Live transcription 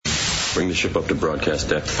Bring the ship up to broadcast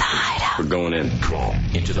deck. The Hideout. We're going in.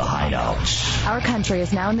 Into the Hideout. Our country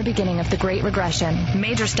is now in the beginning of the Great Regression.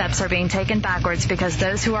 Major steps are being taken backwards because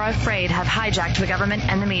those who are afraid have hijacked the government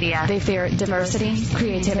and the media. They fear diversity,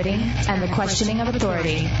 creativity, and the questioning of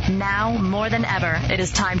authority. Now, more than ever, it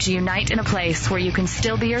is time to unite in a place where you can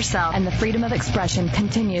still be yourself and the freedom of expression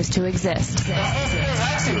continues to exist.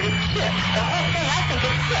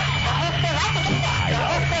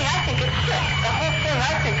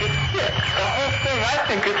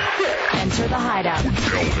 Enter the Hideout.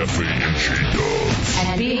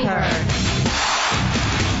 And be heard.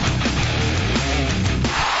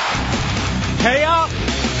 Pay up!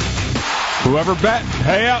 Whoever bet,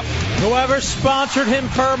 pay up. Whoever sponsored him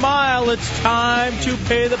per mile, it's time to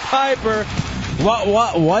pay the piper.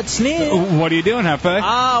 What's new? What are you doing, Hefe?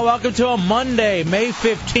 Welcome to a Monday, May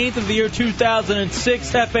 15th of the year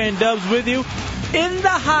 2006. Hefe and Dubs with you in the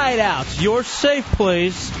Hideout, your safe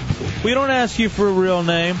place. We don't ask you for a real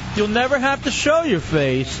name. You'll never have to show your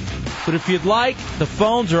face. But if you'd like, the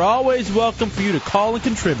phones are always welcome for you to call and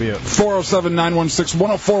contribute.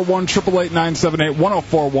 407-916-1041,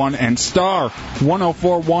 888-978-1041, and star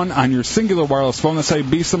 1041 on your singular wireless phone. That's how you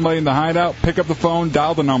be somebody in the Hideout. Pick up the phone,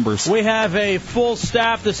 dial the numbers. We have a full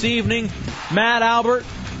staff this evening. Matt Albert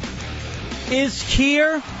is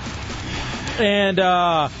here. And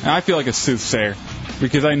I feel like a soothsayer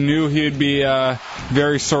because I knew he'd be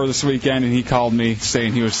very sore this weekend, and he called me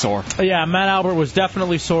saying he was sore. Yeah, Matt Albert was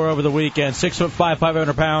definitely sore over the weekend. 6'5",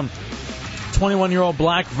 500-pound, 21-year-old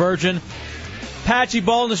black virgin. Patchy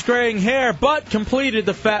baldness, graying hair, but completed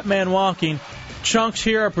the fat man walking. Chunks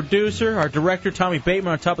here, our producer, our director, Tommy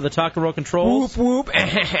Bateman, on top of the Taco Roll controls. Whoop, whoop.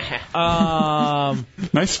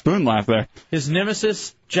 Nice spoon laugh there. His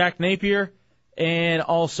nemesis, Jack Napier, and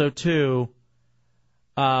also, too,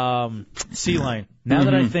 C-Lane. Now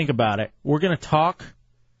that I think about it, we're going to talk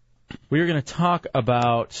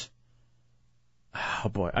about, oh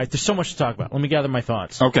boy, there's so much to talk about. Let me gather my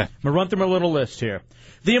thoughts. Okay. I'm going to run through my little list here.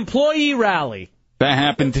 The employee rally. That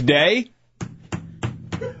happened today.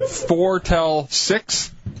 4 till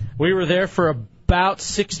 6. We were there for about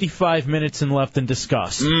 65 minutes and left and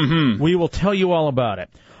discussed. We will tell you all about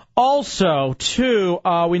it. Also, too,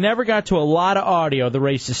 we never got to a lot of audio. The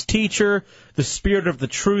racist teacher, the spirit of the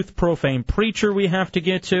truth, profane preacher we have to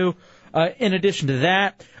get to. In addition to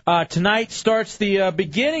that, tonight starts the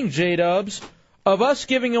beginning, J-Dubs, of us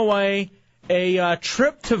giving away a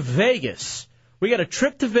trip to Vegas. We got a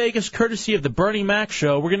trip to Vegas courtesy of the Bernie Mac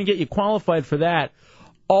Show. We're going to get you qualified for that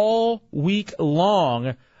all week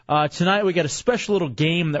long. Tonight we got a special little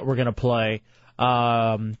game that we're going to play.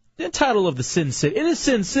 The title of the Sin City. It is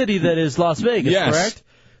Sin City that is Las Vegas, yes. Correct?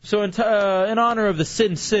 So in honor of the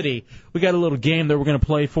Sin City, we got a little game that we're going to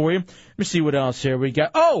play for you. Let me see what else here we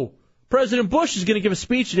got. Oh, President Bush is going to give a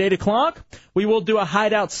speech at 8 o'clock. We will do a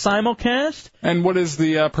Hideout simulcast. And what is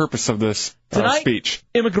the purpose of this speech?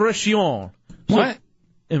 Immigration. What?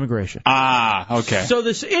 Immigration. Okay. So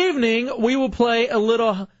this evening, we will play a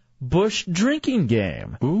little Bush drinking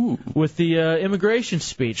game. Ooh. With the immigration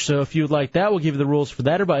speech. So if you'd like that, we'll give you the rules for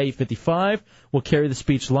that about 8:55. We'll carry the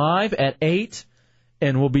speech live at 8,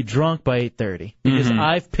 and we'll be drunk by 8:30 because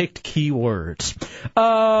I've picked key words.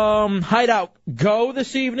 Hideout Go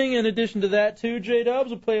this evening. In addition to that, too,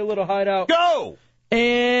 J-Dubs, we'll play a little Hideout Go!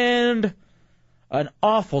 And an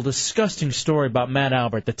awful, disgusting story about Matt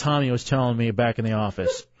Albert that Tommy was telling me back in the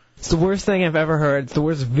office. It's the worst thing I've ever heard. It's the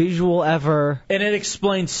worst visual ever. And it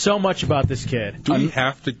explains so much about this kid. Do we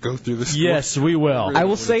have to go through this? Yes, we will. I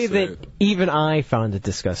will say that even I found it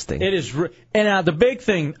disgusting. It is. And the big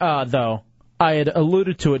thing, though, I had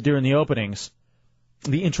alluded to it during the openings,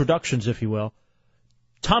 the introductions, if you will.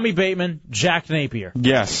 Tommy Bateman, Jack Napier.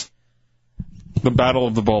 Yes. The Battle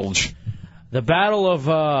of the Bulge. The Battle of,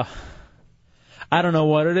 I don't know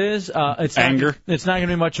what it is. It's Anger. It's not going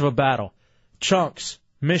to be much of a battle. Chunks.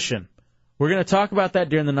 Mission. We're going to talk about that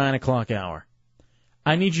during the 9 o'clock hour.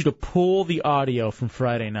 I need you to pull the audio from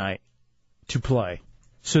Friday night to play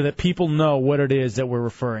so that people know what it is that we're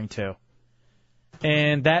referring to.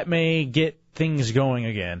 And that may get things going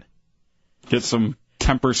again. Get some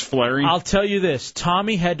tempers flaring. I'll tell you this.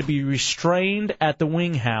 Tommy had to be restrained at the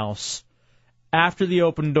wing house after the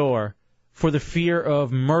open door for the fear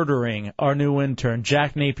of murdering our new intern,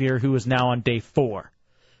 Jack Napier, who is now on day 4.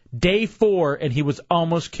 Day 4, and he was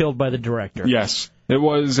almost killed by the director. Yes. It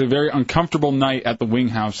was a very uncomfortable night at the Wing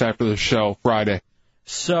House after the show Friday.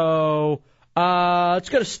 So, let's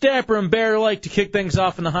go to Stamper and Bear Lake to kick things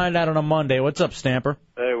off in the Hideout on a Monday. What's up, Stamper?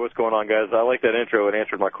 Hey, what's what's going on, guys? I like that intro. It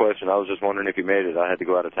answered my question. I was just wondering if you made it. I had to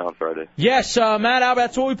go out of town Friday. Yes, Matt Albert,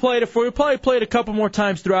 that's what we played it for. We probably played a couple more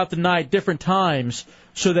times throughout the night, different times,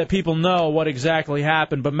 so that people know what exactly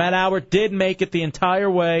happened. But Matt Albert did make it the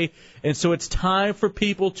entire way, and so it's time for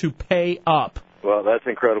people to pay up. Well, that's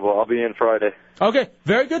incredible. I'll be in Friday. Okay,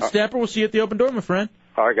 very good, Stamper. We'll see you at the open door, my friend.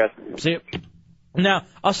 All right, guys. See you. Now,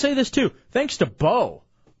 I'll say this, too. Thanks to Bo.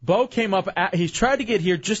 Bo came up, he's tried to get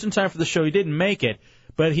here just in time for the show. He didn't make it,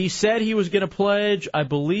 but he said he was going to pledge, I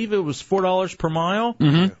believe it was $4 per mile.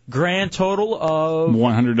 Mm-hmm. Grand total of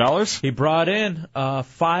 $100. He brought in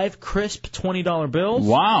 5 crisp $20 bills.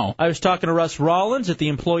 Wow. I was talking to Russ Rollins at the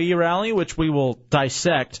employee rally, which we will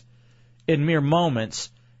dissect in mere moments,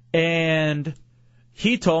 and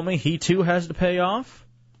he told me he, too, has to pay off.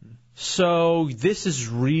 So this is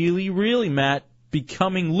really, really, Matt,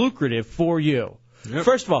 becoming lucrative for you. Yep.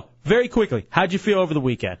 First of all, very quickly, how'd you feel over the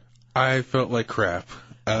weekend? I felt like crap.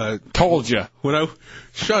 Told you.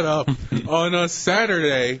 Shut up. On a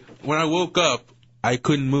Saturday, when I woke up, I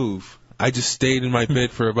couldn't move. I just stayed in my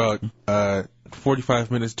bed for about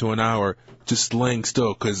 45 minutes to an hour, just laying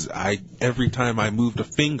still, because every time I moved a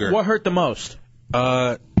finger. What hurt the most?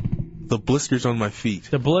 The blisters on my feet.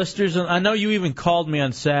 The blisters. I know you even called me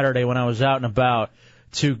on Saturday when I was out and about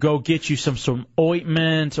to go get you some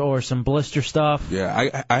ointment or some blister stuff.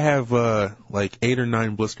 Yeah, I have like 8 or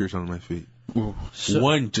 9 blisters on my feet.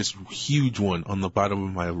 One just huge one on the bottom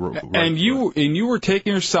of my right and you were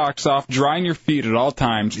taking your socks off, drying your feet at all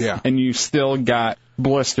times, and you still got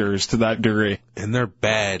blisters to that degree. And they're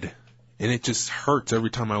bad. And it just hurts every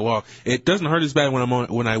time I walk. It doesn't hurt as bad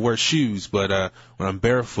when I wear shoes, but when I'm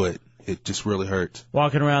barefoot, it just really hurts.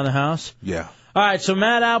 Walking around the house? Yeah. All right, so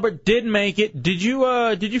Matt Albert did make it. Did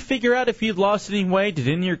you figure out if you'd lost any weight? Did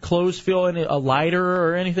any of your clothes feel lighter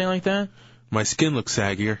or anything like that? My skin looks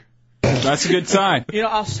saggier. That's a good sign. You know,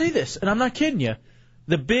 I'll say this, and I'm not kidding you.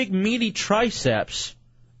 The big meaty triceps,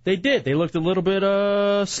 they looked a little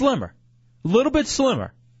bit slimmer. A little bit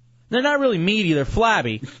slimmer. They're not really meaty, they're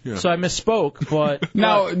flabby, so I misspoke, but...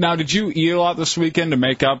 Now, did you eat a lot this weekend to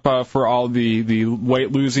make up for all the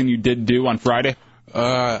weight losing you did do on Friday?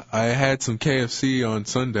 I had some KFC on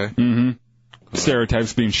Sunday. Mm-hmm.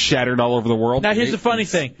 Stereotypes being shattered all over the world. Now, here's the funny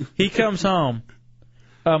thing. He comes home.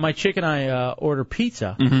 My chick and I order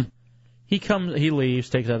pizza. Mm-hmm. He leaves,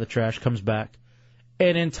 takes out the trash, comes back.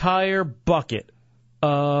 An entire bucket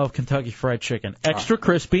of Kentucky Fried Chicken. Extra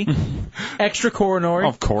crispy, extra coronary.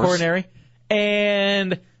 Of course. Coronary.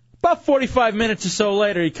 And about 45 minutes or so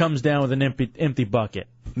later, he comes down with an empty bucket.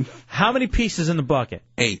 How many pieces in the bucket?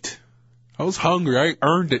 8. I was hungry. I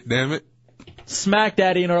earned it, damn it. Smack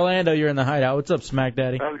Daddy in Orlando, you're in the Hideout. What's up, Smack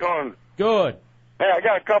Daddy? How's it going? Good. Hey, I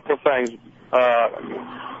got a couple of things.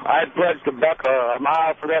 I had pledged a buck a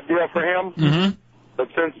mile for that deal for him. Mm-hmm. But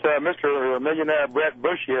since Mr. Millionaire Brett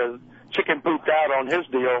Bushy has chicken pooped out on his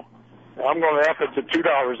deal, I'm going to up it to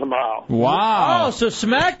 $2 a mile. Wow. Oh, so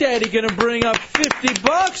Smack Daddy going to bring up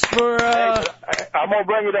 $50 for... Hey, I'm going to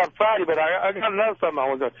bring it up Friday, but I got another something I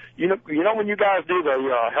want to... You know when you guys do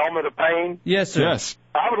the Helmet of Pain? Yes, sir. Yes.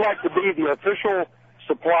 I would like to be the official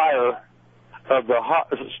supplier of the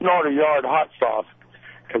Snorter Yard hot sauce,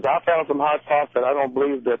 because I found some hot sauce that I don't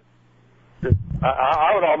believe that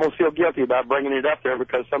I would almost feel guilty about bringing it up there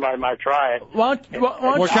because somebody might try it.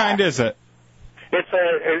 What kind is it?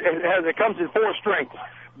 It comes in 4 strengths.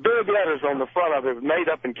 Big letters on the front of it, made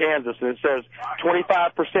up in Kansas, and it says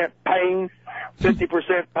 25% pain,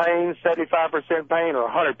 50% pain, 75% pain, or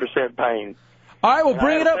 100% pain. All right, well,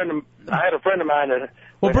 bring it up. I had a friend of mine that...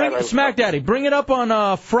 Well, bring it, Smack Daddy. Bring it up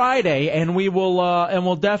on Friday, and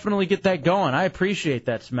we'll definitely get that going. I appreciate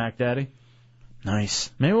that, Smack Daddy. Nice.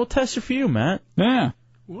 Maybe we'll test it for you, Matt. Yeah.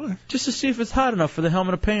 What? Just to see if it's hot enough for the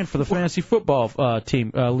Helmet of Pain for the fantasy football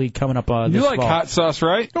team league coming up this You like fall. hot sauce,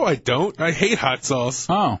 right? No, I don't. I hate hot sauce.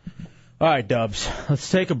 Oh. All right, Dubs. Let's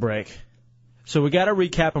take a break. So we got to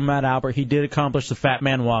recap on Matt Albert. He did accomplish the Fat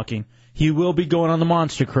Man Walking. He will be going on the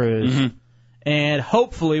Monster Cruise. Mm-hmm. And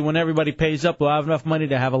hopefully when everybody pays up, we'll have enough money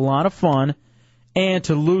to have a lot of fun and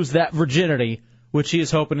to lose that virginity, which he is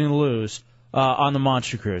hoping to lose on the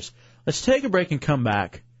Monster Cruise. Let's take a break and come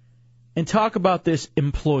back and talk about this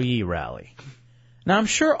employee rally. Now, I'm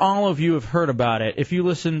sure all of you have heard about it if you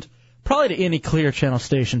listened probably to any Clear Channel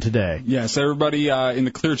station today. Yes, everybody in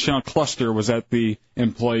the Clear Channel cluster was at the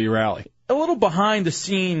employee rally. A little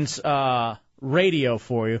behind-the-scenes radio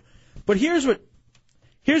for you. But here's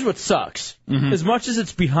what sucks. Mm-hmm. As much as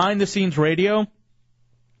it's behind-the-scenes radio,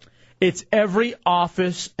 It's every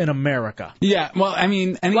office in America. Yeah, well, I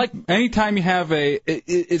mean, anytime you have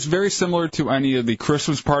it's very similar to any of the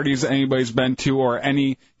Christmas parties that anybody's been to or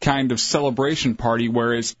any kind of celebration party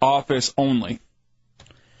where it's office only.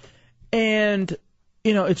 And,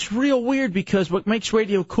 it's real weird because what makes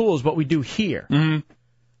radio cool is what we do here. Mm-hmm.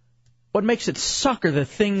 What makes it suck are the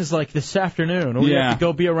things like this afternoon where we have to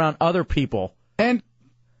go be around other people. And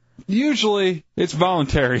usually it's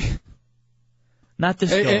voluntary. Not this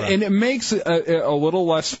go around. And it makes it a little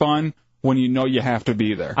less fun when you know you have to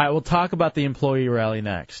be there. All right, we'll talk about the employee rally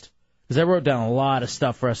next. Because I wrote down a lot of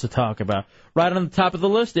stuff for us to talk about. Right on the top of the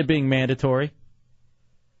list, it being mandatory.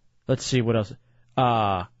 Let's see, what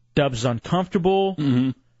else? Dubs Uncomfortable. Mm-hmm.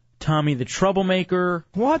 Tommy the Troublemaker.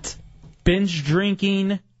 What? Binge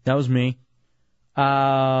drinking. That was me.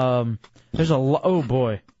 There's oh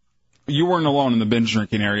boy. You weren't alone in the binge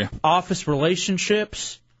drinking area. Office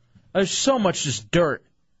relationships. There's so much just dirt.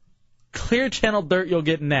 Clear Channel dirt you'll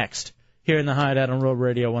get next here in the Hideout on Real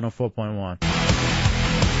Radio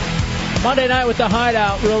 104.1. Monday night with the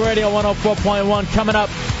Hideout, Real Radio 104.1. Coming up,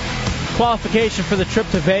 qualification for the trip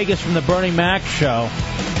to Vegas from the Bernie Mac show.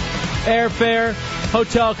 Airfare,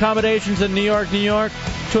 hotel accommodations in New York,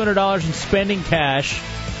 $200 in spending cash.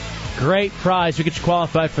 Great prize. We get you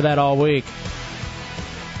qualified for that all week.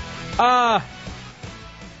 All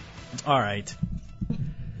right.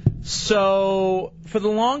 So, for the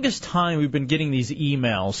longest time, we've been getting these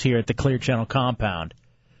emails here at the Clear Channel compound,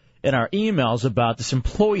 and our emails about this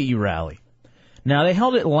employee rally. Now, they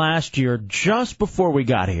held it last year just before we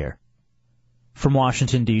got here from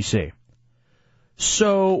Washington, D.C.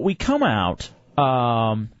 So, we come out,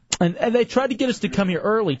 and they tried to get us to come here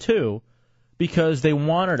early, too, because they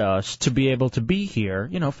wanted us to be able to be here,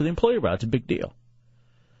 for the employee rally. It's a big deal.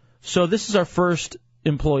 So, this is our first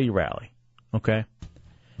employee rally, okay?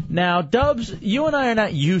 Now, Dubs, you and I are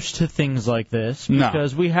not used to things like this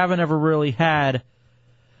because we haven't ever really had...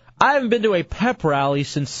 I haven't been to a pep rally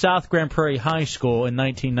since South Grand Prairie High School in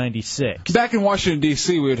 1996. Back in Washington,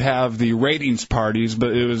 D.C., we would have the ratings parties,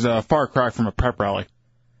 but it was a far cry from a pep rally.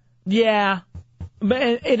 Yeah.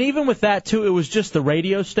 And even with that, too, it was just the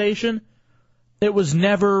radio station. It was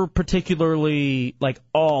never particularly like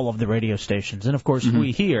all of the radio stations. And, of course,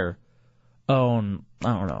 we here own,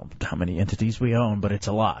 I don't know how many entities we own, but it's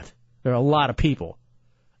a lot. There are a lot of people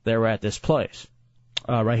that were at this place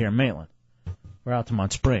right here in Maitland. We're out to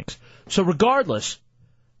Mont Springs. So regardless,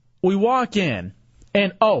 we walk in,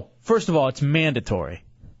 and, first of all, it's mandatory.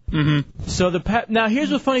 Mm-hmm. So now here's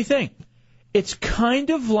the funny thing. It's kind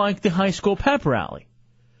of like the high school pep rally,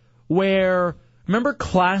 where, remember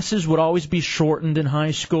classes would always be shortened in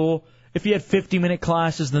high school? If you had 50-minute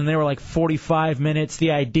classes, then they were like 45 minutes.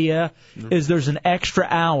 The idea is there's an extra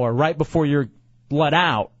hour right before you're let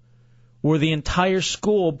out where the entire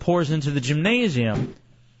school pours into the gymnasium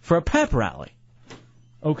for a pep rally.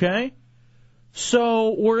 Okay?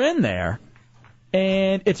 So we're in there,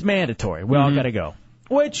 and it's mandatory. We all got to go.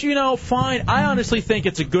 Which, fine. I honestly think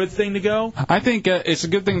it's a good thing to go. I think it's a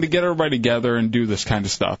good thing to get everybody together and do this kind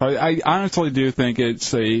of stuff. I honestly do think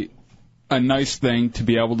it's a nice thing to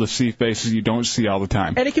be able to see faces you don't see all the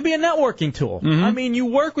time. And it can be a networking tool. Mm-hmm. I mean, you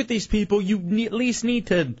work with these people, you at least need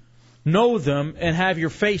to know them and have your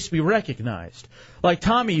face be recognized. Like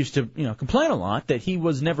Tommy used to, complain a lot that he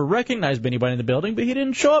was never recognized by anybody in the building, but he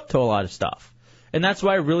didn't show up to a lot of stuff. And that's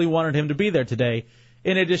why I really wanted him to be there today,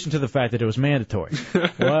 in addition to the fact that it was mandatory.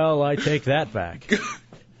 Well, I take that back.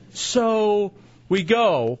 So we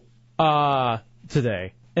go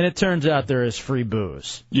today. And it turns out there is free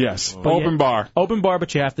booze. Yes, open bar. Open bar,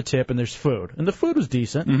 but you have to tip, and there's food. And the food was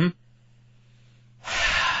decent. Mm-hmm.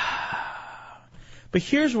 But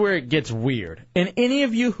here's where it gets weird. And any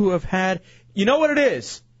of you who have had... You know what it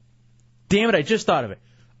is? Damn it, I just thought of it.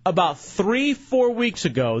 About 3-4 weeks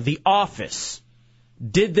ago, The Office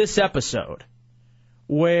did this episode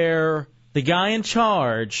where the guy in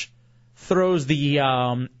charge throws the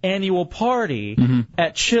annual party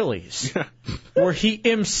at Chili's, where he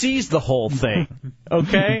MCs the whole thing,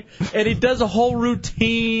 okay? And he does a whole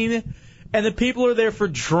routine, and the people are there for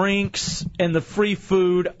drinks and the free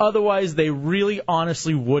food. Otherwise, they really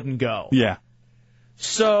honestly wouldn't go. Yeah.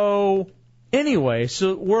 So, anyway,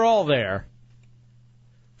 so we're all there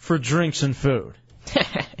for drinks and food.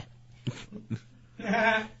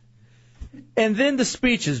 And then the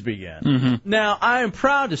speeches begin. Mm-hmm. Now, I am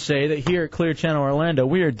proud to say that here at Clear Channel Orlando,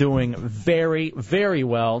 we are doing very, very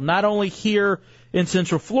well, not only here in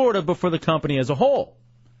Central Florida, but for the company as a whole.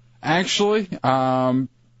 Actually,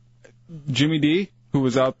 Jimmy D, who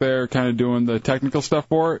was out there kind of doing the technical stuff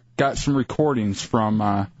for it, got some recordings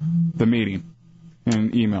from the meeting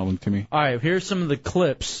and emailed them to me. All right, here's some of the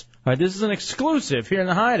clips All right, this is an exclusive here in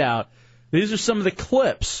the Hideout. These are some of the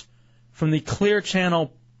clips from the Clear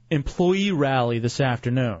Channel employee rally this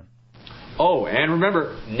afternoon. Oh, and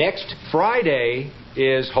remember, next Friday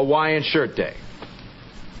is Hawaiian Shirt Day.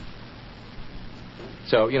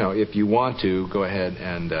 So, if you want to, go ahead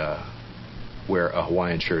and wear a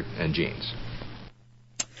Hawaiian shirt and jeans.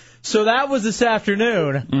 So that was this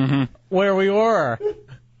afternoon where we were.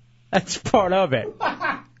 That's part of it.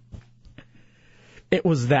 It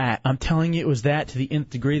was that. I'm telling you, it was that to the nth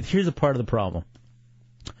degree. Here's a part of the problem.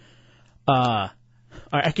 I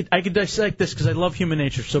could dissect this because I love human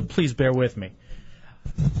nature, so please bear with me.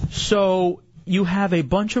 So you have a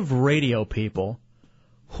bunch of radio people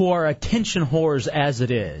who are attention whores as it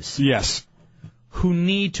is. Yes. Who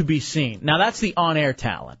need to be seen. Now, that's the on-air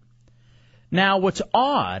talent. Now, what's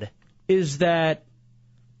odd is that,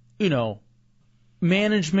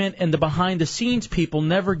 management and the behind-the-scenes people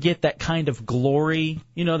never get that kind of glory,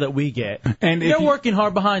 that we get. And they're working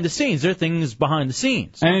hard behind the scenes. There are things behind the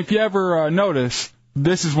scenes. And if you ever notice,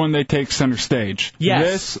 this is when they take center stage.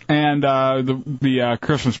 Yes. This and the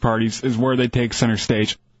Christmas parties is where they take center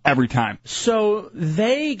stage every time. So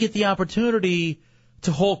they get the opportunity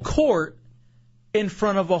to hold court in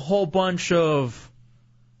front of a whole bunch of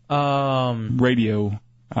radio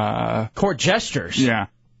court gestures. Yeah.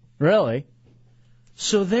 Really?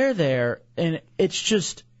 So they're there, and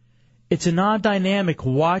it's an odd dynamic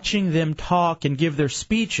watching them talk and give their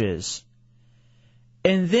speeches,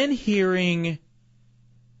 and then hearing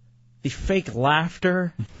the fake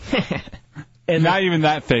laughter. And not even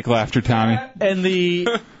that fake laughter, Tommy. And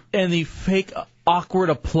the fake awkward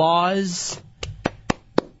applause.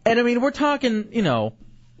 And I mean, we're talking,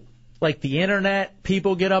 like the internet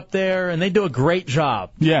people get up there and they do a great job.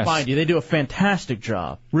 Yes. Mind you, they do a fantastic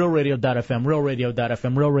job. RealRadio.fm,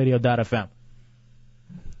 RealRadio.fm, RealRadio.fm.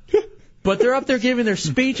 But they're up there giving their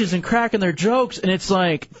speeches and cracking their jokes, and it's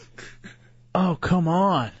like, oh, come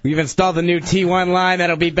on. We've installed the new T1 line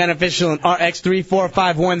that'll be beneficial in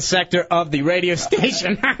RX3451 sector of the radio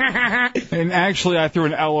station. And actually, I threw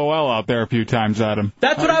an LOL out there a few times at him.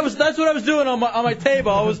 That's what I was doing on my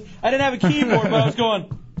table. I didn't have a keyboard, but I was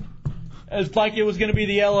going. It's like it was going to be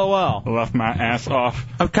the LOL. I left my ass off.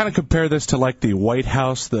 I would kind of compare this to like the White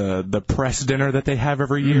House, the press dinner that they have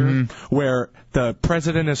every year, where the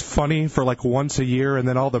president is funny for like once a year, and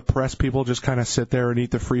then all the press people just kind of sit there and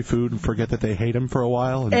eat the free food and forget that they hate him for a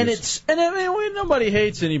while. And nobody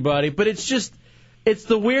hates anybody, but it's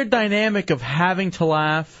the weird dynamic of having to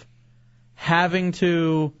laugh, having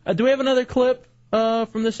to. Do we have another clip?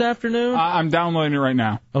 From this afternoon? I'm downloading it right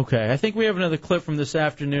now. Okay, I think we have another clip from this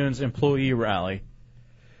afternoon's employee rally.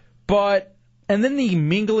 And then the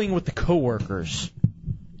mingling with the coworkers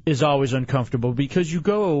is always uncomfortable because you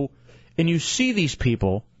go and you see these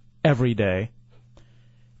people every day.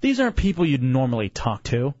 These aren't people you'd normally talk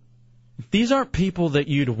to. These aren't people that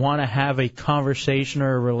you'd want to have a conversation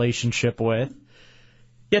or a relationship with.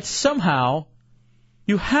 Yet somehow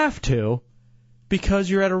you have to because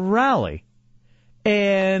you're at a rally.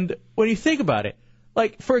 And when you think about it,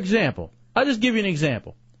 like, for example, I'll just give you an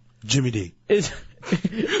example. Jimmy D. Do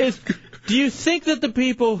you think that the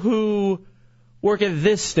people who work at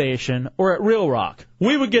this station or at Real Rock,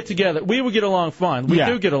 we would get together, we would get along fine. We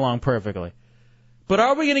do get along perfectly. But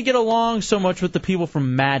are we going to get along so much with the people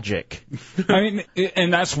from Magic? I mean,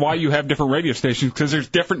 and that's why you have different radio stations, because there's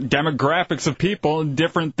different demographics of people and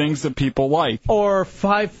different things that people like. Or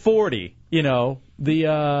 540,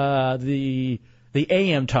 the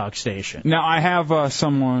AM talk station. Now, I have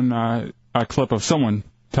a clip of someone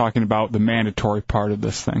talking about the mandatory part of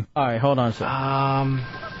this thing. All right, hold on a second.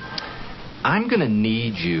 I'm going to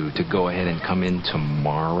need you to go ahead and come in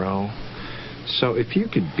tomorrow. So if you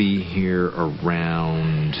could be here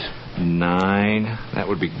around 9, that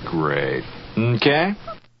would be great. Okay?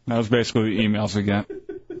 That was basically the emails again.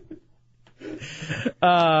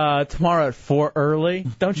 Tomorrow at 4 early.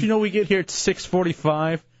 Don't you know we get here at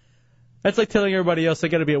 6:45? That's like telling everybody else they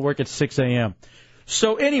got to be at work at 6 a.m.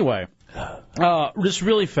 So anyway, just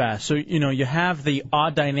really fast. So, you have the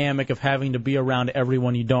odd dynamic of having to be around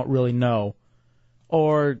everyone you don't really know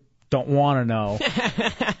or don't want to know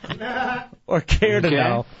or care to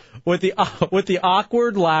know with the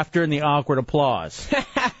awkward laughter and the awkward applause.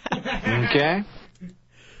 Okay.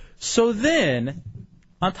 So then,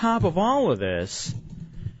 on top of all of this,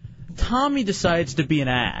 Tommy decides to be an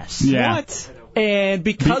ass. Yeah. What? And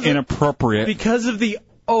because inappropriate. Because of the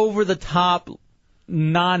over-the-top,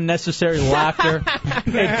 non-necessary laughter.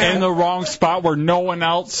 In the wrong spot where no one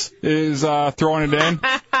else is throwing it in.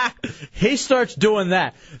 He starts doing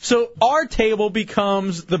that. So our table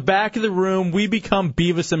becomes the back of the room. We become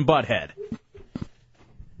Beavis and Butthead.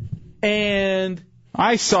 And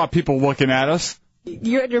I saw people looking at us.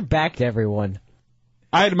 You had your back to everyone.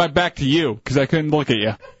 I had my back to you because I couldn't look at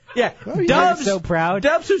you. Yeah, Oh, Dubs, so proud.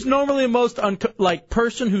 Dubs, who's normally the most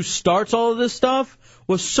person who starts all of this stuff,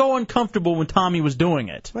 was so uncomfortable when Tommy was doing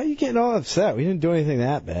it. Why are you getting all upset? We didn't do anything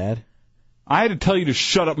that bad. I had to tell you to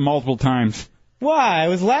shut up multiple times. Why? I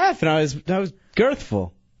was laughing. I was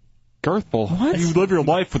girthful. Girthful? What? You live your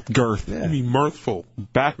life with girth. You mean mirthful.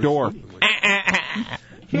 Back door.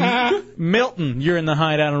 Milton, you're in the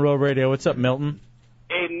Hideout on Road Radio. What's up, Milton?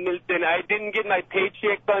 Hey, Milton, I didn't get my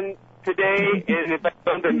paycheck on today, and if I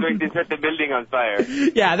don't, I'm going to set the building on fire.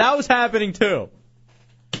 Yeah, that was happening too.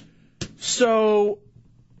 So,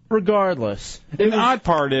 regardless. The odd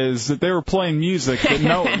part is that they were playing music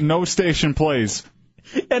that no station plays.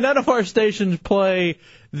 And none of our stations play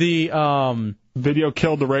the Video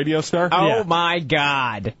Killed the Radio Star? Oh, my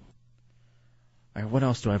God. All right, what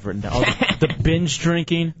else do I have written down? Oh, the binge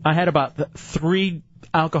drinking. I had about 3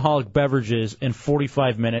 alcoholic beverages in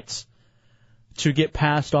 45 minutes to get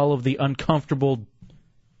past all of the uncomfortable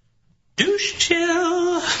douche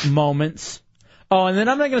chill moments. Oh, and then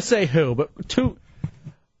I'm not going to say who, but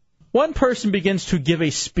one person begins to give a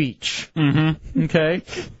speech. Mm-hmm. Okay?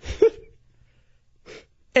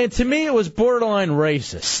 And to me, it was borderline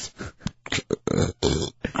racist.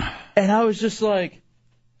 And I was just like,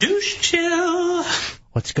 douche chill.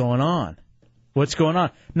 What's going on? What's going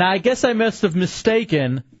on? Now, I guess I must have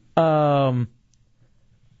mistaken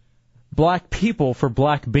black people for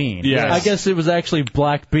black bean. Yes. I guess it was actually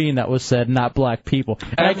black bean that was said, not black people.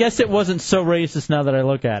 And I guess it wasn't so racist now that I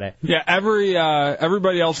look at it. Yeah,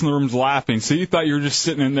 everybody else in the room's laughing, so you thought you were just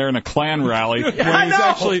sitting in there in a Klan rally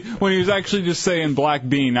when he was actually just saying black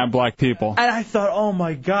bean, not black people. And I thought, oh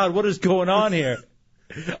my God, what is going on here?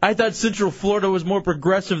 I thought Central Florida was more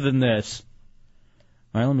progressive than this.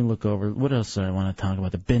 All right, let me look over. What else do I want to talk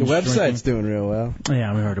about? The binge website's drinking? doing real well.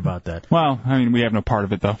 Yeah, we heard about that. Well, I mean, we have no part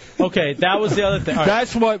of it, though. Okay, that was the other thing. All right.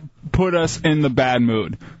 That's what put us in the bad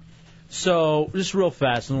mood. So, just real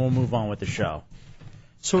fast, and we'll move on with the show.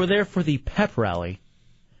 So we're there for the pep rally.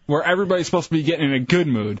 Where everybody's supposed to be getting in a good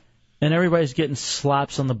mood. And everybody's getting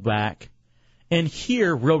slaps on the back. And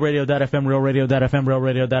here, RealRadio.fm,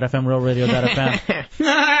 RealRadio.fm, RealRadio.fm,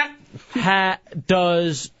 RealRadio.fm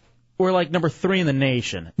does... We're like number 3 in the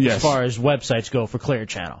nation yes. as far as websites go for Clear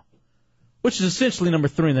Channel, which is essentially number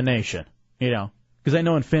 3 in the nation, you know, because I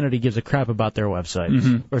know Infinity gives a crap about their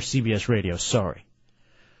website, or CBS Radio, sorry.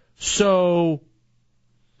 So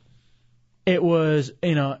it was,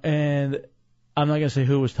 you know, and I'm not going to say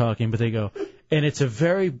who was talking, but they go, and it's a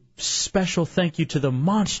very special thank you to the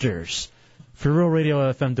monsters for Real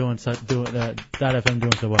Radio FM doing so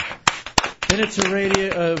well. And it's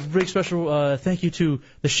a big special thank you to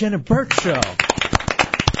the Shannon Burke Show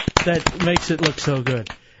that makes it look so good.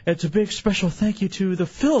 It's a big special thank you to the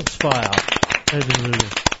Phillips File.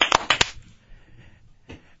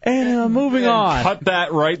 And moving on. Cut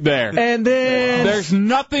that right there. And then... There's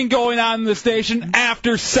nothing going on in the station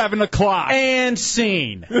after 7 o'clock. And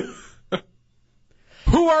scene.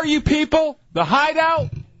 Who are you people? The Hideout?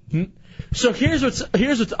 So here's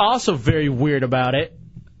what's also very weird about it.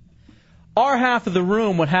 Our half of the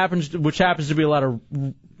room, which happens to be a lot of,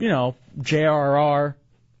 you know, JRR,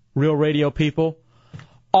 Real Radio people,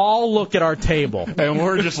 all look at our table. And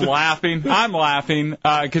we're just laughing. I'm laughing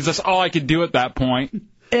because that's all I could do at that point.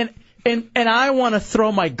 And I want to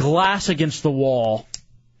throw my glass against the wall,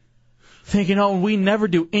 thinking, oh, we never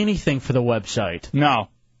do anything for the website. No.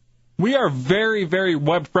 We are very, very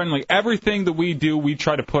web-friendly. Everything that we do, we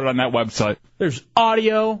try to put on that website. There's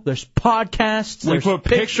audio, there's podcasts, there's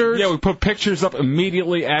pictures. Yeah, we put pictures up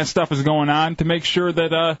immediately as stuff is going on to make sure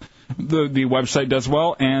that the website does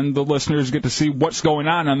well and the listeners get to see what's going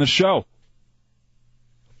on the show.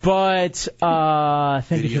 But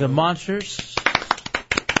thank you to the monsters.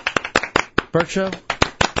 Burke Show.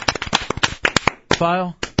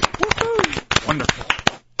 File. Woohoo! Wonderful.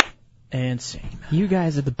 And scene. You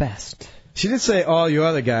guys are the best. She did say all you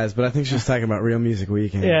other guys, but I think she was talking about Real Music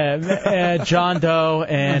Weekend. Yeah, John Doe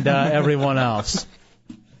and everyone else.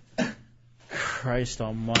 Christ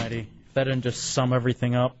almighty. That didn't just sum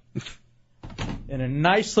everything up. In a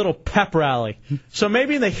nice little pep rally. So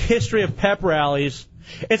maybe in the history of pep rallies,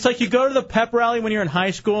 it's like you go to the pep rally when you're in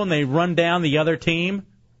high school and they run down the other team.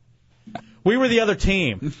 We were the other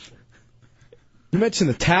team. You mentioned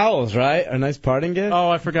the towels, right? A nice parting gift? Oh,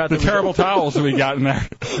 I forgot. The terrible towels that we got in there.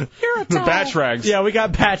 The batch rags. Yeah, we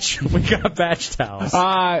got batch towels.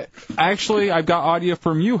 Actually, I've got audio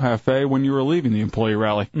from you, Hefe, when you were leaving the employee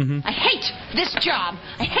rally. I hate this job.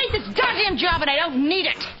 I hate this goddamn job, and I don't need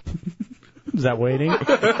it. Is that waiting?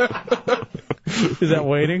 Is that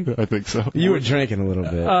waiting? I think so. You were drinking a little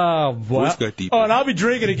bit. Oh, what? Oh, and I'll be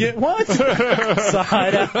drinking again. What? It's the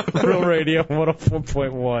Hideout, Real Radio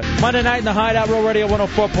 104.1. Monday night in the Hideout, Real Radio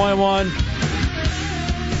 104.1.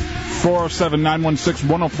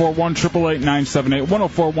 407-916-1041,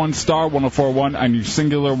 888-978-1041, star 1041 on your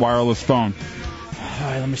singular wireless phone. All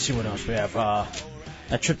right, let me see what else we have.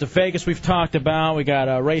 That trip to Vegas we've talked about. We got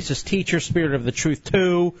a racist teacher, Spirit of the Truth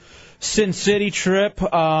 2. Sin City trip.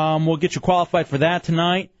 We'll get you qualified for that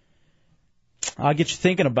tonight. I'll get you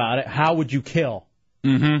thinking about it. How would you kill?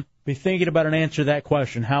 Mm-hmm. Be thinking about an answer to that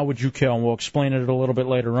question. How would you kill? And we'll explain it a little bit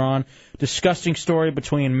later on. Disgusting story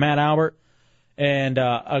between Matt Albert and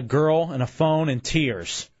a girl and a phone and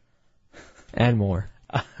tears. And more.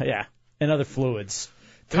 Yeah, and other fluids.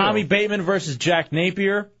 Tommy Bateman versus Jack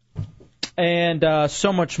Napier. And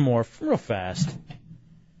so much more real fast.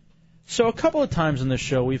 So a couple of times on this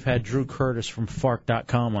show, we've had Drew Curtis from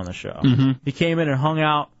Fark.com on the show. Mm-hmm. He came in and hung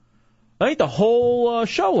out, I think, the whole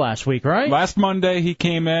show last week, right? Last Monday, he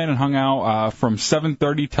came in and hung out from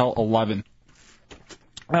 7:30 till 11.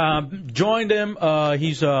 Joined him.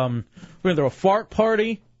 He's we're going to throw a Fark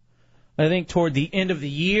party, I think, toward the end of the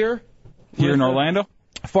year. Here in Orlando?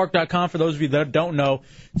 Fark.com, for those of you that don't know,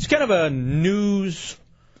 it's kind of a news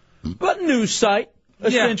site.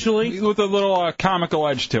 Essentially, yeah, with a little comical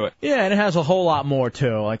edge to it. Yeah, and it has a whole lot more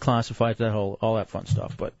too, like classifieds, all that fun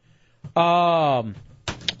stuff. But, so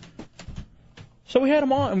we had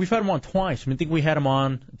him on, and we've had him on twice. I think we had him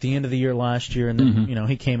on at the end of the year last year, and then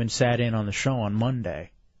he came and sat in on the show on Monday.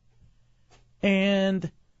 And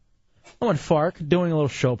I'm on Fark doing a little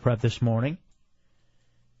show prep this morning,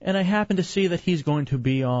 and I happened to see that he's going to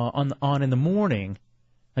be on in the morning.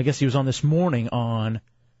 I guess he was on this morning on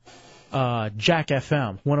Jack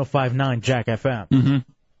FM, 105.9 Jack FM,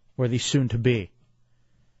 where the soon to be.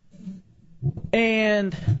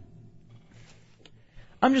 And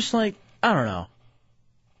I'm just like, I don't know.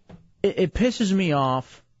 It pisses me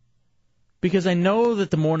off because I know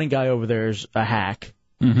that the morning guy over there is a hack.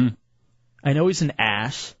 Mm-hmm. I know he's an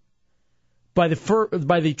ass. By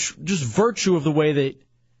the just virtue of the way that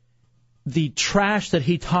the trash that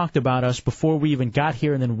he talked about us before we even got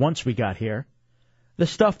here, and then once we got here. The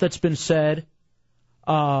stuff that's been said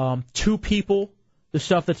to people, the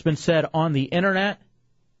stuff that's been said on the internet,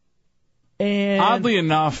 and oddly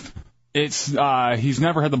enough, it's he's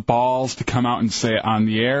never had the balls to come out and say it on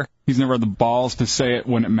the air. He's never had the balls to say it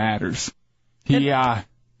when it matters.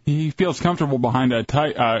 He feels comfortable behind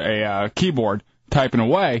a keyboard typing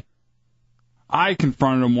away. I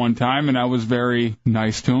confronted him one time, and I was very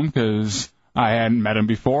nice to him because I hadn't met him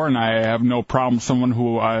before, and I have no problem with someone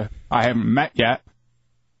who I haven't met yet.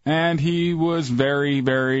 And he was very,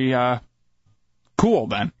 very cool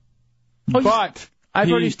then. But I've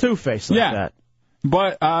heard he's two-faced like that.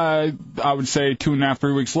 But I would say 2.5,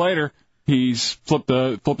 3 weeks later, he's flipped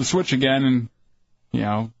the switch again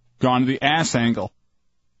and, gone to the ass angle.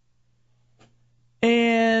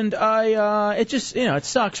 And it just, it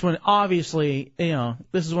sucks when obviously,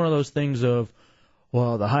 this is one of those things of,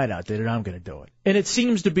 well, the Hideout did it, I'm going to do it. And it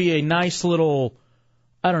seems to be a nice little,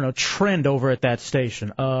 trend over at that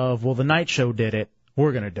station of, well, the night show did it,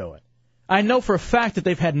 we're going to do it. I know for a fact that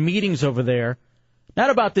they've had meetings over there,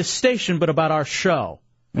 not about this station, but about our show.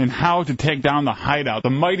 And how to take down the Hideout,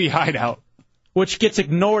 the mighty Hideout. Which gets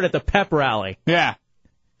ignored at the pep rally. Yeah.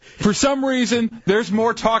 For some reason, there's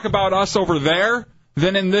more talk about us over there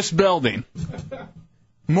than in this building.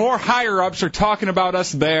 More higher-ups are talking about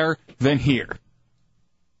us there than here.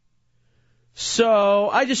 So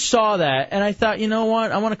I just saw that, and I thought, you know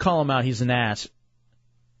what? I want to call him out. He's an ass.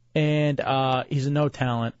 And he's a no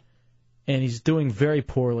talent, and he's doing very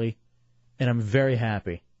poorly, and I'm very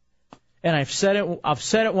happy. And I've said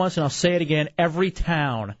it once, and I'll say it again. Every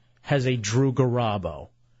town has a Drew Garabo.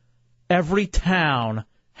 Every town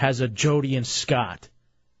has a Jody and Scott.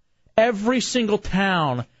 Every single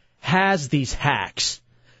town has these hacks.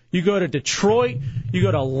 You go to Detroit, you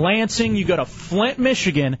go to Lansing, you go to Flint,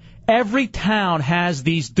 Michigan, every town has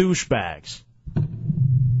these douchebags.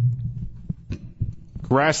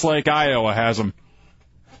 Grass Lake, Iowa has them.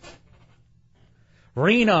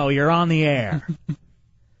 Reno, you're on the air.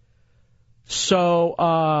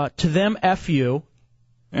 So, to them, F you.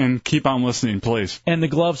 And keep on listening, please. And the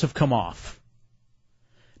gloves have come off.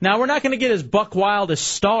 Now, we're not going to get as buck wild as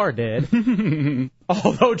Starr did.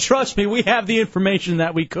 Although, trust me, we have the information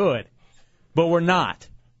that we could. But we're not.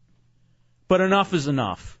 But enough is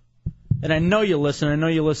enough. And I know you listen. I know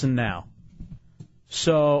you listen now.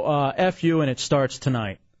 So, F you, and it starts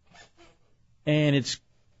tonight. And it's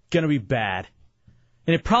going to be bad.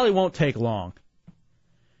 And it probably won't take long.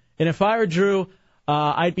 And if I were Drew,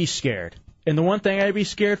 I'd be scared. And the one thing I'd be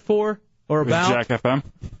scared for or about Jack FM?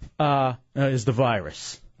 Is the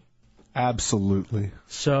virus. Absolutely.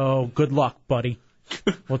 So good luck, buddy.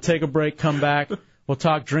 We'll take a break, come back. We'll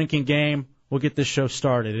talk drinking game. We'll get this show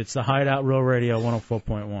started. It's the Hideout Real Radio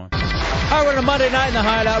 104.1. All right, we're on a Monday night in the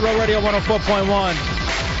Hideout Real Radio 104.1.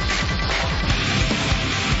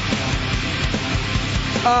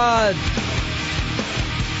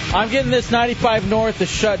 I'm getting this 95 North is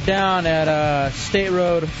shut down at State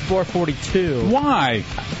Road 442. Why?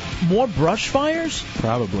 More brush fires?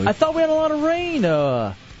 Probably. I thought we had a lot of rain.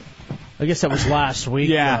 I guess that was last week.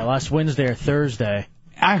 Yeah. Last Wednesday or Thursday.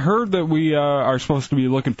 I heard that we are supposed to be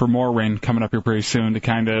looking for more rain coming up here pretty soon to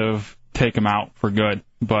kind of take them out for good,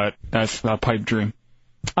 but that's a pipe dream.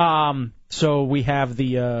 So we have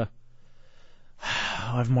I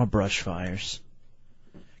have more brush fires.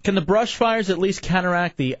 Can the brush fires at least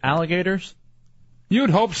counteract the alligators? You would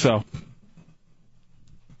hope so.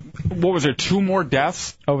 What was there, 2 more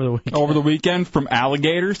deaths over the weekend from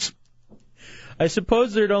alligators? I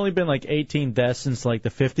suppose there had only been like 18 deaths since like the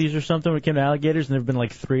 50s or something when it came to alligators, and there have been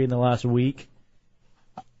like 3 in the last week.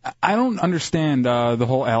 I don't understand the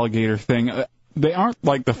whole alligator thing. They aren't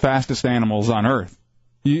like the fastest animals on Earth.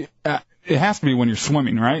 It has to be when you're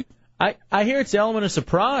swimming, right? I hear it's the element of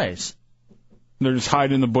surprise. They're just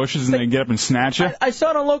hiding in the bushes and they get up and snatch you? I saw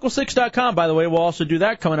it on Local6.com, by the way. We'll also do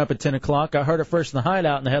that coming up at 10 o'clock. I heard it first in the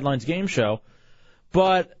Hideout in the Headlines game show.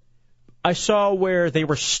 But I saw where they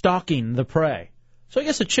were stalking the prey. So I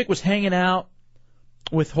guess a chick was hanging out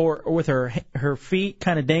with her feet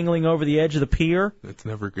kind of dangling over the edge of the pier. That's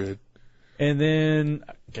never good. And then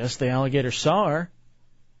I guess the alligator saw her.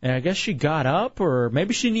 And I guess she got up, or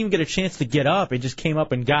maybe she didn't even get a chance to get up. It just came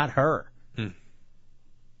up and got her.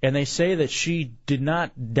 And they say that she did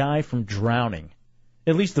not die from drowning.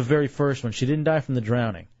 At least the very first one. She didn't die from the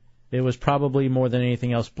drowning. It was probably more than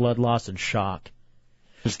anything else blood loss and shock.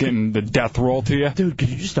 Just getting the death roll to you? Dude, could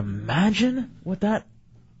you just imagine what that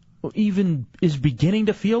even is beginning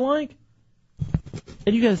to feel like?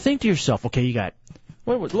 And you got to think to yourself, okay, you got...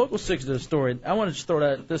 Local 6 did a story. I want to just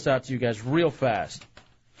throw this out to you guys real fast.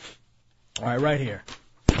 All right, right here.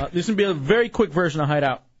 This is going to be a very quick version of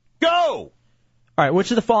Hideout. Go! All right,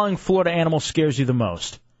 which of the following Florida animals scares you the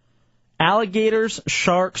most? Alligators,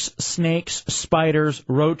 sharks, snakes, spiders,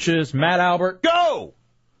 roaches. Matt Albert, go!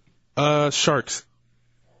 Sharks.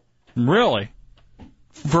 Really?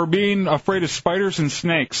 For being afraid of spiders and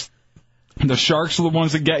snakes, the sharks are the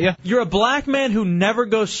ones that get you? You're a black man who never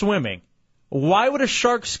goes swimming. Why would a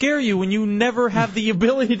shark scare you when you never have the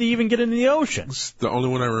ability to even get into the ocean? It's the only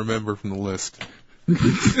one I remember from the list.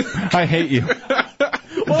 I hate you.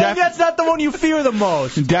 Well, that's not the one you fear the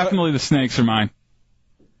most. Definitely the snakes are mine.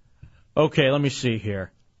 Okay, let me see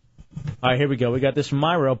here. All right, here we go. We got this from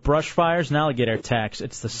Myro. Brush fires and alligator attacks.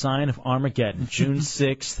 It's the sign of Armageddon. June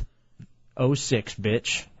 6th, 06,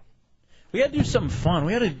 bitch. We got to do something fun.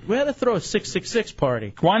 We had to throw a 666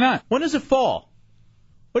 party. Why not? When does it fall?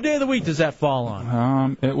 What day of the week does that fall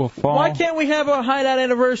on? It will fall. Why can't we have a Hideout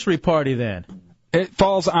anniversary party then? It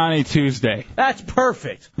falls on a Tuesday. That's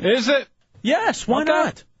perfect. Is it? Yes, why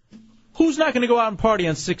not? Who's not going to go out and party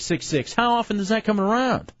on 666? How often does that come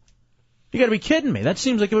around? You got to be kidding me. That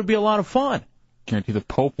seems like it would be a lot of fun. Guarantee the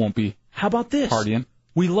Pope won't be. How about this? Partying.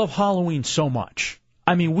 We love Halloween so much.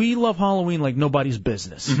 I mean, we love Halloween like nobody's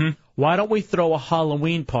business. Mm-hmm. Why don't we throw a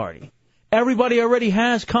Halloween party? Everybody already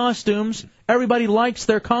has costumes. Everybody likes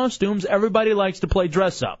their costumes. Everybody likes to play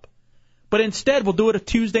dress up. But instead, we'll do it a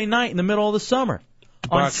Tuesday night in the middle of the summer.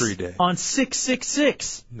 Debauchery Day. On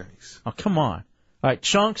 666. Nice. Oh, come on. All right,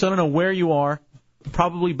 Chunks, I don't know where you are.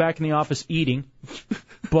 Probably back in the office eating.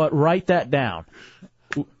 But write that down.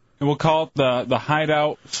 And we'll call it the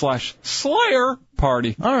Hideout/Slayer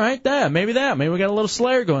party. All right, maybe that. Maybe we got a little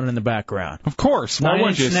Slayer going in the background. Of course. Why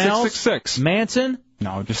wouldn't you? 666. Manson?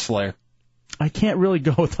 No, just Slayer. I can't really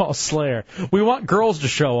go with all Slayer. We want girls to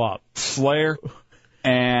show up. Slayer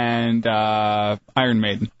and Iron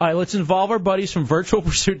Maiden. All right, let's involve our buddies from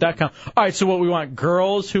virtualpursuit.com. All right, so what, we want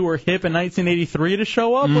girls who were hip in 1983 to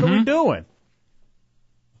show up? Mm-hmm. What are we doing?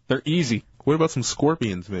 They're easy. What about some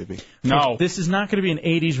Scorpions, maybe? No. This is not going to be an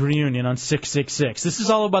 80s reunion on 666. This is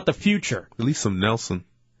all about the future. At least some Nelson.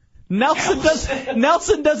 Nelson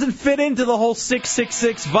doesn't fit into the whole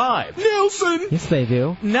 666 vibe. Nelson! Yes, they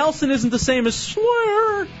do. Nelson isn't the same as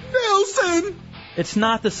Slayer. Nelson! It's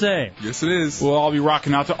not the same. Yes, it is. We'll all be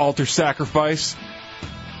rocking out to Altar Sacrifice.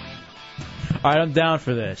 All right, I'm down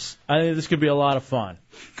for this. I think this could be a lot of fun.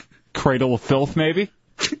 Cradle of Filth, maybe?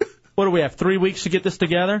 What do we have, 3 weeks to get this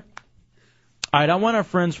together? All right, I want our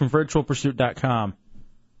friends from virtualpursuit.com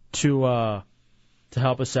to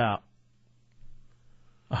help us out.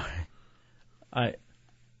 All right.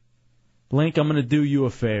 Link, I'm going to do you a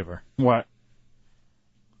favor. What?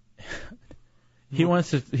 He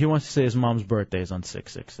wants to say his mom's birthday is on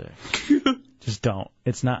 666. Just don't.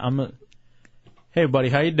 It's not. Hey, buddy,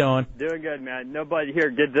 how you doing? Doing good, man. Nobody here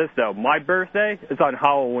did this, though. My birthday is on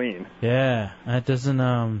Halloween. Yeah, that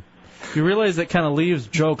doesn't, you realize that kind of leaves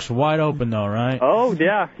jokes wide open, though, right? Oh,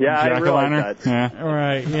 yeah. Yeah, I realize that. Yeah. All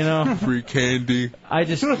right, you know. Free candy.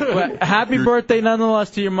 Happy birthday nonetheless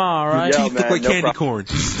to your mom, all right? Your teeth look like candy corn.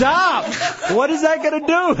 Stop! What is that going to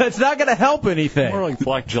do? That's not going to help anything. More like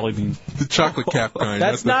black jelly beans. The chocolate cap kind.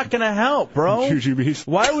 That's not going to help, bro. Jujubes.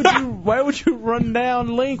 Why would you run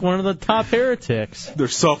down Link, one of the top heretics? They're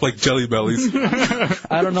soft like jelly bellies.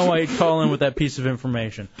 I don't know why you'd call in with that piece of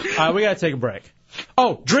information. All right, we got to take a break.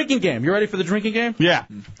 Oh, drinking game. You ready for the drinking game? Yeah.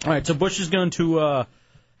 All right, so Bush is going to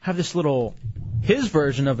have this his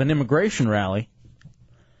version of an immigration rally.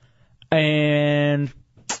 And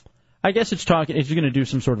I guess he's going to do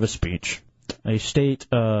some sort of a speech, a state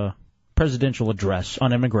presidential address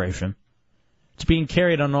on immigration. It's being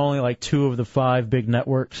carried on only like 2 of the 5 big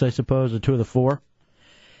networks, I suppose, or 2 of the 4.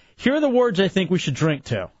 Here are the words I think we should drink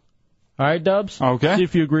to. All right, Dubs? Okay. See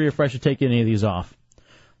if you agree or if I should take any of these off.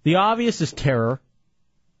 The obvious is terror,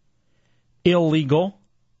 illegal,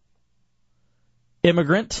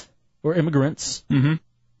 immigrant or immigrants,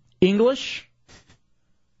 English,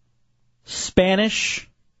 Spanish.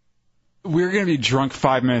 We're going to be drunk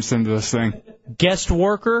 5 minutes into this thing. Guest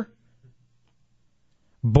worker,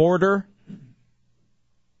 border,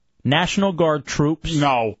 National Guard troops.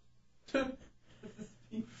 No.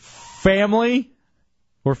 Family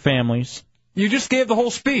or families. You just gave the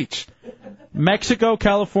whole speech. Mexico,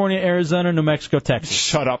 California, Arizona, New Mexico, Texas.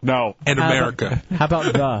 Shut up, no. And America. How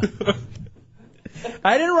about the?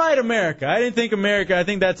 I didn't write America. I didn't think America. I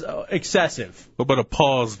think that's excessive. What about a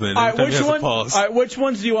pause then? All right, Pause. All right, which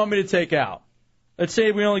ones do you want me to take out? Let's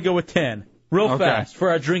say we only go with 10. Real fast for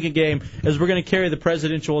our drinking game, as we're going to carry the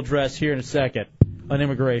presidential address here in a second on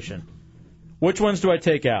immigration. Which ones do I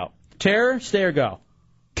take out? Terror, stay or go?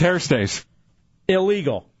 Terror stays.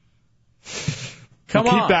 Illegal. Come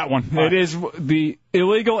on. Keep that one. It is the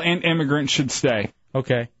illegal and immigrant should stay.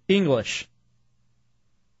 Okay. English.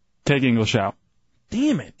 Take English out.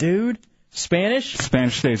 Damn it, dude. Spanish?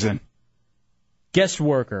 Spanish stays in. Guest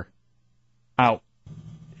worker. Out.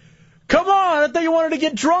 Come on, I thought you wanted to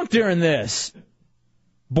get drunk during this.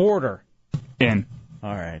 Border. In.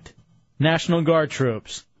 All right. National Guard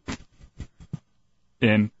troops.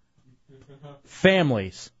 In.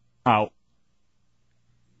 Families. Out.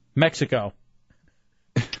 Mexico.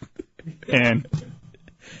 In.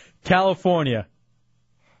 California.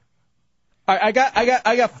 I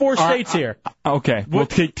got 4 states here. Okay, we'll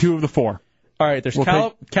take 2 of the 4. All right, there's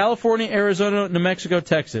California, Arizona, New Mexico,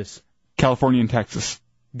 Texas. California and Texas.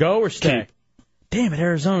 Go or stay? Keep. Damn it,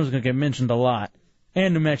 Arizona's going to get mentioned a lot.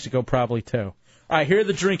 And New Mexico probably too. All right, here are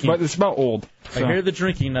the drinking. But it's about old. So. Here are the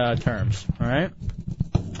drinking terms. All right?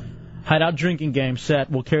 Hideout drinking game set.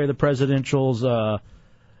 We'll carry the president's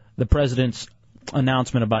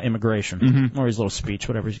announcement about immigration. Or his little speech,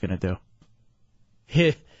 whatever he's going to do.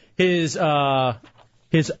 His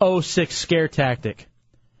 06 scare tactic.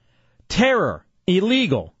 Terror,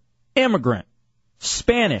 illegal, immigrant,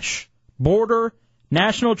 Spanish, border,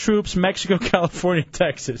 national troops, Mexico, California,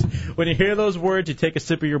 Texas. When you hear those words, you take a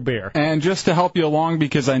sip of your beer. And just to help you along,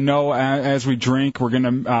 because I know as we drink, we're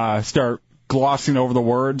going to start glossing over the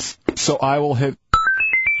words. So I will hit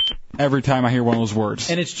every time I hear one of those words.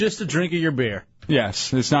 And it's just a drink of your beer.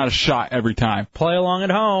 Yes, it's not a shot every time. Play along at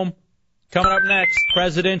home. Coming up next,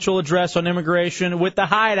 presidential address on immigration with the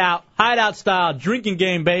Hideout. Hideout style drinking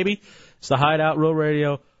game, baby. It's the Hideout, Real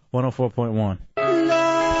Radio 104.1.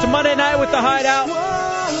 It's a Monday night with the Hideout.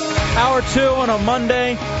 Hour 2 on a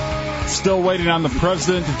Monday. Still waiting on the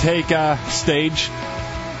president to take stage.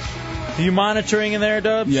 Are you monitoring in there,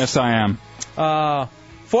 Dubs? Yes, I am.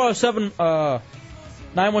 407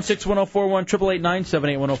 916-1041,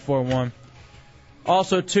 888-978-1041.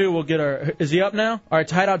 Also, too, we'll get our... Is he up now? All right,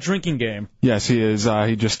 it's Hideout drinking game. Yes, he is.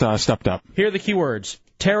 He just stepped up. Here are the key words.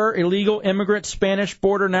 Terror, illegal, immigrant, Spanish,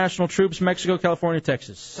 border, national troops, Mexico, California,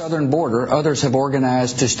 Texas. Southern border, others have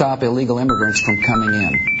organized to stop illegal immigrants from coming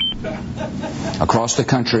in. Across the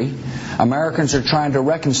country, Americans are trying to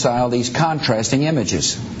reconcile these contrasting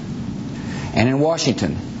images. And in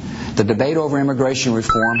Washington, the debate over immigration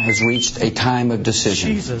reform has reached a time of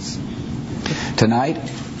decision. Jesus. Tonight,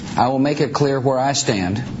 I will make it clear where I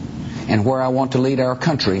stand and where I want to lead our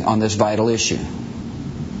country on this vital issue.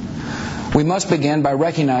 We must begin by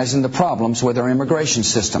recognizing the problems with our immigration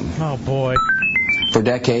system. Oh, boy. For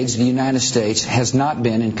decades, the United States has not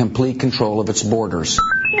been in complete control of its borders.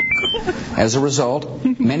 As a result,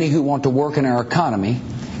 many who want to work in our economy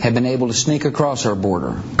have been able to sneak across our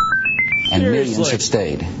border, and millions have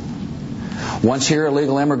stayed. Once here,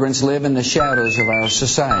 illegal immigrants live in the shadows of our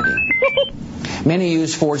society. Many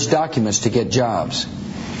use forged documents to get jobs,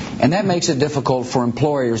 and that makes it difficult for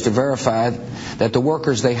employers to verify that the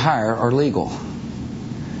workers they hire are legal.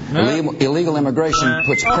 Illegal immigration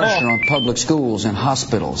puts pressure on public schools and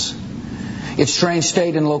hospitals. It strains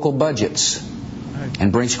state and local budgets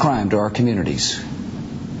and brings crime to our communities.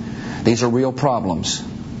 These are real problems.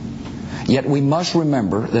 Yet we must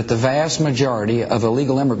remember that the vast majority of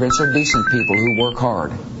illegal immigrants are decent people who work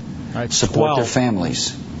hard, support their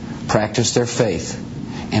families, practice their faith,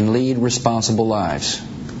 and lead responsible lives.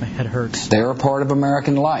 My head hurts. They are a part of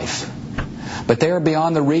American life, but they are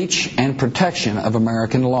beyond the reach and protection of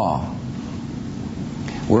American law.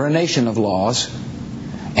 We're a nation of laws,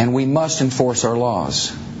 and we must enforce our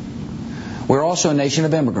laws. We're also a nation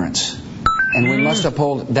of immigrants, and we must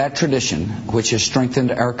uphold that tradition which has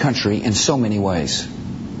strengthened our country in so many ways.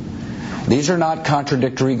 These are not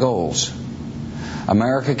contradictory goals.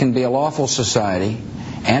 America can be a lawful society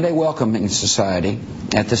and a welcoming society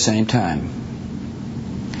at the same time.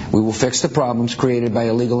 We will fix the problems created by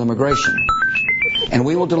illegal immigration, and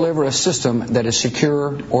we will deliver a system that is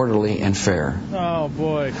secure, orderly, and fair. Oh,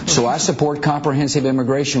 boy. So I support comprehensive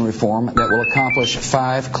immigration reform that will accomplish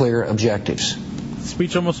 5 clear objectives.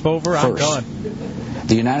 Speech almost over. I'm First, going.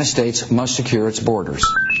 the United States must secure its borders.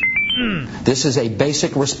 This is a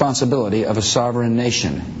basic responsibility of a sovereign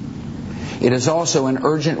nation. It is also an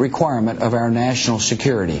urgent requirement of our national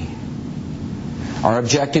security. Our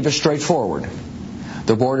objective is straightforward.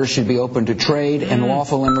 The border should be open to trade and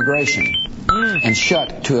lawful immigration, and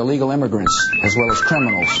shut to illegal immigrants as well as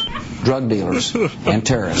criminals, drug dealers, and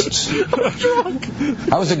terrorists.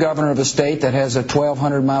 I was the governor of a state that has a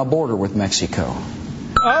 1,200-mile border with Mexico.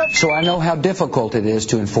 So I know how difficult it is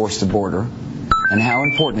to enforce the border and how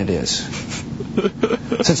important it is.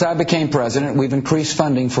 Since I became president, we've increased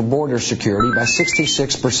funding for border security by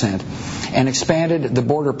 66% and expanded the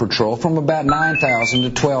Border Patrol from about 9,000 to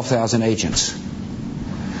 12,000 agents.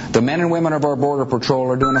 The men and women of our Border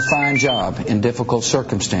Patrol are doing a fine job in difficult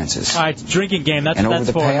circumstances. All right, drinking game. That's and over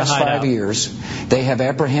the for past the 5 years, they have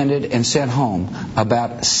apprehended and sent home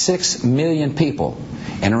about 6 million people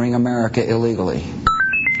entering America illegally.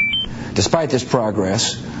 Despite this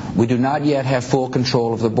progress, we do not yet have full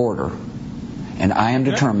control of the border, and I am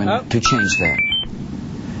determined to change that.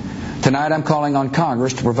 Tonight I'm calling on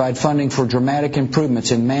Congress to provide funding for dramatic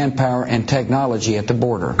improvements in manpower and technology at the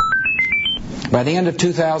border. By the end of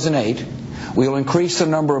 2008, we will increase the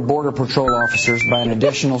number of Border Patrol officers by an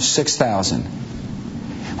additional 6,000.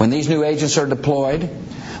 When these new agents are deployed,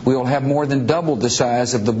 we will have more than doubled the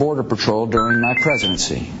size of the Border Patrol during my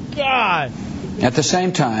presidency. God! At the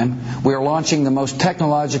same time, we are launching the most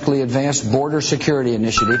technologically advanced border security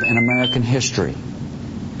initiative in American history.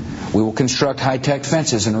 We will construct high-tech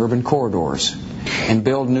fences in urban corridors and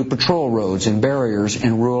build new patrol roads and barriers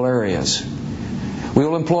in rural areas. We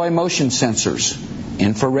will employ motion sensors,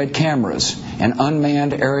 infrared cameras, and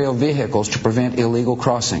unmanned aerial vehicles to prevent illegal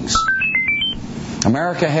crossings.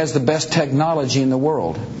 America has the best technology in the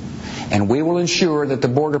world, and we will ensure that the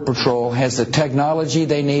Border Patrol has the technology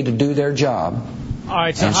they need to do their job. All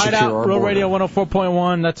right, so Hideout, Real Radio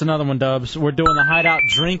 104.1, that's another one, Dubs. We're doing the Hideout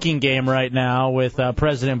drinking game right now with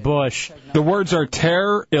President Bush. The words are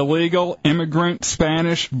terror, illegal, immigrant,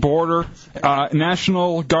 Spanish, border,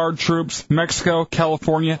 National Guard troops, Mexico,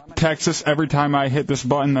 California, Texas. Every time I hit this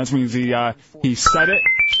button, that means he said it,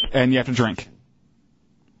 and you have to drink.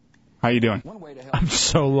 How you doing? I'm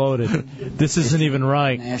so loaded. This isn't even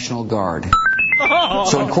right. National Guard.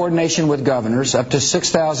 So in coordination with governors, up to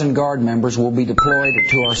 6,000 Guard members will be deployed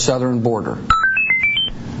to our southern border.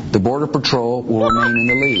 The Border Patrol will remain in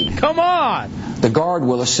the lead. Come on! The Guard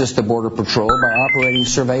will assist the Border Patrol by operating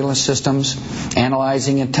surveillance systems,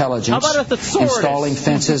 analyzing intelligence, installing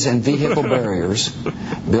fences and vehicle barriers,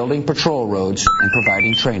 building patrol roads, and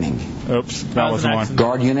providing training. Oops, that wasn't one.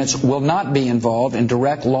 Guard units will not be involved in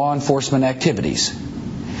direct law enforcement activities.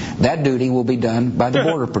 That duty will be done by the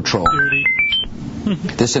Border Patrol.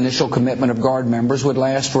 This initial commitment of Guard members would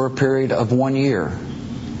last for a period of 1 year.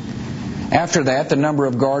 After that, the number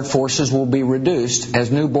of Guard forces will be reduced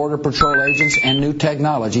as new Border Patrol agents and new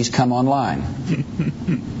technologies come online.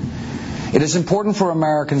 It is important for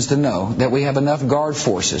Americans to know that we have enough Guard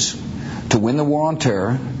forces to win the war on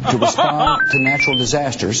terror, to respond to natural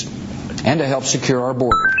disasters, and to help secure our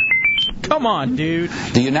border. Come on, dude.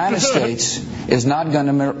 The United States is not going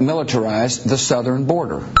to militarize the southern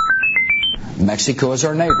border. Mexico is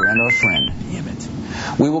our neighbor and our friend. Damn it.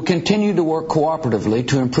 We will continue to work cooperatively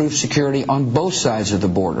to improve security on both sides of the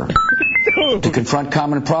border, to confront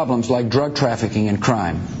common problems like drug trafficking and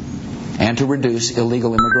crime, and to reduce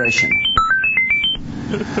illegal immigration.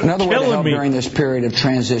 Another way to help during this period of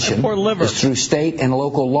transition is through state and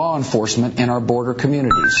local law enforcement in our border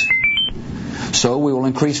communities. So we will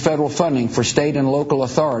increase federal funding for state and local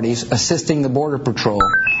authorities assisting the Border Patrol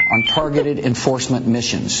on targeted enforcement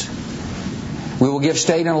missions. We will give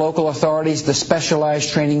state and local authorities the specialized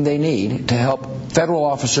training they need to help federal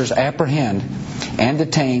officers apprehend and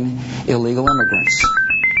detain illegal immigrants.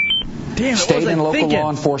 State and local law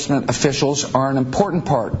enforcement officials are an important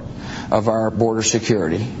part of our border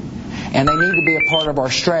security, and they need to be a part of our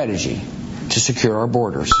strategy to secure our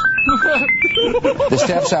borders. The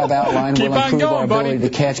steps I've outlined will improve our ability to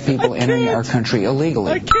catch people entering our country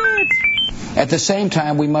illegally. At the same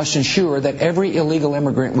time, we must ensure that every illegal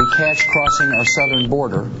immigrant we catch crossing our southern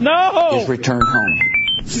border is returned home.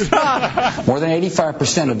 More than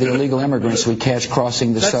 85% of the illegal immigrants we catch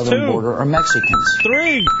crossing the southern border are Mexicans.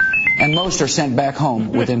 And most are sent back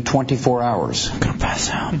home within 24 hours.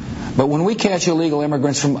 But when we catch illegal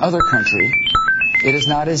immigrants from other countries, it is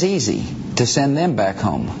not as easy to send them back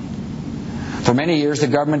home. For many years, the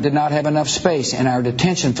government did not have enough space in our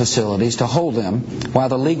detention facilities to hold them while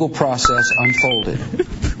the legal process unfolded.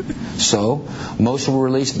 So, most were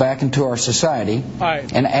released back into our society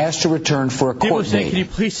and asked to return for a court date. Can you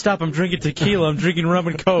please stop? I'm drinking tequila. I'm drinking rum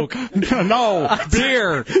and Coke. No,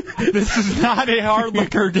 beer. This is not a hard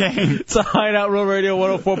liquor game. It's a Hideout Real Radio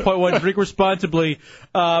 104.1. Drink responsibly.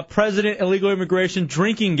 President illegal immigration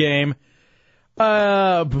drinking game.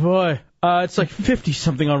 Boy. It's like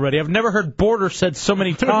 50-something already. I've never heard border said so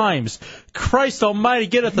many times. Christ almighty,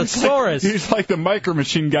 get a thesaurus. He's like the micro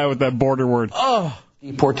machine guy with that border word.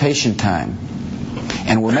 Deportation time.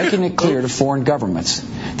 And we're making it clear to foreign governments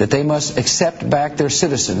that they must accept back their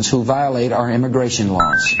citizens who violate our immigration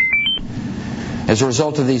laws. As a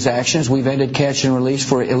result of these actions, we've ended catch and release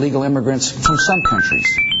for illegal immigrants from some countries.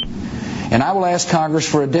 And I will ask Congress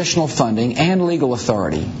for additional funding and legal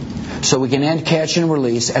authority so we can end catch and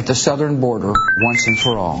release at the southern border once and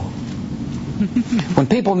for all. When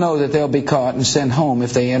people know that they'll be caught and sent home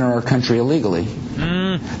if they enter our country illegally,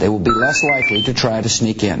 they will be less likely to try to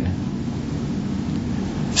sneak in.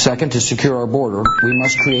 Second, to secure our border, we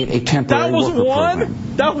must create a temporary worker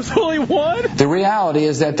program. That was only one? The reality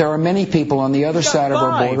is that there are many people on the other side of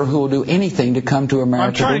our border who will do anything to come to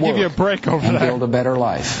America to work give you a break over and there. build a better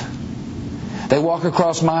life. They walk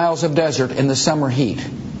across miles of desert in the summer heat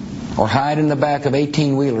or hide in the back of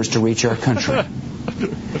 18-wheelers to reach our country.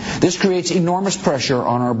 This creates enormous pressure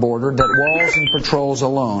on our border that walls and patrols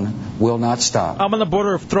alone will not stop. I'm on the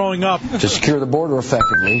border of throwing up. To secure the border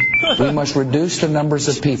effectively, we must reduce the numbers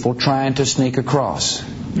of people trying to sneak across.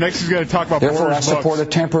 Next, he's going to talk about Therefore, I support a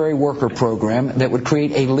temporary worker program that would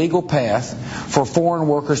create a legal path for foreign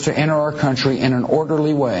workers to enter our country in an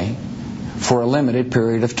orderly way for a limited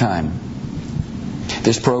period of time.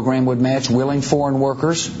 This program would match willing foreign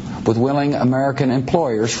workers with willing American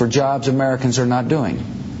employers for jobs Americans are not doing.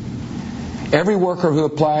 Every worker who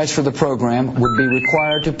applies for the program would be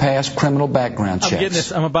required to pass criminal background checks. I'm getting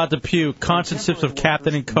this. I'm about to puke. Constant sips of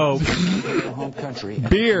Captain and Coke.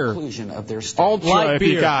 Beer. Ultra if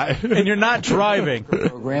you got. And you're not driving. The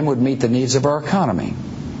program would meet the needs of our economy.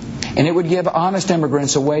 And it would give honest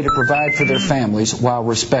immigrants a way to provide for their families while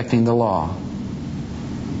respecting the law.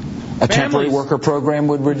 A temporary worker program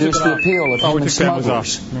would reduce the appeal of human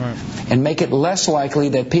smugglers and make it less likely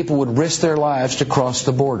that people would risk their lives to cross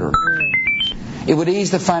the border. It would ease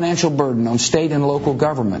the financial burden on state and local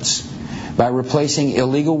governments by replacing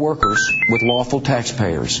illegal workers with lawful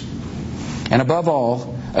taxpayers. And above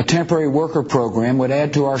all, a temporary worker program would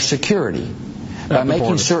add to our security by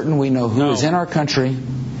making certain we know who is in our country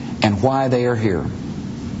and why they are here.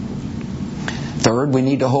 Third, we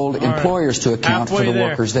need to hold employers to account for the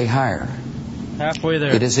workers they hire. Halfway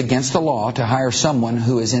there. It is against the law to hire someone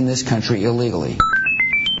who is in this country illegally.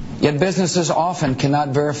 Yet businesses often cannot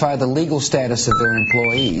verify the legal status of their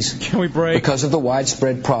employees because of the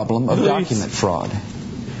widespread problem of document fraud.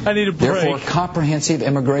 I need a break. Therefore, comprehensive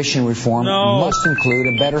immigration reform must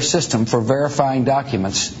include a better system for verifying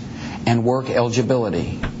documents and work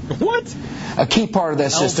eligibility. What? A key part of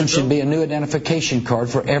that system should be a new identification card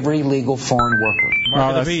for every legal foreign worker.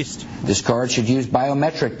 Mark of the beast. This card should use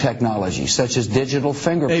biometric technology, such as digital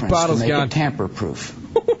fingerprints, to make it tamper-proof.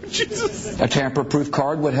 A tamper-proof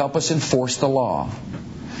card would help us enforce the law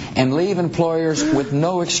and leave employers with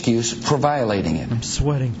no excuse for violating it. I'm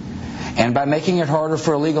sweating. And by making it harder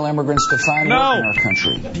for illegal immigrants to find work in our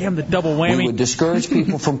country. Damn the double whammy. We would discourage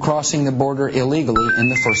people from crossing the border illegally in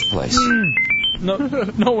the first place. No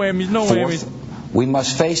whammies, no whammies. Fourth, we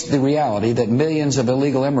must face the reality that millions of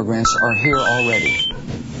illegal immigrants are here already.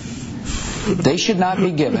 They should not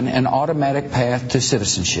be given an automatic path to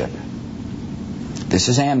citizenship. This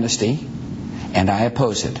is amnesty, and I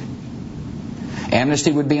oppose it.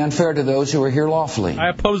 Amnesty would be unfair to those who are here lawfully. I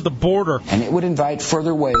oppose the border. And it would invite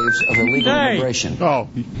further waves of illegal immigration. Oh,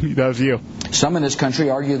 that was you. Some in this country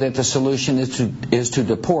argue that the solution is to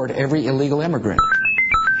deport every illegal immigrant,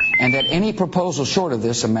 and that any proposal short of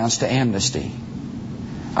this amounts to amnesty.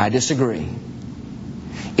 I disagree.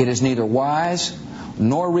 It is neither wise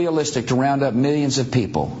nor realistic to round up millions of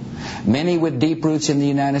people, many with deep roots in the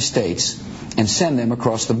United States, and send them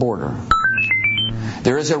across the border.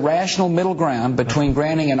 There is a rational middle ground between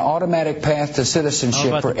granting an automatic path to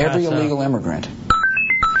citizenship for every illegal immigrant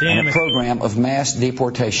and a program of mass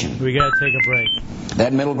deportation. We got to take a break.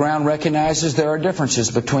 That middle ground recognizes there are differences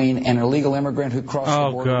between an illegal immigrant who crosses the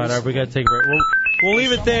border. Oh, God. All right, we got to take a break. We'll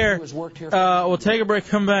leave it there. We'll take a break,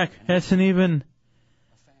 come back. That's an even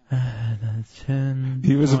 10,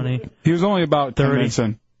 He was 20. He was only about 10 30. minutes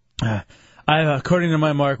in. According to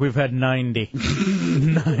my mark, we've had 90.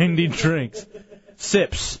 90 drinks.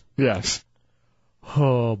 Sips. Yes.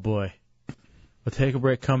 Oh, boy. We'll take a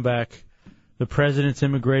break, come back. The president's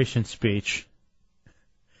immigration speech.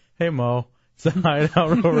 Hey, Mo. It's the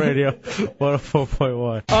Hideout Row Radio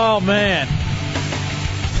 104.1. Oh, man.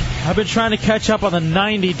 I've been trying to catch up on the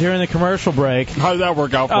 90 during the commercial break. How did that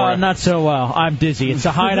work out for you? Not so well. I'm dizzy. It's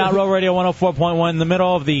the Hideout Row Radio 104.1 in the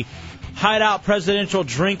middle of the Hideout presidential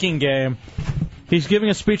drinking game. He's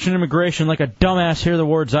giving a speech on immigration like a dumbass. Here are the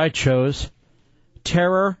words I chose.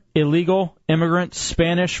 Terror, illegal, immigrant,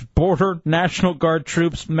 Spanish, border, National Guard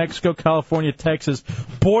troops, Mexico, California, Texas.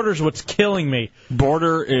 Border's what's killing me.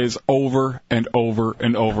 Border is over and over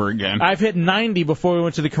and over again. I've hit 90 before we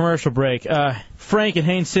went to the commercial break. Frank in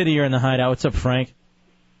Haines City, you're in the Hideout. What's up, Frank?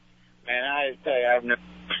 Man, I tell you, I've never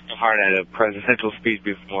laughed so hard at a presidential speech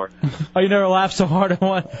before. Oh, you never laughed so hard at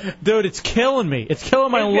one? Dude, it's killing me. It's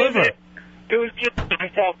killing my liver. It was just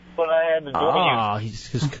myself when I had to join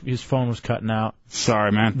you. His phone was cutting out.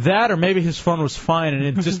 Sorry, man. That or maybe his phone was fine,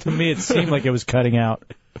 and just to me it seemed like it was cutting out.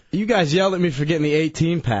 You guys yelled at me for getting the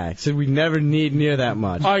 18-pack. Said we never need near that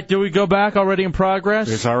much. All right, do we go back already in progress?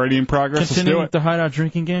 It's already in progress. Continuing Let's with do the Hideout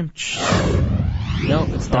drinking game? No,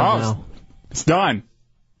 it's done now. It's done.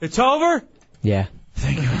 It's over? Yeah.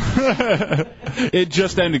 Thank you. It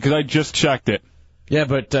just ended because I just checked it. Yeah,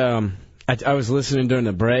 but I was listening during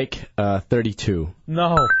the break. 32.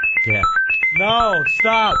 No. Yeah. No,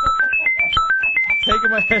 stop.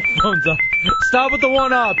 Taking my headphones off. Stop with the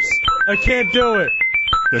one-ups. I can't do it.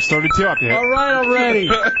 There's 32 up here. All right already.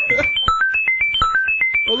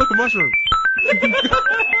 Oh, look, a mushroom.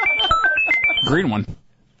 Green one.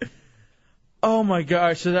 Oh, my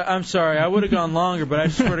gosh. I'm sorry. I would have gone longer, but I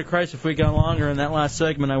swear to Christ, if we had gone longer in that last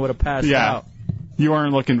segment, I would have passed out. You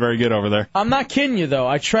aren't looking very good over there. I'm not kidding you, though.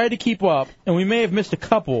 I tried to keep up, and we may have missed a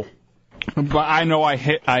couple. But I know I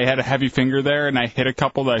had a heavy finger there, and I hit a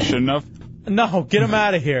couple that I shouldn't have. No, get him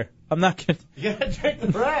out of here. I'm not kidding. You gotta drink the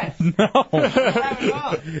breath.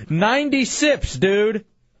 No. 90 sips, dude.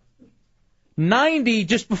 90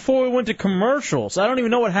 just before we went to commercials. I don't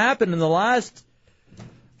even know what happened in the last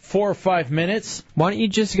 4 or 5 minutes. Why don't you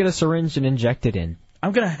just get a syringe and inject it in?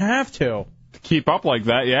 I'm going to have to. To keep up like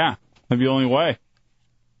that, yeah. That'd be the only way.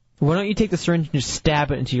 Why don't you take the syringe and just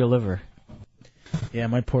stab it into your liver? Yeah,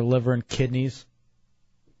 my poor liver and kidneys.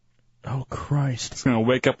 Oh, Christ. It's going to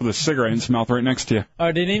wake up with a cigarette in its mouth right next to you.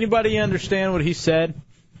 Did anybody understand what he said?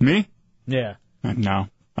 Me? Yeah. No.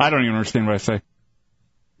 I don't even understand what I say.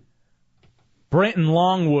 Brent in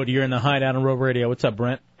Longwood, you're in the Hideout on Road Radio. What's up,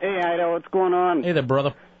 Brent? Hey, Ido, what's going on? Hey there,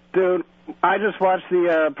 brother. Dude, I just watched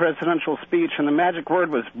the presidential speech, and the magic word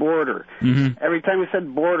was border. Mm-hmm. Every time he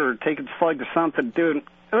said border, take a slug or something, dude, it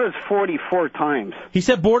was 44 times. He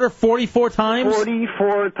said border 44 times?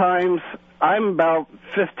 44 times. I'm about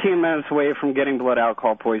 15 minutes away from getting blood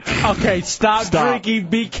alcohol poisoning. Okay, stop drinking.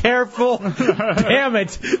 Be careful. Damn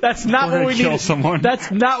it. That's not what we needed. Someone. That's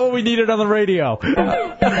not what we needed on the radio.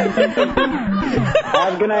 Have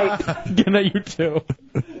a good night. Good night, you too.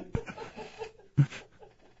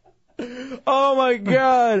 Oh, my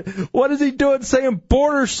God. What is he doing saying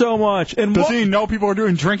border so much? And does he know people are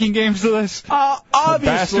doing drinking games to this?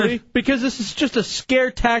 Obviously, because this is just a scare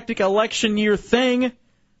tactic election year thing.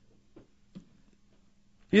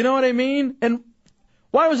 You know what I mean? And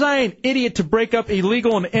why was I an idiot to break up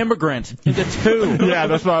illegal and immigrant into two? Yeah,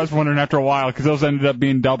 that's what I was wondering after a while, because those ended up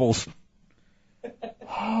being doubles.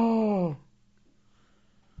 Oh.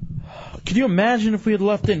 Could you imagine if we had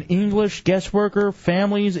left in English, guest worker,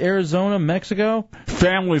 families, Arizona, Mexico?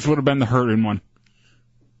 Families would have been the hurting one.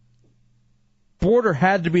 Border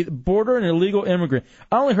had to be border and illegal immigrant.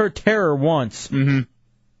 I only heard terror once. Mm-hmm.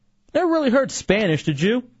 Never really heard Spanish, did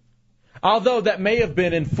you? Although that may have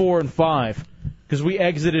been in 4 and 5, because we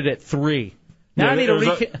exited at 3. Now I need a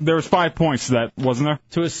recap. There was 5 points to that, wasn't there?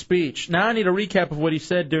 To his speech. Now I need a recap of what he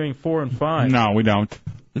said during 4 and 5. No, we don't.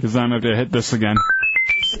 Because I'm going to have to hit this again.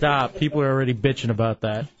 Stop. People are already bitching about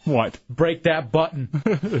that. What? Break that button,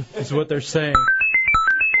 is what they're saying.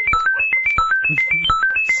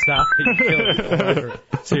 Stop it. You kill me forever.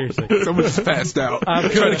 Seriously. Someone just passed out. I'm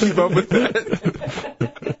trying to keep up with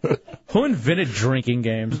that. Who invented drinking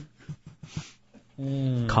games?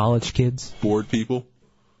 College kids. Bored people.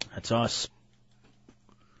 That's us.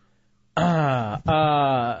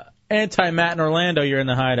 Anti-Matt in Orlando, you're in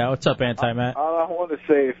the hideout. What's up, Anti-Matt? All I want to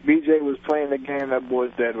say, if BJ was playing the game, that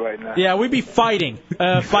boy's dead right now. Yeah, we'd be fighting.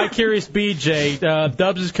 Vicarious BJ,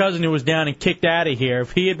 Dubs' cousin who was down and kicked out of here,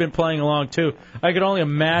 if he had been playing along too, I could only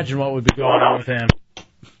imagine what would be going on with him.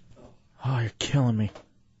 Oh, you're killing me.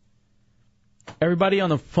 Everybody on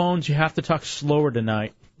the phones, you have to talk slower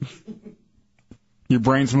tonight. Your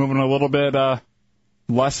brain's moving a little bit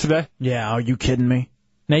less today? Yeah, are you kidding me?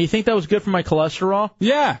 Now, you think that was good for my cholesterol?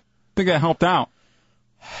 Yeah, I think that helped out.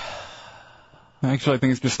 Actually, I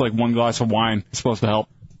think it's just like 1 glass of wine. It's supposed to help.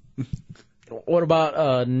 What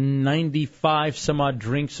about 95 some odd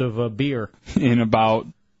drinks of beer? In about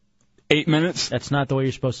 8 minutes? That's not the way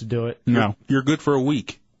you're supposed to do it. No. You're good for a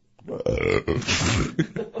week.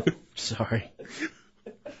 Sorry.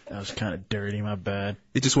 That was kind of dirty, my bad.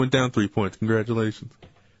 It just went down 3 points. Congratulations.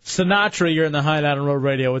 Sinatra, you're in the Hideout on Road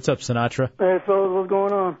Radio. What's up, Sinatra? Hey, fellas, what's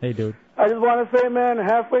going on? Hey, dude. I just want to say, man,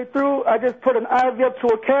 halfway through, I just put an IV up to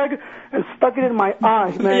a keg and stuck it in my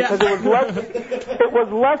eye, man, because it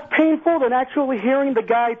was less painful than actually hearing the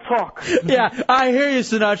guy talk. Yeah, I hear you,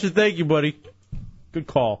 Sinatra. Thank you, buddy. Good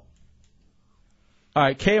call. All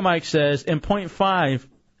right, K-Mike says, in point 5,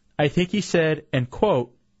 I think he said, and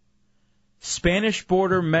quote, Spanish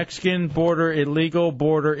border, Mexican border, illegal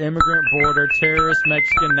border, immigrant border, terrorist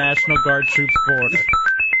Mexican National Guard troops border.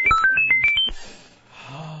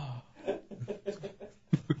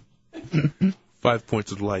 5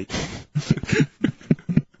 points of light.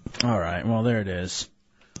 All right, well, there it is.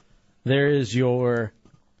 There is your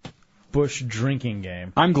Bush drinking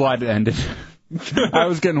game. I'm glad it ended. I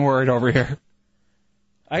was getting worried over here.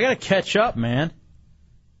 I got to catch up, man.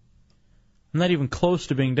 I'm not even close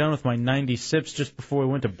to being done with my 90 sips just before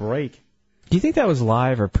we went to break. Do you think that was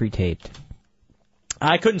live or pre-taped?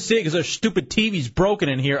 I couldn't see it because our stupid TV's broken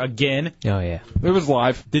in here again. Oh, yeah. It was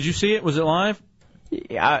live. Did you see it? Was it live?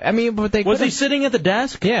 Yeah, I mean, but they Was he could've- sitting at the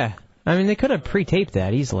desk? Yeah. I mean, they could have pre-taped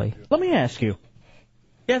that easily. Let me ask you.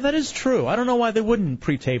 Yeah, that is true. I don't know why they wouldn't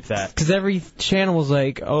pre-tape that. Because every channel was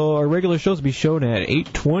like, oh, our regular shows will be shown at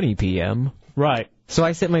 8:20 p.m. Right. So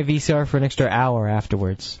I set my VCR for an extra hour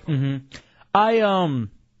afterwards. Mm-hmm.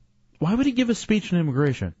 Why would he give a speech on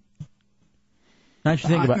immigration? Now that you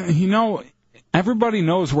think about it. You know, everybody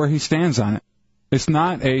knows where he stands on it. It's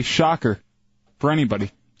not a shocker for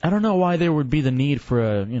anybody. I don't know why there would be the need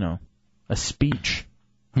for a speech.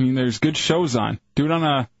 I mean, there's good shows on. Do it on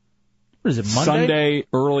a what is it, Monday? Sunday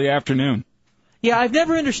early afternoon. Yeah, I've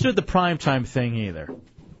never understood the primetime thing either.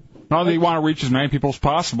 No, they want to reach as many people as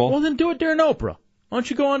possible. Well, then do it during Oprah. Why don't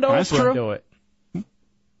you go on to That's Oprah true. and do it?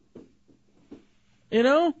 You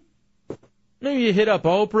know? Maybe you hit up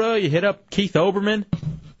Oprah, you hit up Keith Olbermann,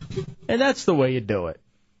 and that's the way you do it.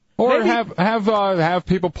 Or Maybe- have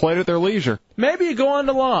people play it at their leisure. Maybe you go on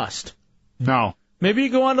to Lost. No. Maybe you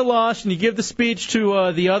go on to Lost and you give the speech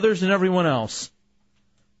to the others and everyone else.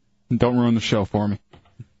 Don't ruin the show for me.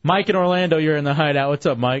 Mike in Orlando, you're in the hideout. What's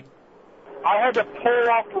up, Mike? I had to pull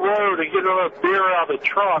off the road and get another beer out of the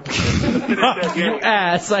trunk. to finish that You game.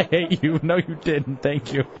 ass. I hate you. No, you didn't.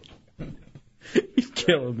 Thank you. He's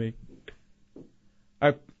killing me.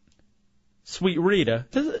 All right. Sweet Rita.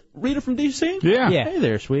 Rita from D.C.? Yeah. Hey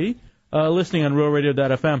there, sweetie. Listening on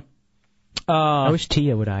RealRadio.fm. I wish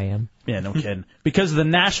Tia would I am. Yeah, no kidding. Because of the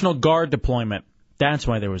National Guard deployment. That's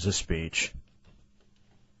why there was a speech.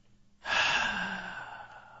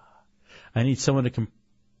 I need someone that can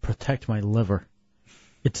protect my liver.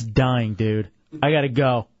 It's dying, dude. I gotta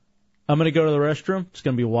go. I'm gonna go to the restroom. It's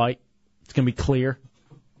gonna be white. It's gonna be clear.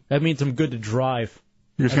 That means I'm good to drive.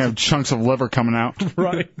 You're just going to have chunks of liver coming out.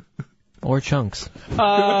 Right. Or chunks.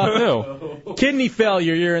 Kidney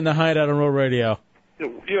failure. You're in the hideout on Road Radio.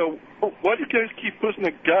 Yo, why do you guys keep pushing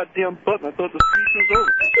the goddamn button? I thought the speech was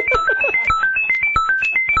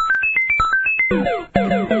over.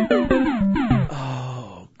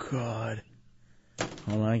 Oh, God.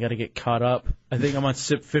 Hold on, I got to get caught up. I think I'm on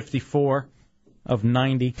sip 54 of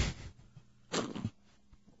 90. All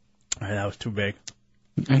right, that was too big.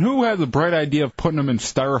 And who had the bright idea of putting them in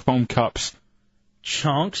styrofoam cups?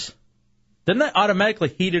 Chunks? Didn't that automatically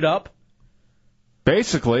heat it up?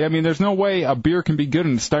 Basically. I mean, there's no way a beer can be good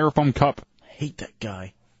in a styrofoam cup. I hate that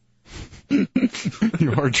guy.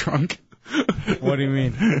 You are drunk. What do you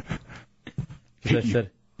mean? Because I said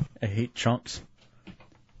I hate chunks.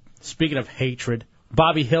 Speaking of hatred,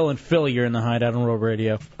 Bobby Hill and Philly, you're in the Hideout on Road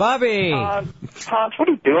Radio. Bobby! Pops, what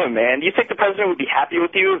are you doing, man? Do you think the president would be happy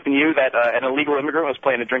with you if he knew that an illegal immigrant was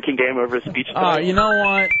playing a drinking game over his speech today? You know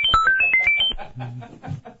what?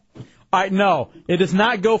 All right, no, it does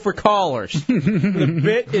not go for callers. The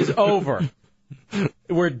bit is over.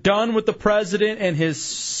 We're done with the president and his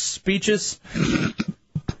speeches.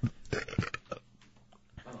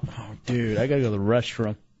 Oh, dude, I gotta go to the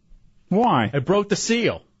restroom. Why? I broke the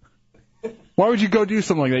seal. Why would you go do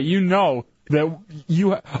something like that? You know that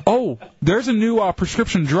you... Oh, there's a new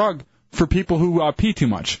prescription drug for people who pee too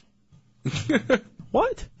much.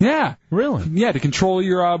 What? Yeah. Really? Yeah, to control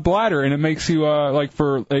your bladder, and it makes you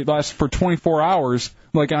it lasts for 24 hours,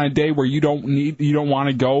 like on a day where you don't want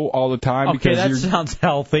to go all the time. Okay, because that sounds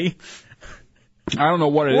healthy. I don't know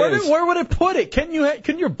what it is. Where would it put it?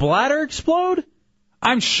 Can your bladder explode?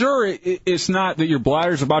 I'm sure it's not that your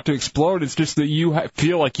bladder's about to explode. It's just that you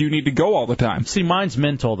feel like you need to go all the time. See, mine's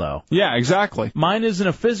mental, though. Yeah, exactly. Mine isn't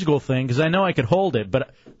a physical thing because I know I could hold it, but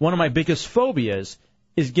one of my biggest phobias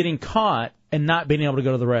is getting caught and not being able to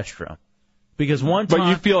go to the restroom. Because one time... But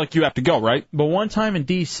you feel like you have to go, right? But one time in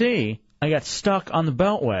D.C., I got stuck on the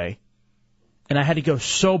Beltway, and I had to go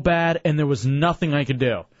so bad, and there was nothing I could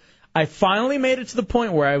do. I finally made it to the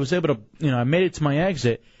point where I was able to, I made it to my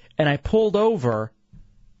exit, and I pulled over,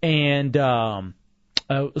 and I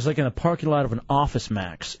was like in the parking lot of an Office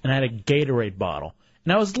Max, and I had a Gatorade bottle.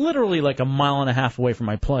 And I was literally like a mile and a half away from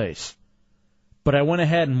my place. But I went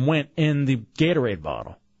ahead and went in the Gatorade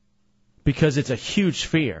bottle because it's a huge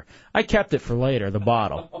fear. I kept it for later, the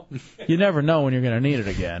bottle. You never know when you're going to need it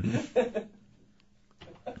again.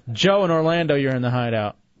 Joe in Orlando, you're in the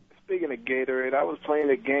Hideout. Speaking of Gatorade, I was playing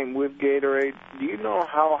a game with Gatorade. Do you know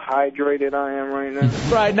how hydrated I am right now?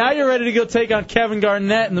 Right, now you're ready to go take on Kevin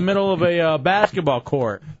Garnett in the middle of a basketball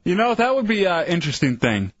court. You know, that would be an interesting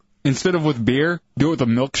thing. Instead of with beer, do it with a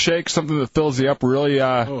milkshake, something that fills you up really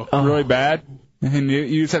bad. And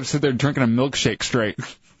you just have to sit there drinking a milkshake straight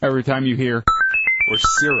every time you hear. Or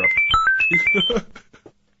syrup.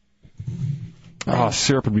 Oh,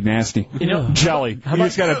 syrup would be nasty. Jelly. How You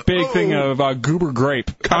just got a big thing of goober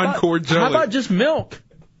grape. Concord jelly. How about just milk?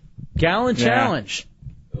 Gallon challenge.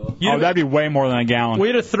 That'd be way more than a gallon.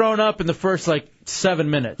 We'd have thrown up in the first, 7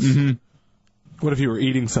 minutes. Mm-hmm. What if you were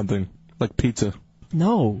eating something like pizza?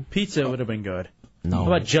 No. Pizza would have been good. No. How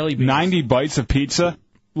about jelly beans? 90 bites of pizza?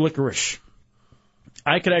 Licorice.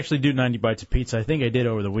 I could actually do 90 bites of pizza. I think I did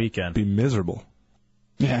over the weekend. Be miserable.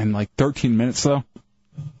 Yeah, in 13 minutes, though.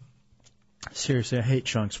 Seriously, I hate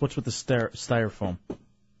chunks. What's with the styrofoam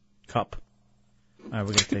cup? All right, we're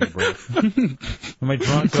going to take a break. Am I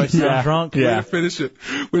drunk? Do I sound drunk? Yeah. Way to finish it.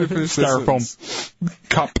 Way to finish Styrofoam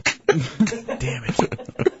cup. Damn it.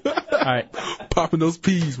 All right. Popping those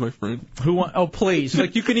peas, my friend. Oh, please.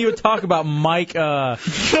 You couldn't even talk about Mike...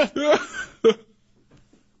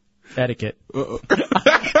 etiquette. I'm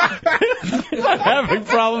having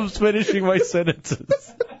problems finishing my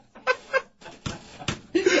sentences.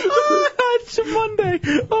 It's Monday.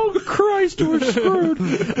 Oh, Christ, we're screwed.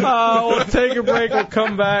 We'll take a break. We'll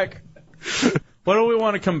come back. What do we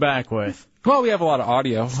want to come back with? Well, we have a lot of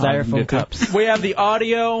audio. Styrofoam cups. We have the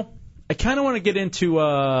audio. I kind of want to get into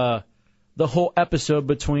the whole episode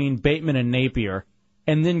between Bateman and Napier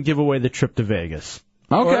and then give away the trip to Vegas.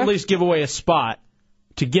 Okay. Or at least give away a spot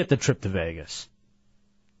to get the trip to Vegas.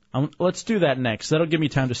 Let's do that next. That'll give me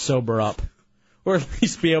time to sober up. Or at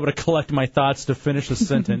least be able to collect my thoughts to finish a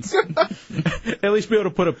sentence. At least be able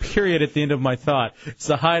to put a period at the end of my thought. It's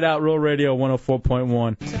the Hideout Real Radio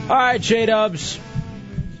 104.1. All right, J-Dubs.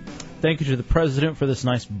 Thank you to the president for this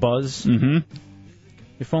nice buzz. Mm-hmm.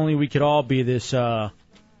 If only we could all be this, I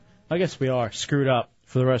guess we are, screwed up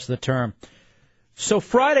for the rest of the term. So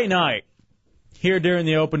Friday night, here during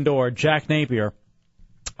the open door, Jack Napier,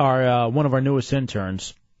 one of our newest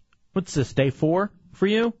interns. What's this, day 4 for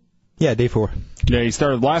you? Yeah, day 4. Yeah, he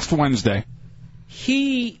started last Wednesday.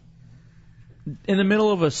 He, in the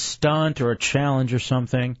middle of a stunt or a challenge or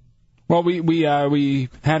something. Well, we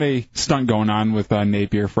had a stunt going on with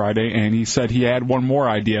Napier Friday, and he said he had one more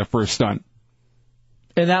idea for a stunt.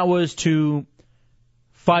 And that was to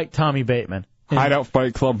fight Tommy Bateman. Hideout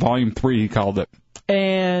Fight Club Volume 3, he called it.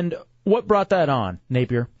 And what brought that on,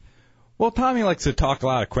 Napier? Well, Tommy likes to talk a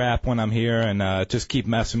lot of crap when I'm here and just keep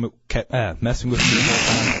messing with me the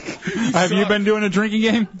whole time. Have you been doing a drinking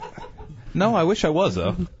game? No, I wish I was,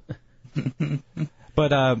 though.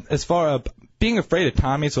 But as far as being afraid of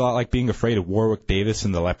Tommy, it's a lot like being afraid of Warwick Davis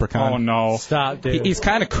in The Leprechaun. Oh, no. Stop, dude. He's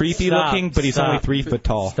kind of creepy looking, but he's only 3 foot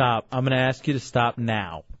tall. Stop. I'm going to ask you to stop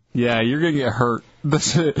now. Yeah, you're going to get hurt.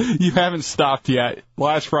 You haven't stopped yet.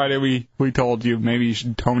 Last Friday we told you maybe you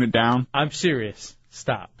should tone it down. I'm serious.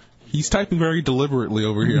 Stop. He's typing very deliberately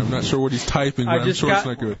over here. I'm not sure what he's typing, but I'm sure it's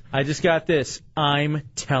not good. I just got this. I'm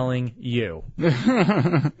telling you.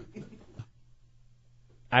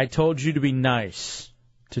 I told you to be nice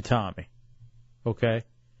to Tommy. Okay?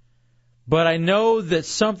 But I know that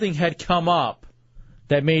something had come up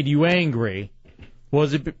that made you angry.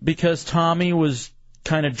 Was it because Tommy was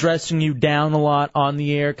kind of dressing you down a lot on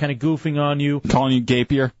the air, kind of goofing on you? Calling you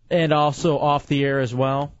gapier? And also off the air as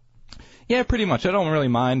well? Yeah, pretty much. I don't really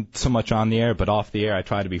mind so much on the air, but off the air I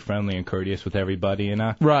try to be friendly and courteous with everybody.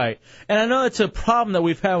 Right. And I know it's a problem that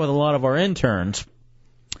we've had with a lot of our interns.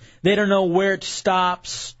 They don't know where it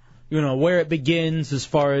stops, where it begins as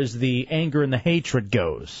far as the anger and the hatred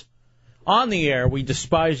goes. On the air, we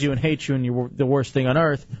despise you and hate you and you're the worst thing on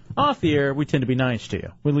earth. Off the air, we tend to be nice to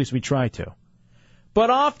you. At least we try to.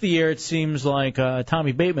 But off the air, it seems like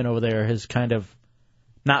Tommy Bateman over there has kind of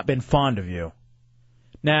not been fond of you.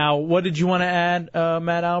 Now, what did you want to add,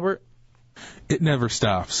 Matt Albert? It never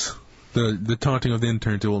stops. The taunting of the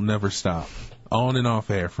interns, it will never stop. On and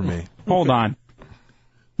off air for me. Hold on.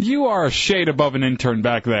 You are a shade above an intern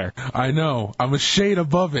back there. I know. I'm a shade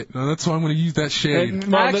above it. And that's why I'm going to use that shade.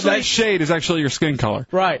 That shade is actually your skin color.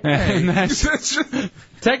 Right. And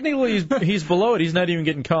technically, he's below it. He's not even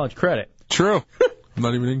getting college credit. True. I'm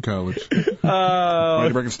not even in college. Way to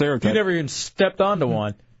break a stereotype. You never even stepped onto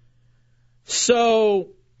one. So,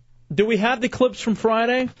 do we have the clips from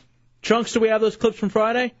Friday? Chunks, do we have those clips from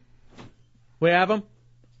Friday? We have them?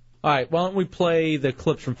 All right, why don't we play the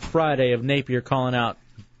clips from Friday of Napier calling out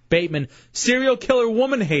Bateman, serial killer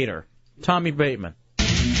woman hater, Tommy Bateman.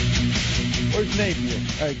 Where's Napier?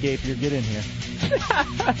 All right, Gapier, get in here.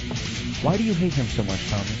 Why do you hate him so much,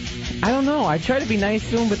 Tommy? I don't know. I try to be nice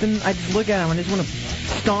to him, but then I just look at him and I just want to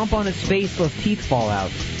stomp on his face till his teeth fall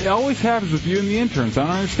out. It always happens with you and the interns. I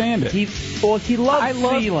don't understand it. He loves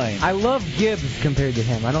C-Lane. I love Gibbs compared to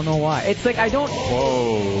him. I don't know why. It's like I don't...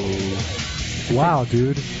 Whoa. Wow,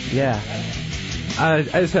 dude. Yeah. I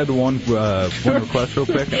just had one request real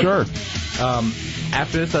quick. Sure.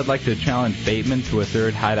 After this, I'd like to challenge Bateman to a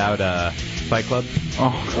third Hideout Fight Club.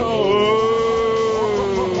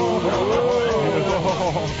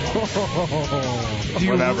 Do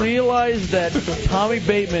you realize that Tommy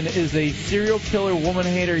Bateman is a serial killer, woman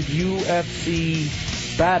hater, UFC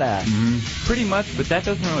badass? Mm-hmm. Pretty much, but that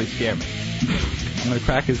doesn't really scare me. I'm going to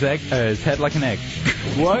crack his head like an egg.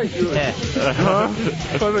 What?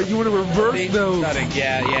 Huh? You want to reverse those?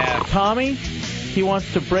 Yeah. Tommy, he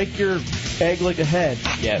wants to break your egg like a head.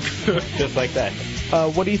 Yes, just like that.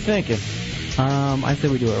 What are you thinking? I say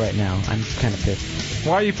we do it right now. I'm kind of pissed.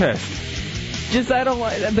 Why are you pissed? Just, I don't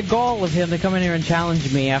like the gall of him to come in here and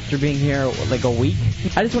challenge me after being here like a week.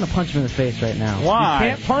 I just want to punch him in the face right now. Why? You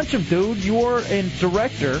can't punch him, dude. You're a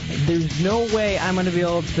director. There's no way I'm going to be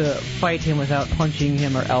able to fight him without punching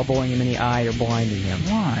him or elbowing him in the eye or blinding him.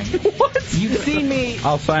 Why? What? You've seen me...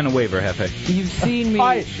 I'll sign a waiver, Hefe. You've seen me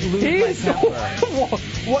lose my temper.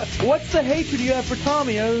 What's the hatred you have for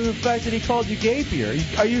Tommy other than the fact that he called you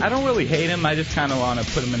Gapier? I don't really hate him. I just kind of want to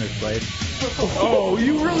put him in his place. Oh,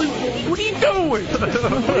 you really... What are you doing? What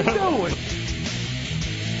are you doing?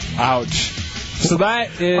 Ouch. So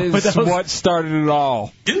that is what started it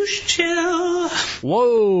all. Douche chill.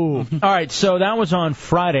 Whoa. All right, so that was on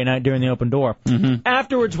Friday night during the open door. Mm-hmm.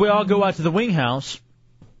 Afterwards, we all go out to the Wing House,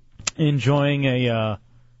 enjoying a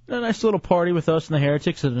nice little party with us and the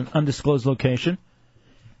Heretics at an undisclosed location.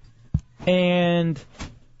 And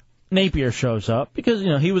Napier shows up because,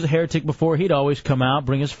 he was a heretic before. He'd always come out,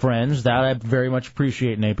 bring his friends. That I very much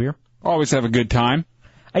appreciate, Napier. Always have a good time.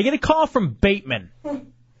 I get a call from Bateman.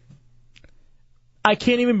 I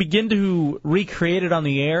can't even begin to recreate it on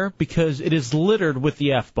the air because it is littered with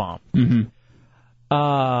the F-bomb.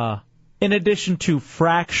 Mm-hmm. In addition to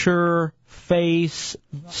fracture, face,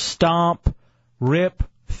 stomp, rip,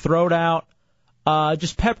 throat out,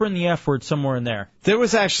 just peppering the F word somewhere in there. There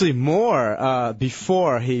was actually more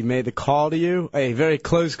before he made the call to you, a very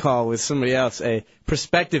close call with somebody else, a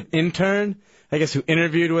prospective intern, I guess, who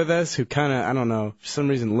interviewed with us, who kind of, I don't know, for some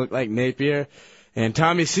reason looked like Napier. And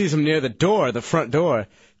Tommy sees him near the door, the front door,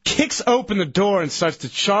 kicks open the door and starts to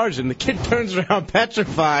charge him. The kid turns around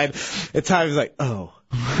petrified, and Tommy's like, oh.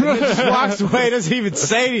 And then just walks away, doesn't even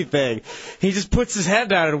say anything. He just puts his head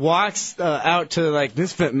down and walks out to, like,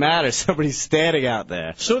 this fit matter. Somebody's standing out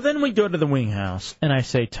there. So then we go to the wing house, and I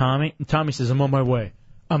say, Tommy. And Tommy says, I'm on my way.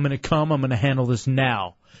 I'm going to come. I'm going to handle this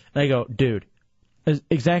now. And I go, dude,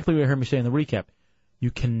 exactly what you heard me say in the recap.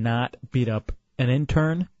 You cannot beat up an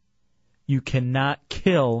intern. You cannot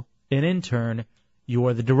kill an intern. You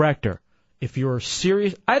are the director. If you're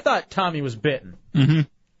serious, I thought Tommy was bitten. Mm-hmm.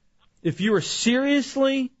 If you are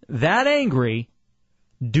seriously that angry,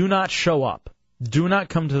 do not show up. Do not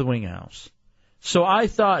come to the wing house. So I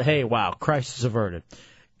thought, hey, wow, crisis averted.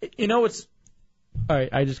 You know what's... All right,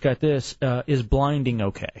 I just got this. Is blinding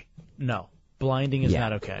okay? No. Blinding is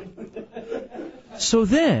not okay. So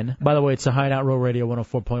then, by the way, it's a Hideout Row Radio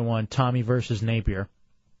 104.1, Tommy versus Napier,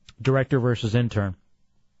 director versus intern.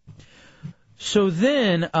 So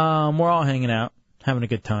then, we're all hanging out, having a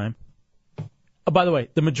good time. Oh, by the way,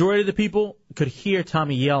 the majority of the people could hear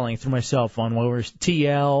Tommy yelling through my cell phone. While we were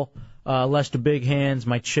TL, Lester Big Hands,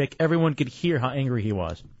 my chick, everyone could hear how angry he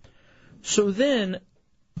was. So then,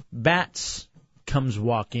 Bats comes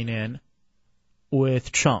walking in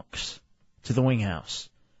with Chunks to the wing house.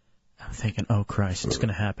 I'm thinking, oh, Christ, it's going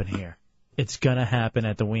to happen here. It's going to happen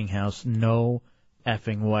at the wing house. No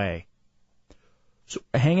effing way. So,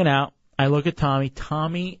 hanging out, I look at Tommy.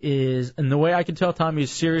 Tommy is, and the way I can tell Tommy is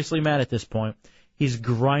seriously mad at this point, he's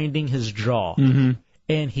grinding his jaw. Mm-hmm.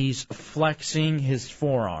 And he's flexing his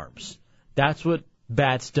forearms. That's what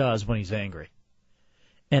Bats does when he's angry.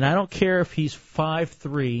 And I don't care if he's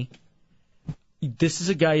 5'3". This is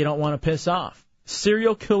a guy you don't want to piss off.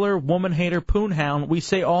 Serial killer, woman hater, poon hound. We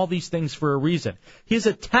say all these things for a reason. He's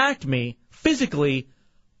attacked me physically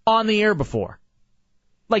on the air before.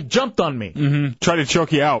 Like jumped on me. Mm-hmm. Tried to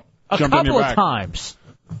choke you out. A Jumped on couple your of back. times.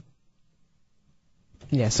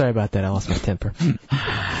 Yeah, sorry about that. I lost my temper.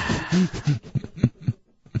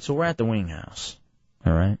 So we're at the wing house.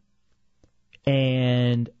 All right.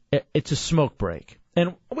 And it's a smoke break.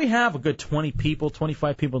 And we have a good 20 people,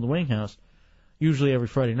 25 people in the wing house, usually every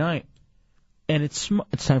Friday night. And it's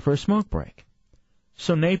time for a smoke break.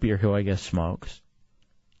 So Napier, who I guess smokes,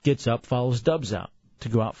 gets up, follows Dubs out to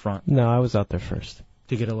go out front. No, I was out there first.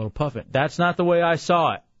 To get a little puffin. That's not the way I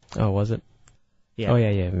saw it. Oh, was it? Yeah. Oh, yeah,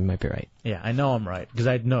 you might be right. Yeah, I know I'm right, because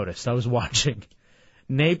I'd noticed. I was watching.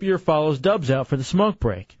 Napier follows Dubs out for the smoke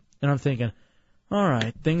break. And I'm thinking, all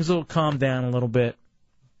right, things will calm down a little bit.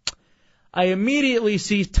 I immediately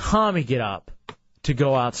see Tommy get up to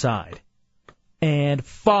go outside and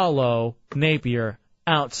follow Napier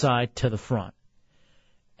outside to the front.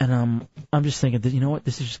 And I'm just thinking, you know what,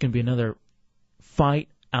 this is just going to be another fight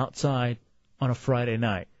outside on a Friday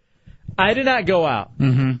night. I did not go out.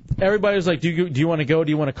 Mm-hmm. Everybody was like, do you want to go? Do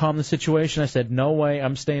you want to calm the situation? I said, no way,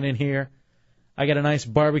 I'm staying in here. I got a nice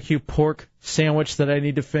barbecue pork sandwich that I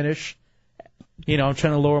need to finish. You know, I'm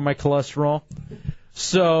trying to lower my cholesterol.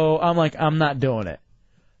 So I'm like, I'm not doing it.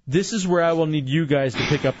 This is where I will need you guys to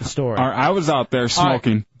pick up the story. All right, I was out there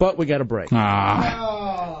smoking. Right, but we got a break. We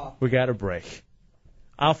got a break.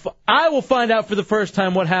 I will find out for the first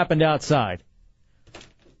time what happened outside.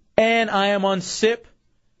 And I am on sip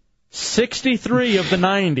 63 of the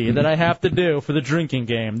 90 that I have to do for the drinking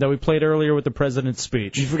game that we played earlier with the president's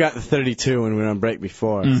speech. You forgot the 32 when we were on break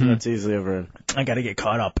before, so that's easily over. I got to get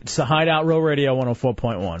caught up. It's the Hideout Row Radio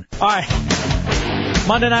 104.1. All right.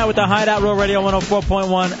 Monday night with the Hideout Row Radio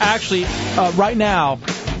 104.1. Actually, right now,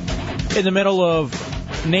 in the middle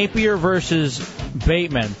of Napier versus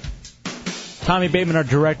Bateman. Tommy Bateman, our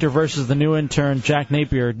director, versus the new intern, Jack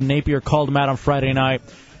Napier. Napier called him out on Friday night.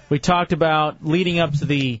 We talked about leading up to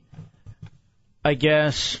the, I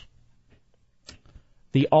guess,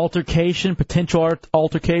 the altercation, potential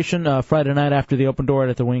altercation, Friday night after the open door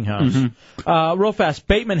at the Wing House. Mm-hmm. Real fast,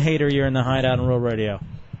 Bateman hater, you're in the Hideout on Row Radio.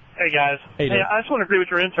 Hey, guys. Hey, I just want to agree with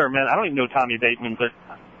your intern, man. I don't even know Tommy Bateman, but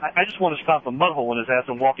I just want to stop a mud hole in his ass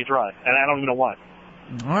and walk you dry, and I don't even know why.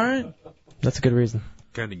 All right. That's a good reason.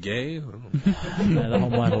 Kind of gay? Yeah, the whole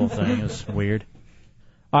mud hole thing is weird.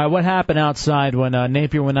 All right, what happened outside when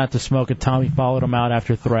Napier went out to smoke and Tommy followed him out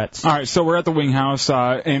after threats? All right, so we're at the Wing House,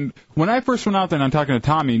 and when I first went out there and I'm talking to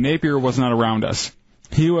Tommy, Napier was not around us.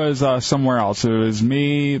 He was somewhere else. It was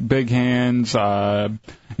me, Big Hands,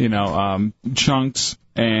 Chunks,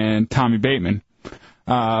 and Tommy Bateman.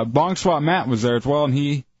 Bong Swat Matt was there as well, and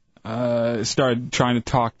he started trying to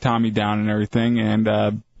talk Tommy down and everything,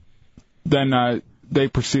 and then they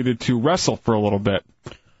proceeded to wrestle for a little bit.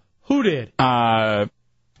 Who did?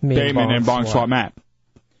 Bateman and Bong Swat Matt.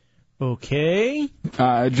 Okay.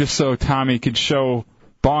 Just so Tommy could show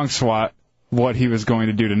Bong Swat what he was going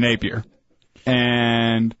to do to Napier.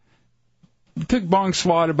 And it took Bong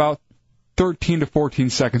Swat about 13 to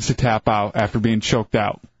 14 seconds to tap out after being choked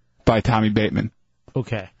out by Tommy Bateman.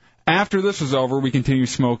 Okay. After this was over, we continued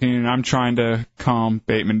smoking, and I'm trying to calm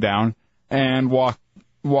Bateman down. And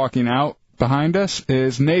walking out behind us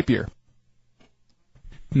is Napier.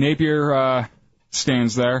 Napier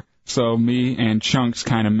stands there, so me and Chunks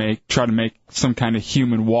kind of try to make some kind of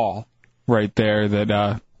human wall right there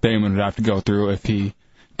that Bateman would have to go through if he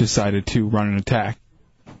decided to run an attack.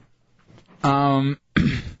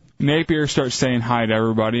 Napier starts saying hi to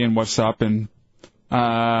everybody and what's up, and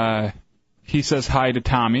he says hi to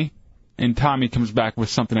Tommy, and Tommy comes back with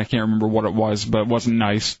something, I can't remember what it was, but it wasn't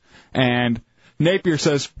nice. And Napier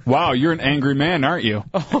says, "Wow, you're an angry man, aren't you?"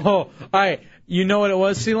 Oh, all right. You know what it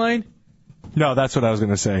was, C-Lane? No, that's what I was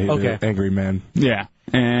going to say. Okay. Angry man. Yeah.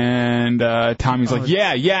 And Tommy's like,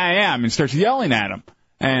 yeah, I am, and starts yelling at him.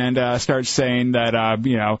 And starts saying that,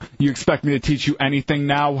 you expect me to teach you anything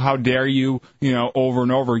now? How dare you, over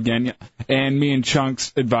and over again. And me and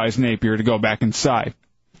Chunks advise Napier to go back inside.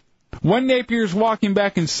 When Napier's walking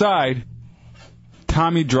back inside,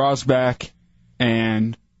 Tommy draws back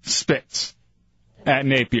and spits at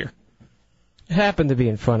Napier. It happened to be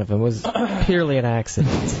in front of him. It was purely an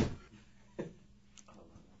accident.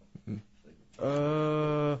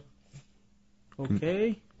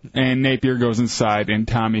 Okay. And Napier goes inside, and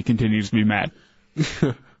Tommy continues to be mad.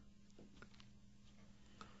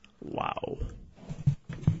 Wow.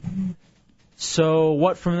 So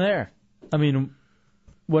what from there? I mean,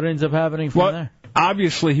 what ends up happening from there?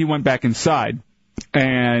 Obviously, he went back inside,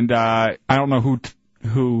 and I don't know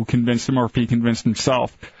who convinced him or if he convinced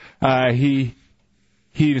himself.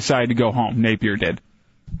 He decided to go home. Napier did.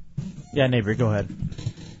 Yeah, Napier, go ahead.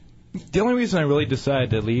 The only reason I really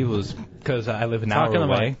decided to leave was because I live an hour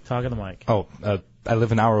away. Talk in the mic. Oh, I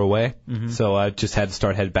live an hour away, Mhm. so I just had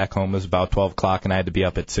to head back home. It was about 12 o'clock, and I had to be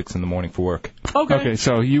up at 6 in the morning for work. Okay.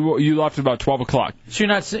 So you left at about 12 o'clock. So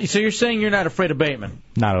you're saying you're not afraid of Bateman?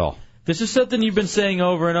 Not at all. This is something you've been saying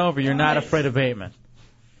over and over. You're not afraid of Bateman.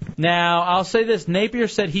 Now, I'll say this. Napier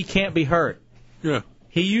said he can't be hurt. Yeah.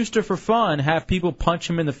 He used to, for fun, have people punch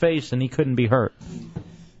him in the face, and he couldn't be hurt.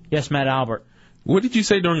 Yes, Matt Albert. What did you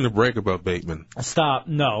say during the break about Bateman? Stop.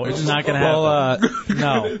 No, it's not going to happen.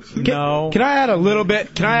 No. Can I add a little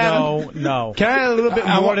bit? Can I add a little bit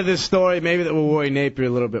more to this story? Maybe that will worry Napier a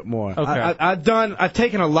little bit more. Okay. I've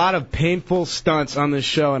taken a lot of painful stunts on this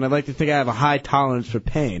show, and I'd like to think I have a high tolerance for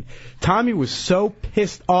pain. Tommy was so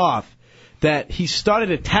pissed off that he started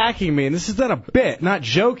attacking me, and this is not a bit, not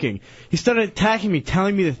joking. He started attacking me,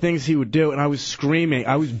 telling me the things he would do, and I was screaming.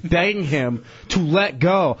 I was begging him to let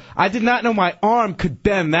go. I did not know my arm could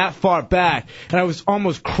bend that far back, and I was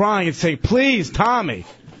almost crying and saying, "Please, Tommy."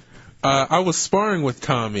 I was sparring with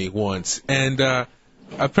Tommy once, and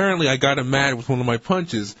apparently I got him mad with one of my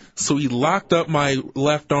punches, so he locked up my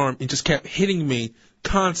left arm and just kept hitting me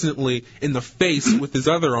constantly in the face with his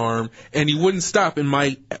other arm, and he wouldn't stop, and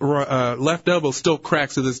my left elbow still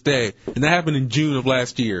cracks to this day, and that happened in June of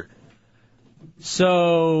last year.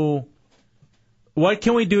 So, what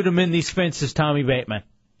can we do to mend these fences, Tommy Bateman?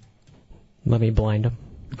 Let me blind him.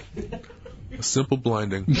 A simple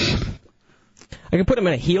blinding. I can put him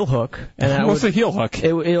in a heel hook. And What's a heel hook?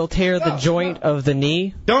 It'll tear the joint of the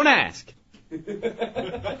knee. Don't ask.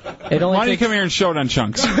 It only Why don't you come here and show it on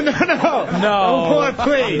Chunks? No. Oh, boy,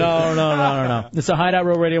 please. No. It's a Hideout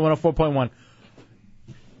Row Radio 104.1.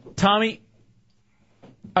 Tommy,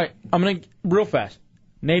 all right, I'm going to, real fast.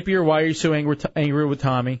 Napier, why are you so angry with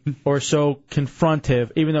Tommy, or so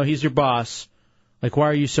confrontive, even though he's your boss? Like, why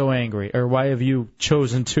are you so angry, or why have you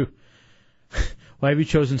chosen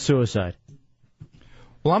suicide?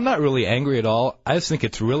 Well, I'm not really angry at all. I just think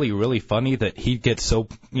it's really, really funny that he gets so,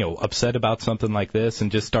 upset about something like this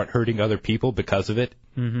and just start hurting other people because of it.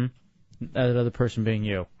 Mm-hmm. That other person being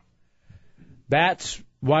you. Bats,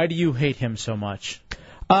 why do you hate him so much?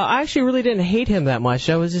 I actually really didn't hate him that much.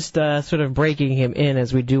 I was just sort of breaking him in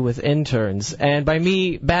as we do with interns. And by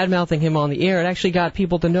me bad-mouthing him on the air, it actually got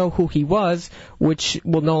people to know who he was, which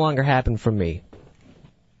will no longer happen from me.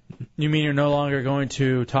 You mean you're no longer going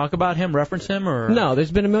to talk about him, reference him, or? No,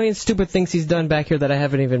 there's been a million stupid things he's done back here that I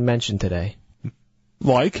haven't even mentioned today.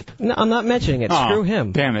 Like? No, I'm not mentioning it. Oh, Screw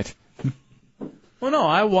him. Damn it. Well, no,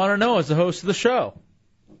 I want to know as the host of the show.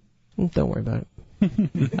 Don't worry about it.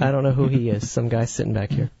 I don't know who he is. Some guy sitting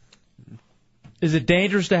back here. Is it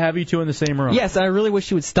dangerous to have you two in the same room? Yes, I really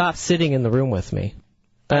wish you would stop sitting in the room with me.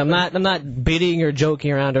 I'm not bidding or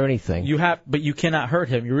joking around or anything. But you cannot hurt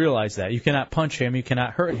him. You realize that. You cannot punch him. You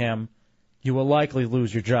cannot hurt him. You will likely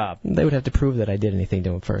lose your job. They would have to prove that I did anything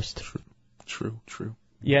to him first. True.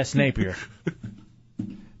 Yes, Napier.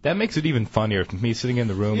 That makes it even funnier, me sitting in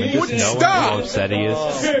the room and He just wouldn't knowing stop. how upset he is.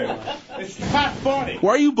 It's not funny.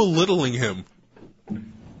 Why are you belittling him?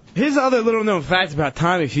 Here's other little known facts about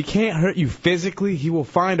Tommy. If he can't hurt you physically, he will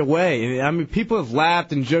find a way. I mean, people have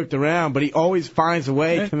laughed and joked around, but he always finds a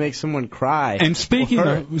way to make someone cry. And speaking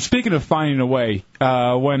of finding a way,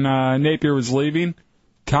 when Napier was leaving,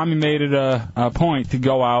 Tommy made it a point to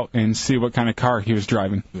go out and see what kind of car he was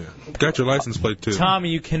driving. Yeah. Got your license plate, too. Tommy,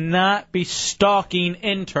 you cannot be stalking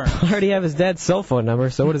interns. I already have his dad's cell phone number,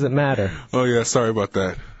 so what does it matter? Oh, yeah, sorry about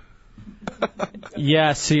that.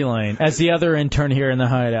 Yeah, C-Lane, as the other intern here in the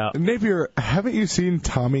Hideout. Napier, haven't you seen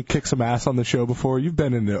Tommy kick some ass on the show before? You've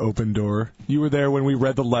been in the open door. You were there when we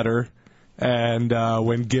read the letter and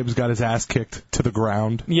when Gibbs got his ass kicked to the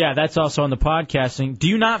ground. Yeah, that's also on the podcasting. Do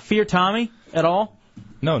you not fear Tommy at all?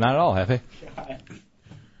 No, not at all, Hefe.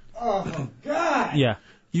 Oh, God. Yeah.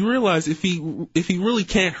 You realize if he really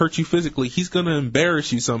can't hurt you physically, he's going to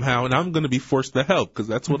embarrass you somehow, and I'm going to be forced to help because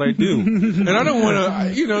that's what I do. And I don't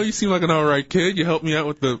want to, you seem like an all right kid. You helped me out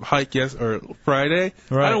with the hike Friday.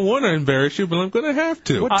 Right. I don't want to embarrass you, but I'm going to have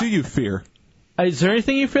to. What do you fear? Is there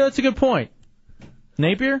anything you fear? That's a good point.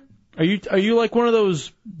 Napier, are you like one of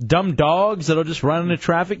those dumb dogs that'll just run into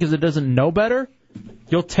traffic because it doesn't know better?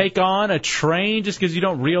 You'll take on a train just because you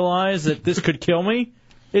don't realize that this could kill me?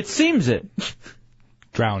 It seems it.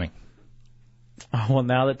 Drowning. Oh, well,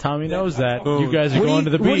 now that Tommy knows that, you guys are going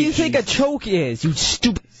to the beach. What do you think a choke is, you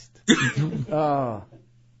stupid... Oh.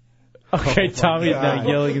 Okay, Tommy's now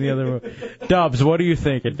yelling in the other room. Dubs, what are you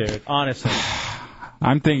thinking, dude? Honestly.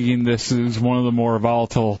 I'm thinking this is one of the more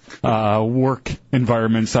volatile work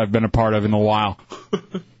environments I've been a part of in a while.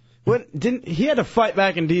 He had to fight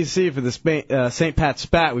back in D.C. for the St. Pat's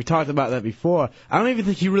Spat. We talked about that before. I don't even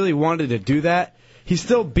think he really wanted to do that. He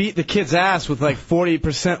still beat the kid's ass with like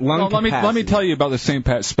 40% lung capacity. Let me tell you about the St.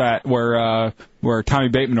 Pat Spat where Tommy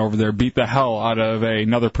Bateman over there beat the hell out of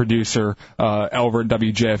another producer over at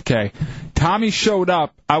WJFK. Tommy showed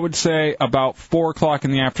up, I would say, about 4 o'clock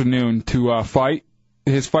in the afternoon to fight.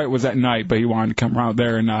 His fight was at night, but he wanted to come out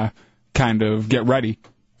there and kind of get ready.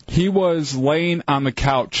 He was laying on the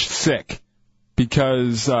couch sick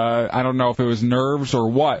because I don't know if it was nerves or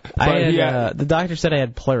what. But the doctor said I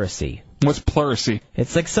had pleurisy. What's pleurisy?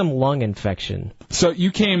 It's like some lung infection. So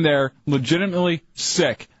you came there legitimately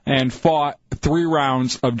sick and fought 3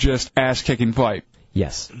 rounds of just ass-kicking fight.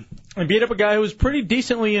 Yes. And beat up a guy who was pretty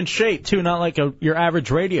decently in shape, too, not like your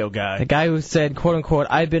average radio guy. The guy who said, quote-unquote,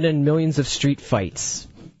 I've been in millions of street fights.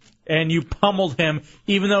 And you pummeled him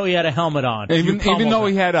even though he had a helmet on. Even though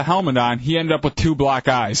he had a helmet on, he ended up with 2 black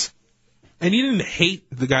eyes. And he didn't hate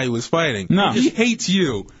the guy who was fighting. No. He hates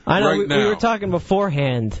you. I know. Right now. We were talking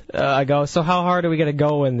beforehand. I go, so how hard are we going to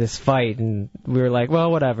go in this fight? And we were like, well,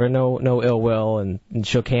 whatever. No ill will. And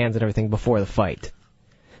shook hands and everything before the fight.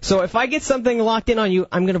 So if I get something locked in on you,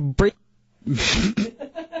 I'm going to break.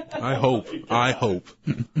 I hope.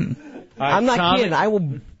 I'm not kidding. I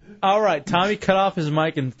will. All right, Tommy cut off his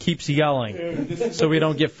mic and keeps yelling so we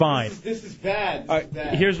don't get fined. This is bad. All right,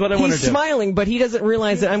 here's what I want to do. He's smiling, but he doesn't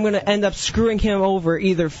realize that I'm going to end up screwing him over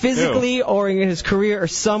either physically or in his career or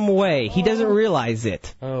some way. He doesn't realize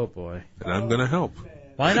it. Oh, boy. And I'm going to help.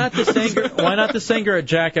 Why not the singer at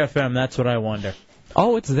Jack FM? That's what I wonder.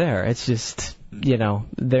 Oh, it's there. It's just,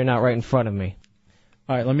 they're not right in front of me.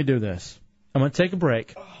 All right, let me do this. I'm going to take a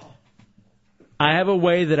break. I have a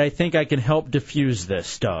way that I think I can help diffuse this,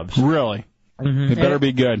 Stubbs. Really? Mm-hmm. It better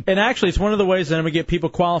be good. And actually, it's one of the ways that I'm going to get people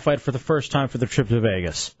qualified for the first time for their trip to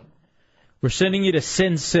Vegas. We're sending you to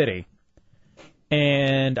Sin City.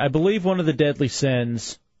 And I believe one of the deadly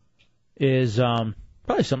sins is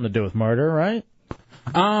probably something to do with murder, right?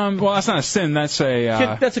 Well, that's not a sin. That's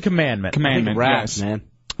a... that's a commandment. Commandment, wrath, yes. man.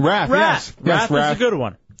 Wrath, yes. Wrath Yes, is a good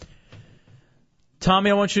one. Tommy,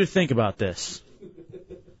 I want you to think about this.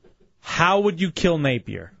 How would you kill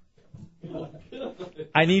Napier?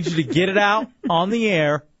 I need you to get it out on the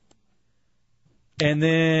air, and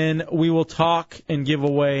then we will talk and give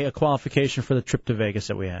away a qualification for the trip to Vegas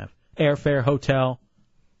that we have. Airfare, hotel,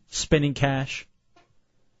 spending cash.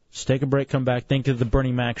 Just take a break, come back. Think of the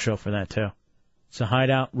Bernie Mac show for that, too. It's a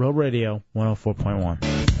Hideout, Road Radio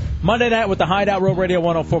 104.1. Monday night with the Hideout, Road Radio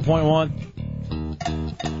 104.1.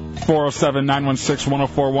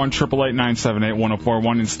 407-916-1041,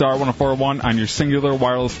 888-978-1041, and star 1041 on your singular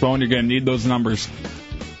wireless phone. You're going to need those numbers.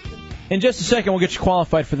 In just a second, we'll get you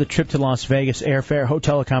qualified for the trip to Las Vegas, airfare,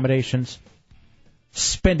 hotel accommodations,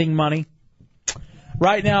 spending money.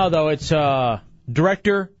 Right now, though, it's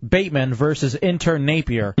Director Bateman versus Intern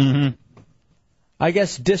Napier. Mm-hmm. I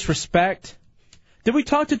guess disrespect. Did we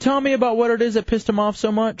talk to Tommy about what it is that pissed him off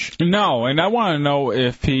so much? No, and I want to know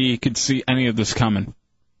if he could see any of this coming.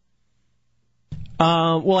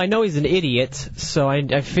 Well, I know he's an idiot, so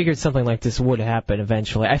I figured something like this would happen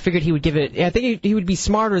eventually. I figured he would give it. I think he would be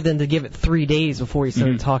smarter than to give it 3 days before he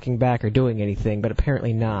started talking back or doing anything, but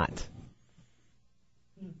apparently not.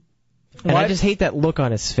 And I just hate that look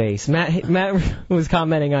on his face. Matt was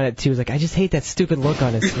commenting on it too. He was like, I just hate that stupid look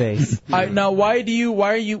on his face. Now, why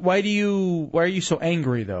are you so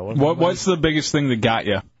angry though? What's the biggest thing that got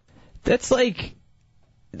you? That's like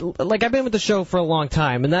I've been with the show for a long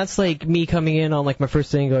time, and that's like me coming in on like my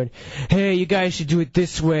first thing going, hey, you guys should do it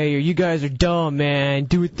this way, or you guys are dumb, man,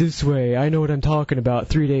 do it this way. I know what I'm talking about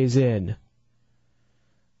 3 days in.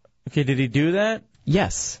 Okay, did he do that?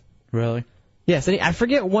 Yes. Really? Yes, and I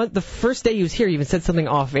forget the first day he was here, he even said something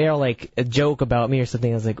off air, like a joke about me or something.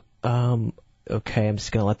 I was like, okay, I'm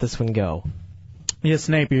just going to let this one go. Yes,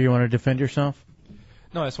 Napier, you want to defend yourself?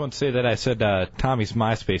 No, I just want to say that I said Tommy's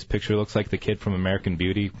MySpace picture looks like the kid from American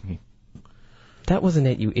Beauty. That wasn't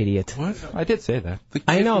it, you idiot. What? I did say that.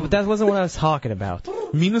 I know, but that wasn't what I was talking about.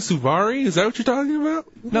 Mina Suvari? Is that what you're talking about?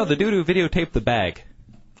 No, the dude who videotaped the bag.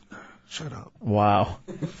 Shut up. Wow.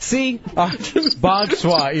 See? Bong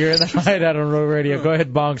Swat, you're in the Hideout on Road Radio. Go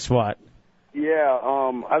ahead, Bong Swat. Yeah,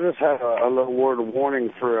 I just had a little word of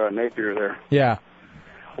warning for Napier there. Yeah.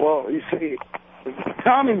 Well, you see,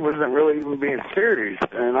 Tommy wasn't really even being serious,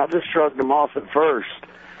 and I just shrugged him off at first.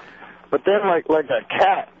 But then, like a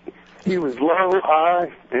cat, he was low,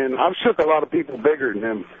 high, and I've shook a lot of people bigger than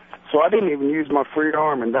him. So I didn't even use my free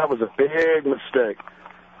arm, and that was a big mistake.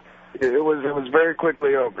 It was very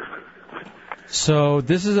quickly over. So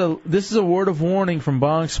this is a word of warning from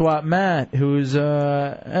Bong Swat Matt, who's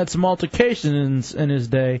had some altercations in his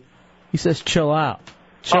day. He says, "Chill out,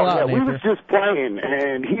 chill out." Yeah, Napier. we was just playing,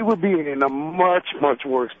 and he would be in a much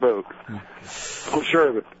worse boat. I'm sure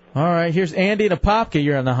of it. All right, here's Andy and Apopka.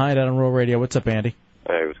 You're on the Hideout on Roll Radio. What's up, Andy?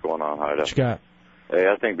 Hey, what's going on, Hideout? What you got? Hey,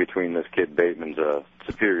 I think between this kid Bateman's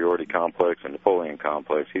superiority complex and Napoleon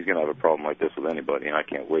complex, he's going to have a problem like this with anybody, and I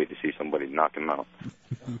can't wait to see somebody knock him out.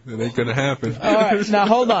 It ain't going to happen. All right, now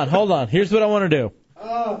hold on. Here's what I want to do.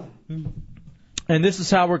 And this is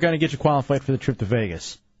how we're going to get you qualified for the trip to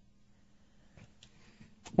Vegas.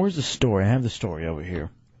 Where's the story? I have the story over here.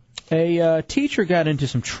 A teacher got into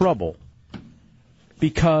some trouble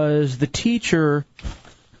because the teacher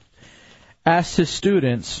asked his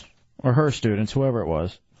students, or her students, whoever it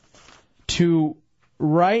was, to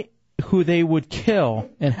write who they would kill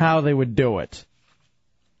and how they would do it.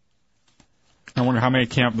 I wonder how many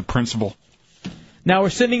came up with the principal. Now we're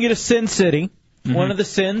sending you to Sin City. Mm-hmm. One of the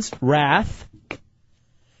sins, wrath.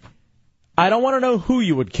 I don't want to know who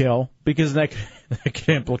you would kill, because that could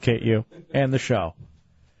implicate you and the show.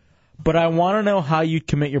 But I want to know how you'd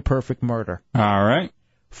commit your perfect murder. All right.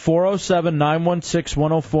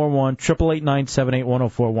 407-916-1041,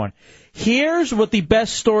 888-978-1041. Here's what the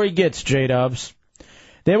best story gets, J-Dubs.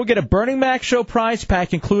 They will get a Burning Mac Show prize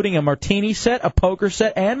pack, including a martini set, a poker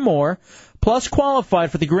set, and more, plus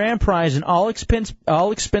qualified for the grand prize an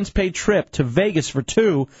all-expense-paid trip to Vegas for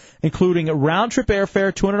two, including a round-trip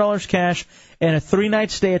airfare, $200 cash, and a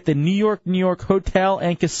 3-night stay at the New York Hotel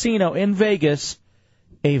and Casino in Vegas,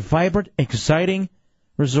 a vibrant, exciting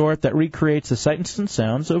resort that recreates the sights and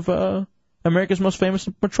sounds of America's most famous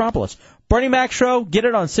metropolis. Bernie Mac Show, get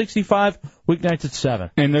it on 65, weeknights at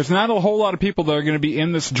 7. And there's not a whole lot of people that are going to be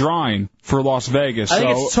in this drawing for Las Vegas. I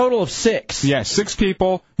think it's a total of 6. Yeah, 6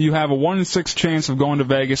 people. You have a 1 in 6 chance of going to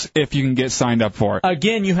Vegas if you can get signed up for it.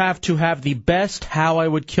 Again, you have to have the best how I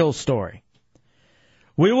would kill story.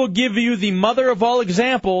 We will give you the mother of all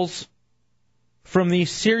examples from the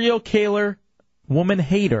serial killer, woman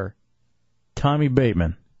hater, Tommy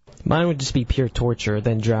Bateman. Mine would just be pure torture,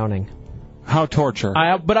 then drowning. How torture?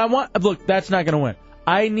 Look, that's not going to win.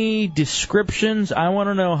 I need descriptions. I want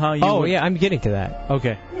to know how you. Oh, yeah, I'm getting to that.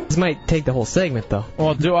 Okay. This might take the whole segment, though.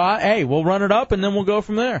 Well, hey, we'll run it up and then we'll go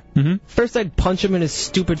from there. Mm-hmm. First, I'd punch him in his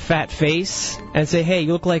stupid fat face and say, hey,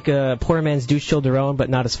 you look like a poor man's douche Childerone, but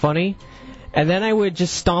not as funny. And then I would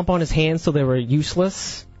just stomp on his hands so they were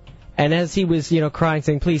useless. And as he was, crying,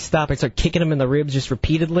 saying, please stop, I'd start kicking him in the ribs just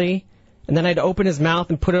repeatedly. And then I'd open his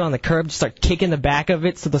mouth and put it on the curb, just start kicking the back of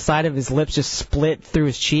it so the side of his lips just split through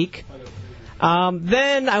his cheek.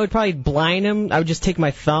 Then I would probably blind him. I would just take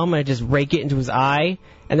my thumb and I'd just rake it into his eye.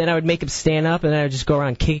 And then I would make him stand up, and then I would just go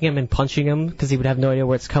around kicking him and punching him because he would have no idea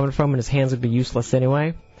where it's coming from and his hands would be useless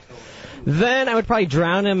anyway. Then I would probably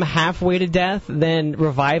drown him halfway to death, then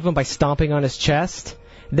revive him by stomping on his chest.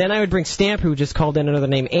 Then I would bring Stamp, who just called in another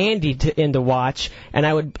name, Andy, in to watch, and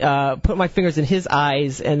I would put my fingers in his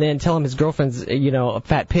eyes and then tell him his girlfriend's, a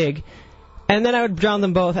fat pig. And then I would drown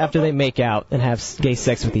them both after they make out and have gay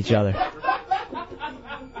sex with each other.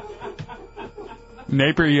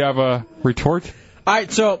 Napier, you have a retort? All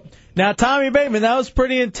right, so now Tommy Bateman, that was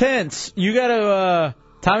pretty intense. You got to,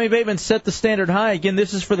 Tommy Bateman set the standard high. Again,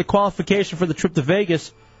 this is for the qualification for the trip to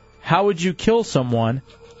Vegas. How would you kill someone?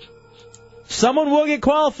 Someone will get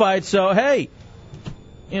qualified, so hey,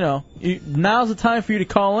 now's the time for you to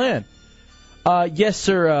call in. Yes,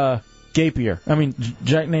 sir, Jack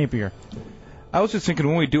Napier. I was just thinking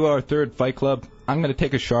when we do our third Fight Club, I'm going to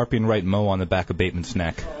take a Sharpie and write Mo on the back of Bateman's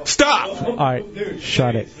neck. Stop! All right,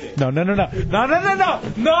 shut it. No,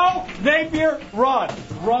 Napier, run.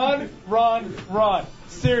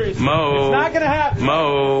 Seriously. Mo. It's not going to happen.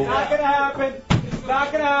 Mo. It's not going to happen. It's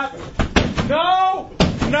not going to happen.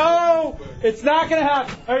 No, it's not going to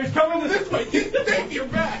happen. All right, he's coming this way. Get the Napier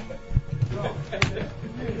back.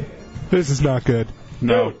 This is not good.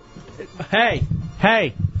 No. Dude. Hey.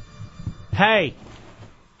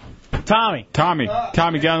 Tommy, get on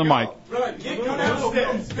the mic. Go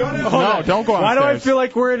downstairs. No, don't go downstairs. Why do I feel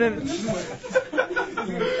like we're in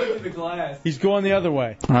He's going the other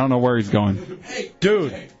way. I don't know where he's going. Hey,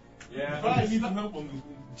 dude. Yeah.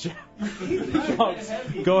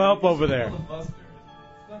 Go help over there.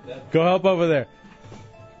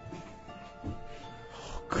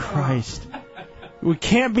 Oh, Christ. We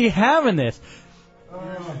can't be having this.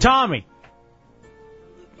 Tommy.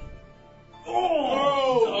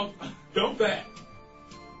 Oh! Dump that.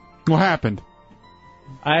 What happened?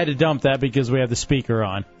 I had to dump that because we have the speaker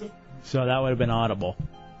on. So that would have been audible.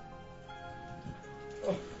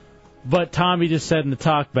 But Tommy just said in the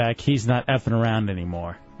talkback he's not effing around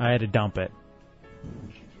anymore. I had to dump it.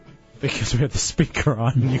 Because we have the speaker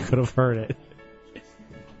on and you could have heard it.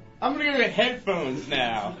 I'm going to get headphones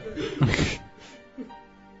now.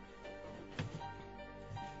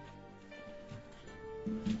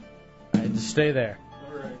 I had to stay there.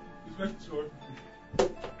 All right. Who's making sure?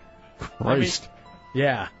 Christ.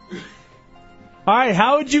 Yeah. All right,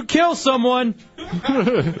 how would you kill someone?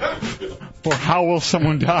 Or how will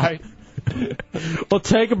someone die? We'll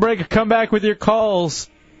take a break and come back with your calls.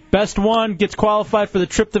 Best one gets qualified for the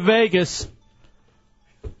trip to Vegas.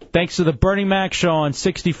 Thanks to the Bernie Mac Show on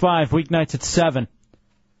 65, weeknights at 7.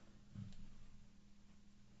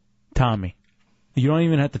 Tommy, you don't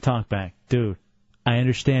even have to talk back. Dude, I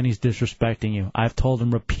understand he's disrespecting you. I've told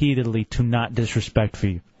him repeatedly to not disrespect for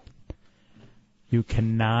you. You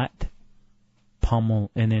cannot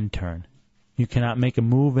pummel an intern. You cannot make a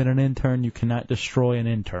move at an intern. You cannot destroy an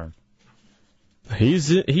intern.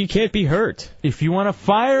 He can't be hurt. If you want to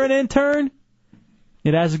fire an intern,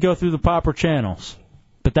 it has to go through the proper channels.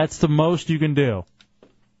 But that's the most you can do.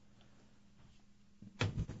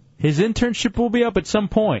 His internship will be up at some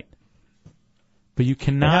point. But you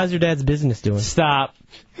cannot... And how's your dad's business doing? Stop.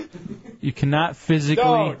 You cannot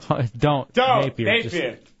physically... Don't.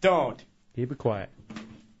 Napier. Don't. Keep it quiet.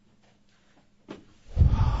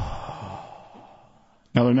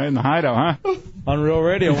 Another night in the Hideout, huh? Unreal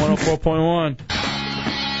Radio 104.1.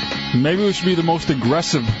 Maybe we should be the most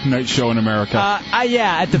aggressive night show in America.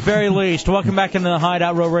 Yeah, at the very least. Welcome back into the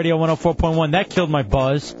Hideout, Real Radio 104.1. That killed my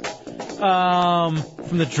buzz.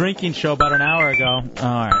 From the drinking show about an hour ago. All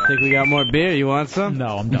right. Think we got more beer? You want some?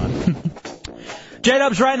 No, I'm done.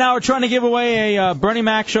 J-Dubs, right now we're trying to give away a Bernie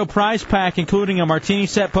Mac Show prize pack, including a martini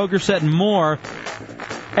set, poker set, and more.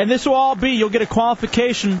 And this will all be, you'll get a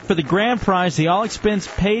qualification for the grand prize, the all-expense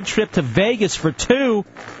paid trip to Vegas for two,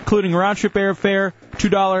 including round-trip airfare,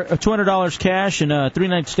 $200 cash, and a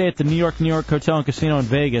 3-night stay at the New York Hotel and Casino in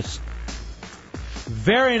Vegas.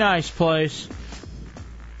 Very nice place.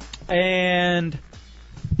 And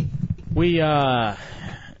we've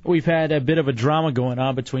had a bit of a drama going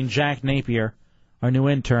on between Jack Napier, our new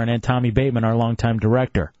intern, and Tommy Bateman, our longtime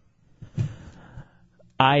director.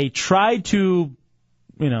 I tried to,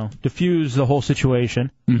 diffuse the whole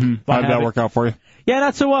situation. Mm-hmm. How did that work out for you? Yeah,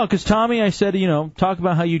 not so well, because Tommy, I said, talk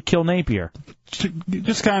about how you'd kill Napier.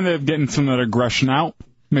 Just kind of getting some of that aggression out,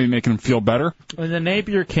 maybe making him feel better. And then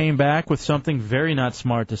Napier came back with something very not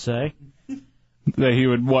smart to say. That he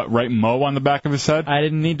would, write Mo on the back of his head? I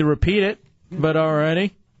didn't need to repeat it, but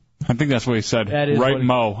already. I think that's what he said. That is write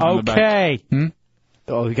Mo on the back. Okay.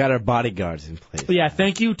 Oh, we got our bodyguards in place. Yeah,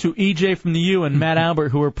 thank you to EJ from the U and Matt Albert,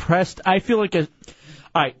 who were pressed. I feel like All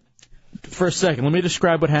right, for a second, let me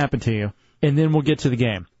describe what happened to you, and then we'll get to the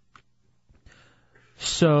game.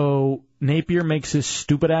 So, Napier makes his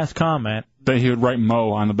stupid-ass comment. That he would write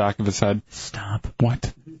Mo on the back of his head. Stop.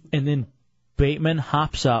 What? And then Bateman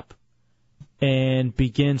hops up and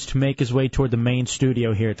begins to make his way toward the main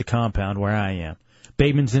studio here at the compound where I am.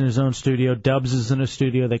 Bateman's in his own studio. Dubs is in a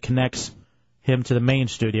studio that connects him to the main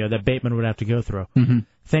studio that Bateman would have to go through. Mm-hmm.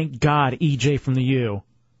 Thank God EJ from the U,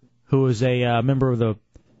 who is a member of the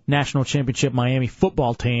National Championship Miami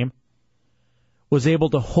football team, was able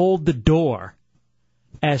to hold the door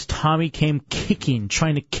as Tommy came kicking,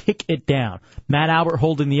 trying to kick it down. Matt Albert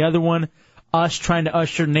holding the other one, us trying to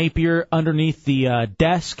usher Napier underneath the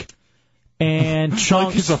desk, and Chunks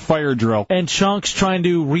like it's a fire drill. And Chunks trying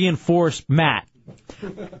to reinforce Matt.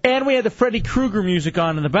 And we had the Freddy Krueger music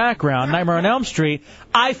on in the background, Nightmare on Elm Street.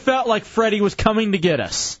 I felt like Freddy was coming to get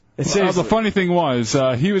us. The funny thing was,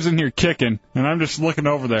 he was in here kicking, and I'm just looking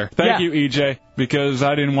over there. Thank you, EJ, because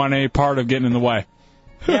I didn't want any part of getting in the way.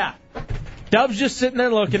 Yeah. Dub's just sitting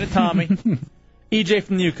there looking at Tommy. EJ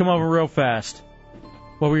from the U, come over real fast.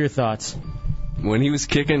 What were your thoughts? When he was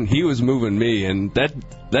kicking, he was moving me, and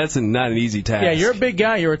that's not an easy task. Yeah, you're a big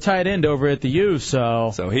guy. You're a tight end over at the U,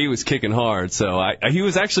 so... So he was kicking hard, so he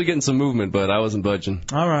was actually getting some movement, but I wasn't budging.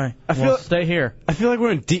 All right. Stay here. I feel like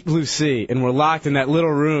we're in Deep Blue Sea, and we're locked in that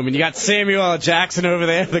little room, and you got Samuel L. Jackson over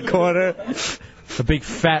there in the corner. The big,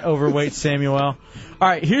 fat, overweight Samuel. All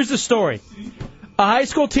right, here's the story. High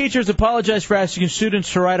school teachers apologized for asking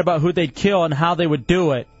students to write about who they'd kill and how they would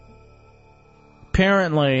do it.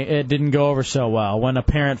 Apparently, it didn't go over so well when a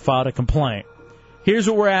parent filed a complaint. Here's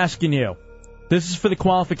what we're asking you. This is for the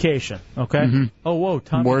qualification, okay? Mm-hmm. Oh, whoa,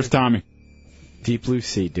 Tommy. Where's Tommy? Deep Blue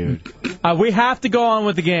Sea, dude. We have to go on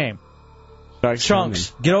with the game.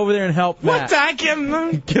 Chunks, get over there and help Matt. What? I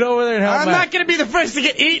can... Get over there and help I'm Matt. not going to be the first to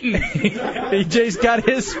get eaten. EJ's got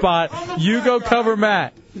his spot. You go cover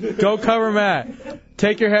Matt. Go cover Matt.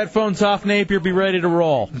 Take your headphones off, Napier. Be ready to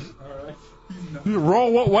roll.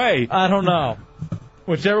 Roll what way? I don't know.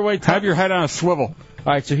 Whichever way. Have your head on a swivel.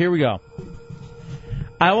 All right, so here we go.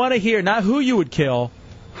 I want to hear not who you would kill,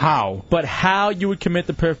 how, but how you would commit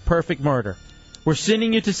the perfect murder. We're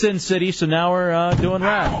sending you to Sin City, so now we're doing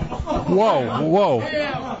rap. Whoa.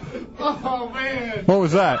 Oh, man. What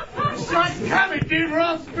was that? Strike's coming, dude. We're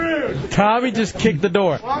all screwed. Tommy just kicked the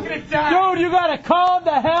door. Walking it down. Dude, you got to calm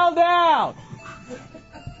the hell down.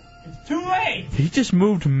 It's too late. He just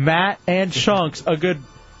moved Matt and Chunks a good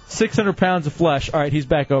 600 pounds of flesh. All right, he's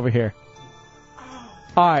back over here.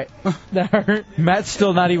 All right. That hurt. Matt's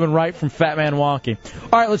still not even right from Fat Man walking.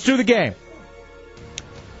 All right, let's do the game.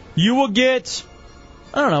 You will get,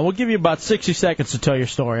 I don't know, we'll give you about 60 seconds to tell your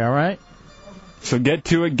story, all right? So get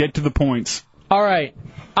to it, get to the points. All right.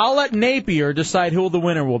 I'll let Napier decide who the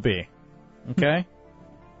winner will be. Okay?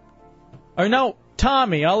 Or no,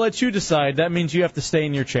 Tommy, I'll let you decide. That means you have to stay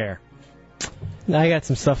in your chair. I got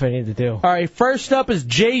some stuff I need to do. All right, first up is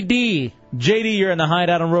JD. JD, you're in the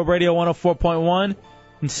Hideout on Road Radio 104.1.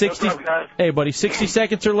 In 60, What's up, guys? Hey, buddy, 60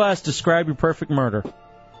 seconds or less, describe your perfect murder. All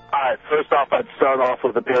right, first off, I'd start off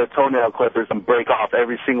with a pair of toenail clippers and break off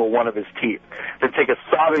every single one of his teeth. Then take a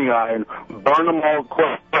soldering iron, burn them all,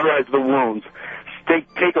 cauterize the wounds.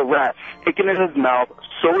 Take a rat, stick it in his mouth,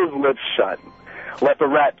 sew his lips shut. Let the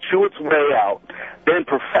rat chew its way out. Then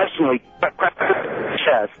professionally crack the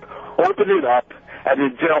chest, open it up, and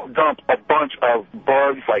then dump a bunch of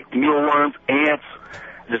bugs like mealworms, ants,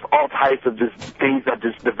 just all types of just things that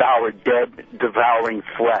just devour devouring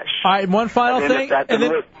flesh. All right, one final thing.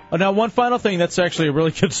 Now, one final thing. That's actually a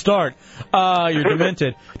really good start. You're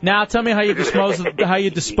demented. Now, tell me how you dispose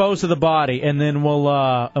of the body, and then we'll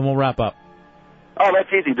wrap up. Oh, that's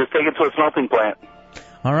easy. Just take it to a smelting plant.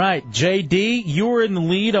 All right, JD, you were in the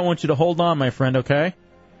lead. I want you to hold on, my friend. Okay.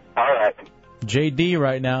 All right. JD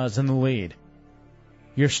right now is in the lead.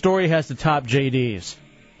 Your story has to top JD's.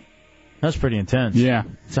 That's pretty intense. Yeah.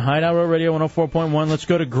 It's a Hideout Road Radio 104.1. Let's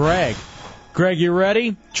go to Greg. Greg, you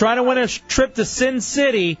ready? Trying to win a trip to Sin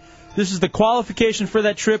City. This is the qualification for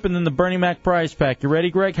that trip and then the Bernie Mac prize pack. You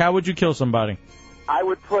ready, Greg? How would you kill somebody? I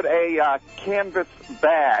would put a canvas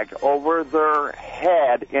bag over their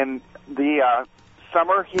head in the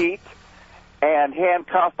summer heat and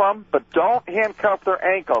handcuff them, but don't handcuff their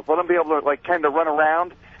ankles. Let them be able to kind of run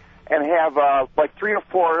around and have 3 or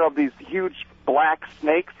 4 of these huge black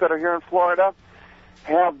snakes that are here in Florida.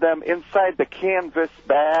 Have them inside the canvas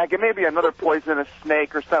bag, and maybe another poisonous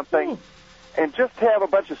snake or something, and just have a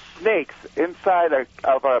bunch of snakes inside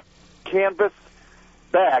of a canvas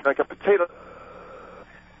bag, like a potato.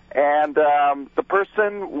 And the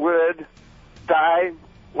person would die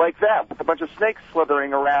like that, with a bunch of snakes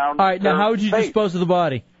slithering around. All right, now how would you dispose of the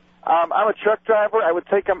body? I'm a truck driver. I would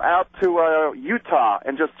take them out to Utah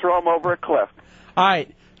and just throw them over a cliff. All right,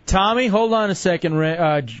 Tommy, hold on a second,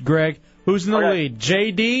 Greg. Who's in the lead,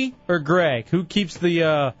 JD or Greg? Who keeps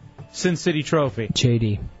the Sin City trophy?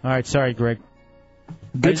 JD. All right, sorry, Greg.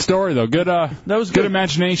 Good story, though. Good. That was good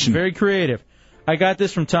imagination. Very creative. I got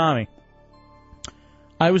this from Tommy.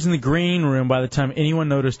 I was in the green room by the time anyone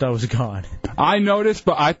noticed I was gone. I noticed,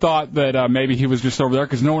 but I thought that maybe he was just over there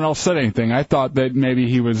because no one else said anything. I thought that maybe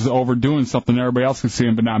he was overdoing something. Everybody else could see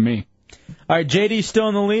him, but not me. All right, JD's still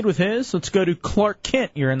in the lead with his. Let's go to Clark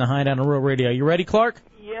Kent. You're in the Hideout on Real Radio. You ready, Clark?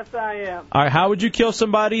 Yes, I am. All right, how would you kill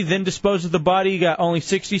somebody, then dispose of the body? You got only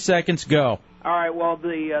 60 seconds. Go. All right, well,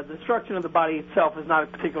 the destruction of the body itself is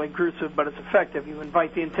not particularly gruesome, but it's effective. You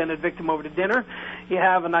invite the intended victim over to dinner, you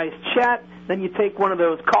have a nice chat, then you take one of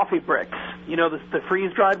those coffee bricks, you know, the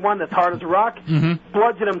freeze-dried one that's hard as a rock,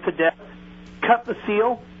 bludgeon them to death, cut the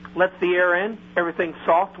seal, lets the air in, everything's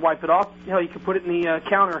soft, wipe it off. You know, you can put it in the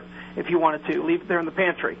counter if you wanted to, leave it there in the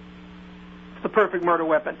pantry. It's the perfect murder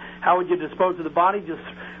weapon. How would you dispose of the body? Just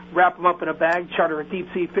wrap them up in a bag, charter a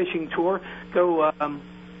deep-sea fishing tour, go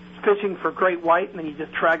fishing for great white, and then you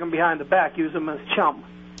just drag them behind the back, use them as chum.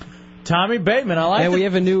 Tommy Bateman, I like it. And we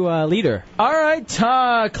have a new leader. All right,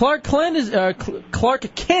 Clark Kent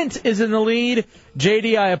is in the lead.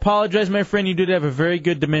 JD, I apologize, my friend. You did have a very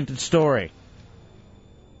good demented story.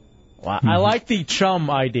 Wow. I like the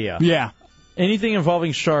chum idea. Yeah. Anything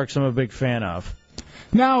involving sharks, I'm a big fan of.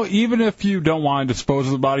 Now, even if you don't want to dispose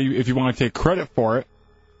of the body, if you want to take credit for it,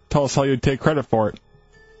 tell us how you'd take credit for it.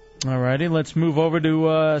 All righty, let's move over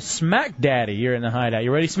to Smack Daddy. You're in the Hideout.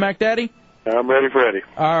 You ready, Smack Daddy? I'm ready, Freddy.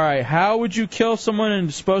 All right, how would you kill someone and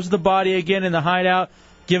dispose of the body again in the Hideout,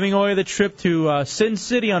 giving away the trip to Sin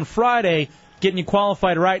City on Friday, getting you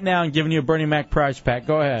qualified right now and giving you a Bernie Mac prize pack?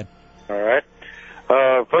 Go ahead. All right.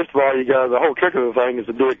 First of all, the whole trick of the thing is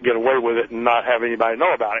to do it and get away with it and not have anybody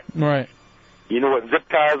know about it. Right. You know what zip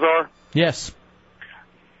ties are? Yes.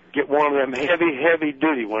 Get one of them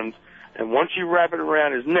heavy-duty ones, and once you wrap it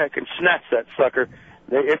around his neck and snatch that sucker,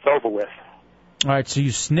 it's over with. All right, so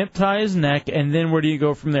you snip tie his neck, and then where do you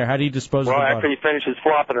go from there? How do you dispose of the body? Well, after he finishes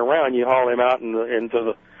flopping around, you haul him out into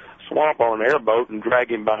the swamp on an airboat and drag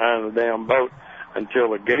him behind the damn boat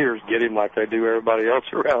until the gators get him like they do everybody else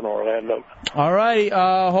around Orlando. All righty,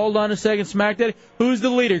 hold on a second, Smack Daddy. Who's the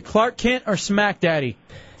leader, Clark Kent or Smack Daddy?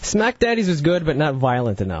 Smack Daddy's was good, but not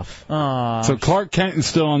violent enough. So Clark Kent is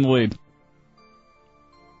still on the lead.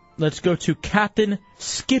 Let's go to Captain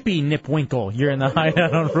Skippy Nipwinkle. You're in the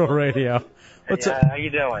Hideout on Real Radio. What's up? How you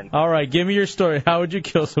doing? All right, give me your story. How would you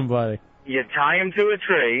kill somebody? You tie him to a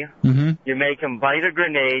tree. You make him bite a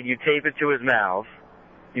grenade. You tape it to his mouth.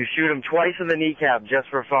 You shoot him twice in the kneecap just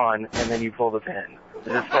for fun, and then you pull the pin.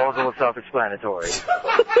 The disposal is self-explanatory.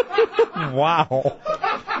 Wow.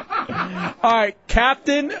 All right,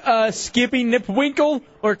 Captain Skippy Nipwinkle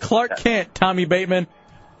or Clark Kent, Tommy Bateman?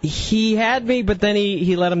 He had me, but then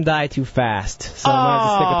he let him die too fast. So I'm going to have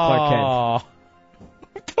to stick with Clark Kent.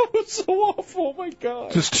 That was so awful. Oh, my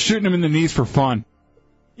God. Just shooting him in the knees for fun.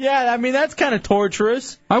 Yeah, I mean, that's kind of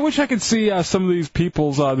torturous. I wish I could see some of these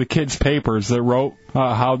people's, the kids' papers that wrote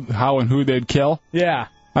how and who they'd kill. Yeah.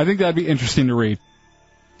 I think that'd be interesting to read.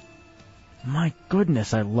 My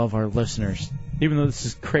goodness, I love our listeners. Even though this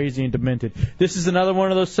is crazy and demented. This is another one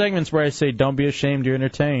of those segments where I say, don't be ashamed, you're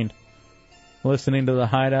entertained. Listening to the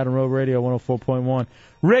Hideout on Road Radio 104.1.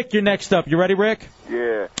 Rick, you're next up. You ready, Rick?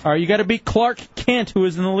 Yeah. All right, you got to beat Clark Kent, who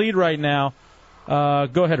is in the lead right now.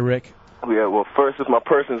 Go ahead, Rick. Yeah, well, first, if my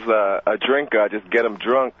person's a drinker, I just get them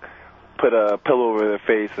drunk, put a pillow over their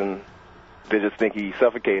face, and they just think he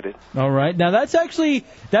suffocated. All right. Now, that's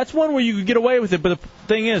one where you could get away with it, but the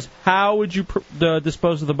thing is, how would you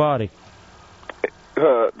dispose of the body?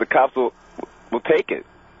 The cops will take it.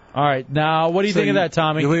 All right. Now, what do you think of that,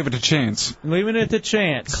 Tommy? You leave it to chance. Leaving it to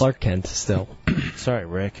chance. Clark Kent still. Sorry,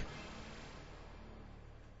 Rick.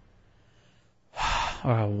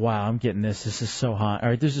 Oh, wow, I'm getting this. This is so hot. All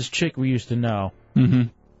right, there's this chick we used to know.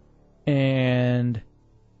 And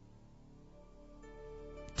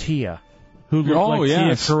Tia, who looked like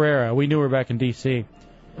Tia Carrera. We knew her back in D.C.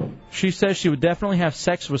 She says she would definitely have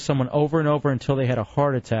sex with someone over and over until they had a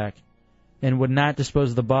heart attack and would not dispose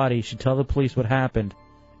of the body. She'd tell the police what happened,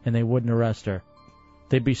 and they wouldn't arrest her.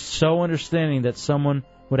 They'd be so understanding that someone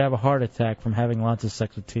would have a heart attack from having lots of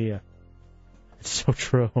sex with Tia. It's so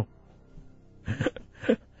true.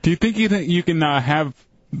 Do you think you can have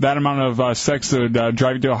that amount of sex that would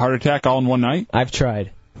drive you to a heart attack all in one night? I've tried.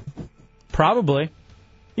 Probably.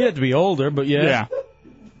 You have to be older, but yeah.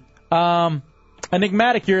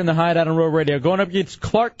 Enigmatic, you're in the Hideout on Road Radio. Going up against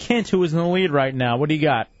Clark Kent, who is in the lead right now. What do you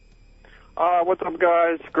got? What's up,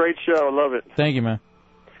 guys? Great show. Love it. Thank you, man.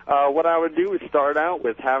 What I would do is start out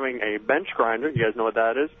with having a bench grinder. You guys know what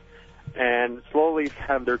that is? And slowly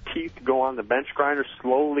have their teeth go on the bench grinder,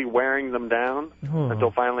 slowly wearing them down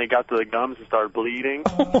until finally it got to the gums and started bleeding.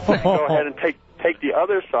 Go ahead and take the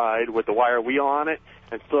other side with the wire wheel on it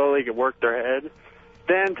and slowly work their head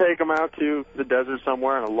Then take them out to the desert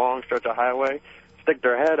somewhere on a long stretch of highway, stick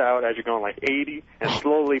their head out as you're going like 80, and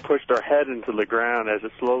slowly push their head into the ground as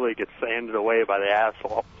it slowly gets sanded away by the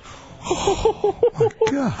asphalt.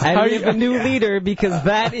 And we have a new leader because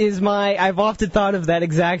that is I've often thought of that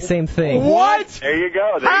exact same thing. What? There you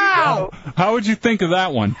go. There How? you go. How would you think of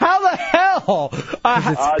that one? How the hell?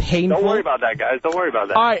 It's painful. Don't worry about that, guys. Don't worry about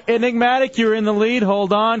that. All right, Enigmatic, you're in the lead.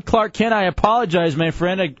 Hold on. Clark Kent, I apologize, my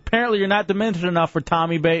friend. Apparently you're not diminished enough for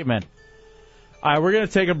Tommy Bateman. All right, we're going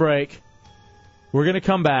to take a break. We're going to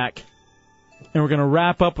come back, and we're going to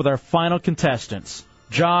wrap up with our final contestants.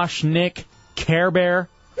 Josh, Nick, Care Bear.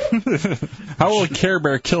 How will a Care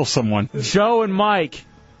Bear kill someone? Joe and Mike.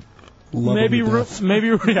 Maybe room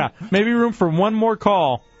for one more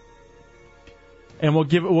call. And we'll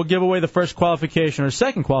give away the first qualification, or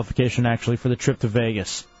second qualification, actually, for the trip to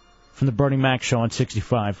Vegas from the Bernie Mac Show on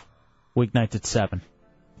 65, weeknights at 7.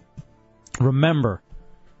 Remember,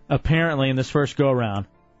 apparently in this first go-around,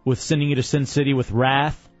 with sending you to Sin City with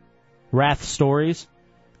Wrath stories,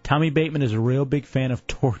 Tommy Bateman is a real big fan of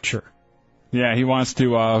torture. Yeah, he wants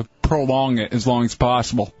to prolong it as long as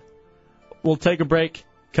possible. We'll take a break,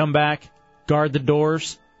 come back, guard the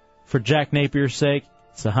doors. For Jack Napier's sake,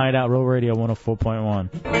 it's the Hideout Row Radio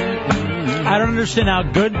 104.1. I don't understand how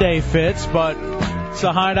Good Day fits, but it's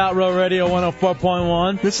the Hideout Row Radio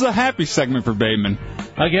 104.1. This is a happy segment for Bateman.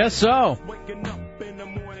 I guess so.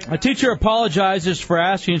 A teacher apologizes for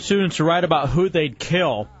asking students to write about who they'd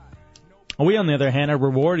kill. We, on the other hand, are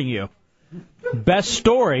rewarding you. Best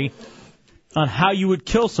story on how you would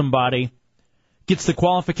kill somebody gets the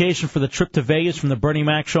qualification for the trip to Vegas from the Bernie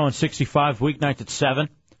Mac Show on 65, weeknights at 7.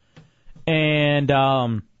 And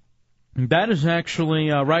that is actually,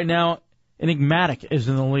 right now, Enigmatic is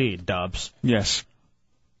in the lead, Dubs. Yes.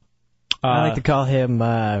 I like to call him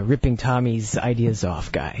ripping Tommy's ideas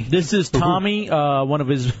off guy. This is Tommy, one of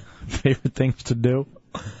his favorite things to do.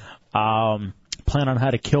 Plan on how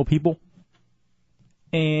to kill people.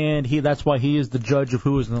 And that's why he is the judge of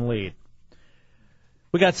who is in the lead.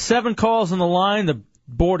 We got 7 calls on the line. The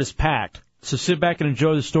board is packed. So sit back and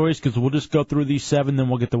enjoy the stories because we'll just go through these 7, then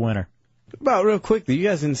we'll get the winner. About real quickly, you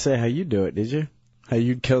guys didn't say how you do it, did you? How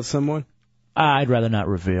you'd kill someone? I'd rather not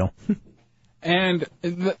reveal. And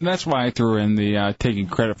that's why I threw in the taking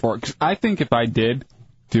credit for it. Because I think if I did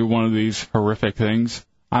do one of these horrific things,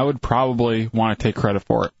 I would probably want to take credit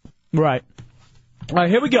for it. Right. All right,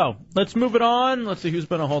 here we go. Let's move it on. Let's see who's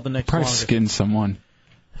going to hold the next one. Probably skin someone.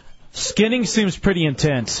 Skinning seems pretty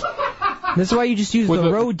intense. That's why you just use the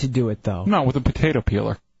road to do it, though. No, with a potato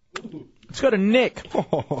peeler. Let's go to Nick.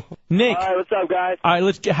 Nick. All right, what's up, guys? All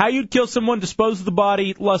right, how you'd kill someone, dispose of the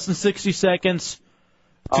body, less than 60 seconds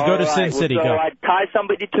to go to Sin City. So Go. I'd tie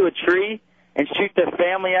somebody to a tree and shoot their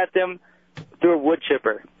family at them through a wood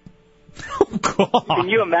chipper. Can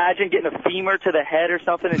you imagine getting a femur to the head or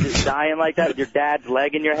something and just dying like that with your dad's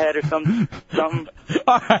leg in your head or something?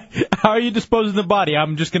 All right. How are you disposing of the body?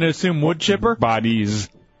 I'm just going to assume wood chipper? Bodies.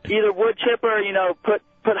 Either wood chipper,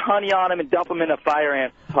 put honey on them and dump them in a fire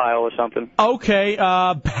ant pile or something. Okay.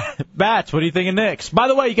 Bats, what do you think of Nick's? By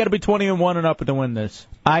the way, you got to be 21 and up to win this.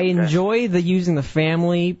 I enjoy using the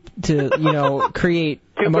family to, create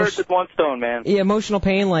Two birds with one stone, man. Yeah, emotional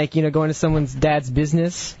pain, like, going to someone's dad's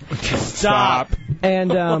business. Stop.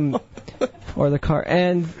 And, or the car.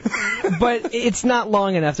 But it's not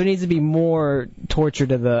long enough. There needs to be more torture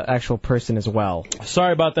to the actual person as well.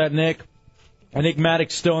 Sorry about that, Nick.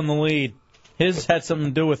 Enigmatic's still in the lead. His had something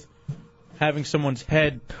to do with having someone's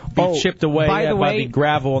head be chipped away by the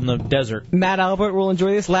gravel in the desert. Matt Albert will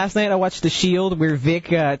enjoy this. Last night I watched The Shield where Vic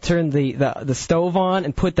turned the stove on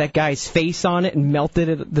and put that guy's face on it and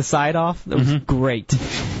melted the side off. That was great.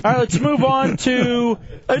 All right, let's move on to...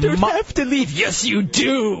 I don't have to leave. Yes, you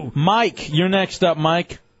do. Mike, you're next up,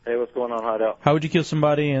 Mike. Hey, what's going on, Hideout? How would you kill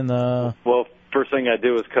somebody in the... Well, first thing I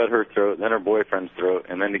do is cut her throat, then her boyfriend's throat,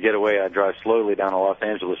 and then to get away I drive slowly down the Los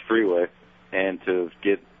Angeles freeway, and to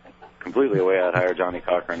get completely away I'd hire Johnny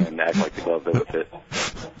Cochran and act like the glove doesn't fit.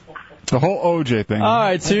 The whole OJ thing. All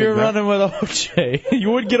right, so you're running with OJ.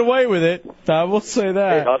 You would get away with it. I will say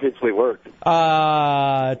that. It obviously worked.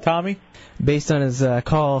 Tommy? Based on his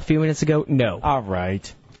call a few minutes ago, no. All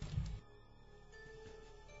right.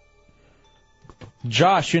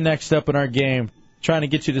 Josh, you're next up in our game. Trying to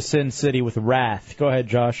get you to Sin City with Wrath. Go ahead,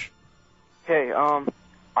 Josh. Okay,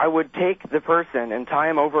 I would take the person and tie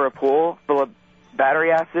him over a pool full of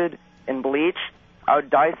battery acid and bleach. I would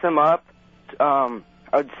dice them up. I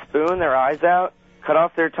would spoon their eyes out, cut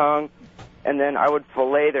off their tongue, and then I would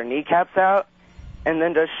fillet their kneecaps out, and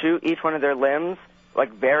then just shoot each one of their limbs,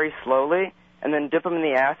 like very slowly, and then dip them in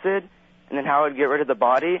the acid, and then how I'd get rid of the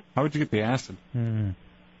body. How would you get the acid?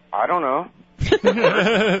 I don't know.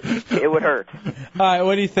 It would hurt. All right,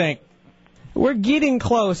 what do you think? We're getting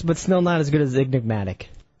close, but still not as good as enigmatic.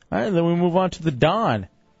 All right, then we move on to the Don.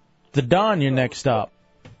 The Don, you're next up.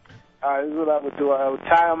 This is what I would do. I would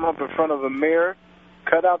tie them up in front of a mirror,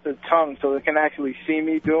 cut out their tongue so they can actually see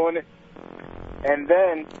me doing it, and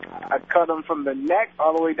then I'd cut them from the neck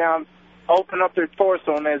all the way down, open up their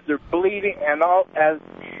torso, and as they're bleeding and all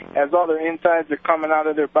as all their insides are coming out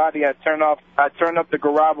of their body, I turn up the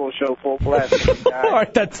Garabo show full blast. All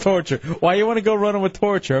right, that's torture. Why you want to go running with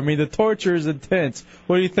torture? I mean, the torture is intense.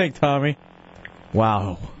 What do you think, Tommy?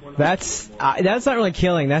 Wow. That's not really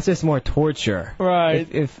killing. That's just more torture.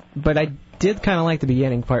 Right. But I did kind of like the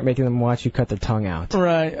beginning part, making them watch you cut their tongue out.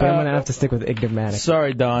 Right. But I'm going to have to stick with enigmatic.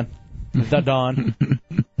 Sorry, Don. The Don.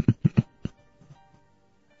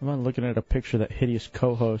 I'm not looking at a picture of that hideous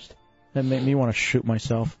co-host. That made me want to shoot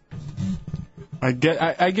myself. I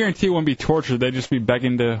guarantee it wouldn't be torture. They'd just be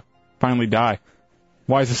begging to finally die.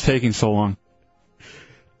 Why is this taking so long?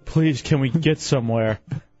 Please, can we get somewhere?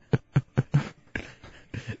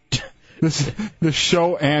 This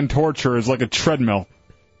show and torture is like a treadmill.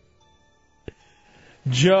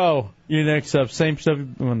 Joe, you're next up. Same stuff.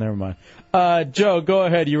 Well, never mind. Joe, go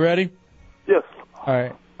ahead. You ready? Yes. All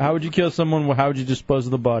right. How would you kill someone? How would you dispose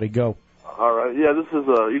of the body? Go. All right. Yeah, this is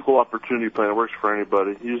an equal opportunity plan. It works for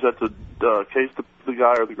anybody. You just have to case the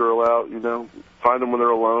guy or the girl out. Find them when they're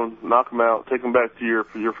alone, knock them out, take them back to your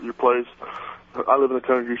place. I live in the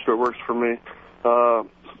country, so it works for me.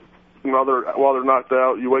 While they're knocked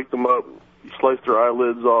out, you wake them up, you slice their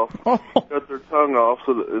eyelids off, cut their tongue off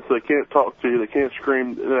so they can't talk to you, they can't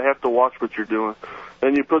scream, and they have to watch what you're doing.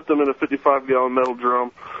 Then you put them in a 55-gallon metal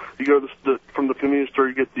drum. You go from the convenience store,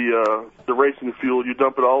 you get the racing fuel, you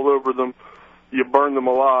dump it all over them, you burn them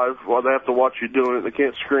alive while they have to watch you doing it. They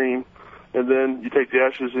can't scream. And then you take the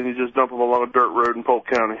ashes and you just dump them along a dirt road in Polk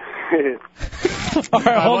County.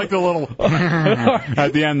 I like the little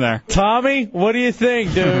at the end there. Tommy, what do you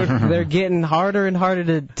think, dude? They're getting harder and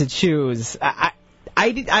harder to choose.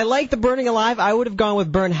 I like the burning alive. I would have gone with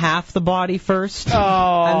burn half the body first,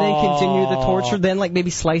 and then continue the torture. Then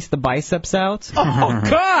maybe slice the biceps out. Oh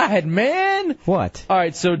God, man! What? All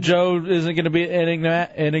right, so Joe isn't going to be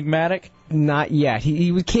enigmatic. Not yet.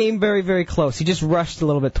 He came very, very close. He just rushed a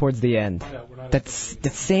little bit towards the end. That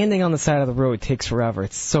standing on the side of the road takes forever.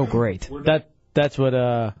 It's so great. That's what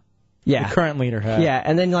the current leader had. Yeah,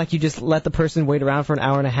 and then you just let the person wait around for an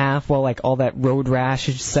hour and a half while all that road rash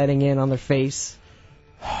is setting in on their face.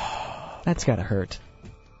 That's gotta hurt.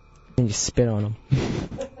 And you spit on them.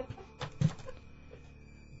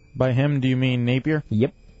 By him, do you mean Napier?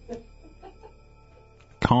 Yep.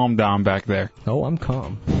 Calm down back there. Oh, I'm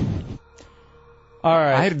calm. All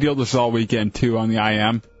right. I had to deal with this all weekend, too, on the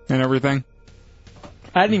IM and everything.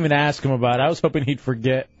 I didn't even ask him about it. I was hoping he'd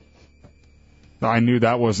forget. I knew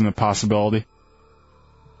that wasn't a possibility.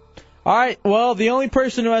 All right. Well, the only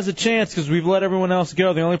person who has a chance, because we've let everyone else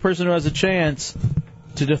go, the only person who has a chance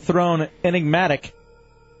to dethrone Enigmatic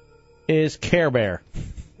is Care Bear.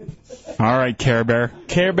 All right, Care Bear.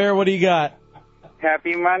 Care Bear, what do you got?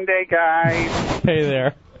 Happy Monday, guys. Hey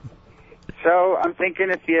there. So I'm thinking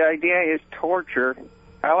if the idea is torture,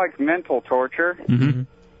 I like mental torture. Mm-hmm.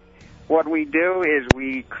 What we do is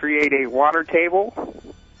we create a water table.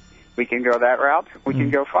 We can go that route. We can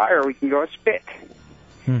go fire. We can go a spit.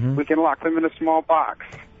 Mm-hmm. We can lock them in a small box.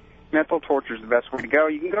 Mental torture is the best way to go.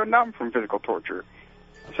 You can go numb from physical torture.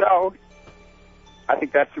 So I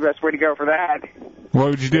think that's the best way to go for that.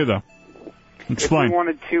 What would you do, though? Explain. If we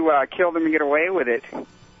wanted to kill them and get away with it,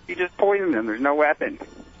 you just poison them. There's no weapon.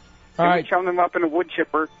 All right. We chum them up in a wood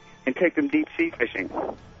chipper and take them deep sea fishing.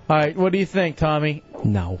 All right, what do you think, Tommy?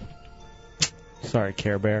 No. Sorry,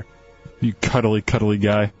 Care Bear. You cuddly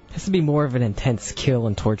guy. It has to be more of an intense kill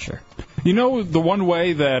and torture. You know, the one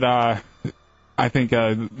way that I think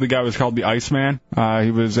the guy was called the Iceman,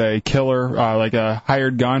 he was a killer, like a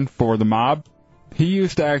hired gun for the mob. He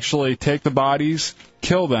used to actually take the bodies,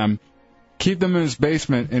 kill them, keep them in his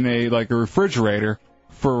basement in a refrigerator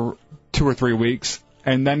for 2 or 3 weeks,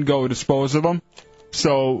 and then go dispose of them.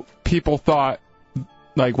 So people thought,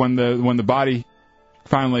 when the body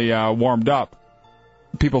finally warmed up,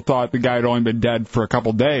 people thought the guy had only been dead for a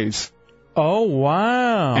couple days. Oh,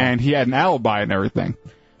 wow. And he had an alibi and everything.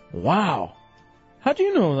 Wow. How'd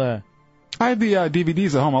you know that? I have the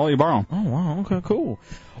DVDs at home. I'll let you borrow them. Oh, wow. Okay, cool.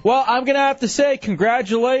 Well, I'm going to have to say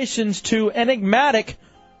congratulations to Enigmatic,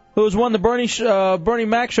 who has won the Bernie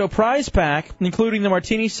Mac Show prize pack, including the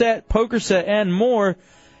martini set, poker set, and more.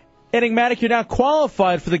 Enigmatic, you're now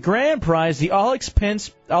qualified for the grand prize, the all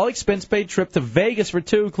expense paid trip to Vegas for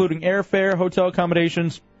two, including airfare, hotel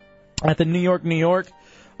accommodations at the New York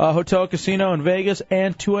Hotel Casino in Vegas,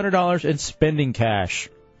 and $200 in spending cash.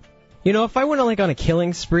 You know, if I went on a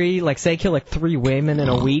killing spree, like say I kill 3 women in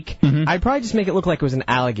a week, I'd probably just make it look like it was an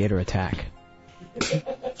alligator attack.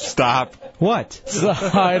 Stop. What? It's the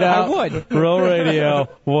Hideout. I would. Real Radio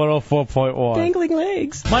 104.1. Dangling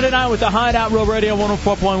legs. Monday night with the Hideout, Real Radio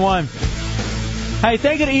 104.1. Hey,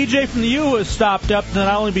 thank you to EJ from the U who has stopped up to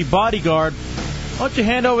not only be bodyguard. Why don't you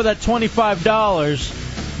hand over that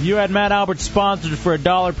 $25? You had Matt Albert sponsored for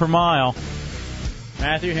 $1 per mile.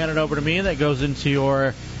 Matthew, hand it over to me. That goes into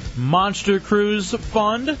your Monster Cruise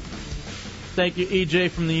Fund. Thank you,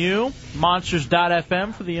 EJ from the U.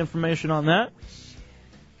 Monsters.fm for the information on that.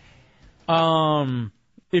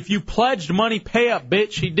 If you pledged money, pay up,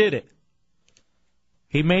 bitch. He did it.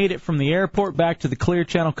 He made it from the airport back to the Clear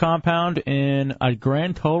Channel compound in a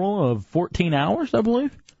grand total of 14 hours, I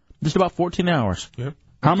believe. Just about 14 hours. Yep.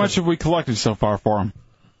 How much have we collected so far for him?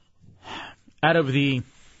 Out of the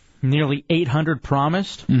nearly 800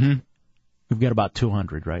 promised, we've got about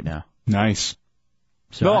 200 right now. Nice.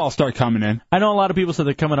 So They'll all start coming in. I know a lot of people said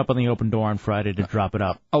they're coming up on the open door on Friday to drop it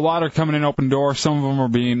up. A lot are coming in open door. Some of them are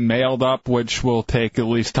being mailed up, which will take at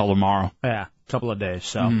least till tomorrow. Yeah, a couple of days.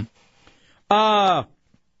 So, all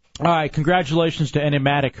right, congratulations to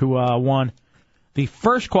Enigmatic, who won the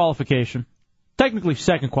first qualification, technically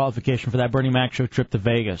second qualification for that Bernie Mac show trip to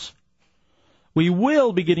Vegas. We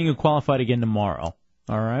will be getting you qualified again tomorrow.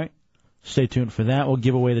 All right? Stay tuned for that. We'll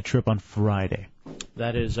give away the trip on Friday.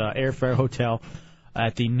 That is airfare, hotel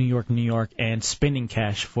at the New York, and spending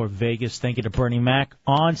cash for Vegas. Thank you to Bernie Mac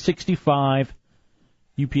on 65,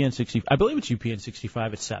 UPN 65. I believe it's UPN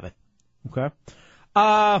 65 at 7. Okay?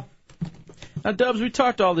 Now, Dubs, we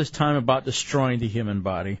talked all this time about destroying the human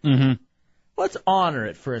body. Let's honor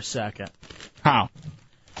it for a second. How?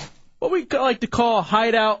 What we like to call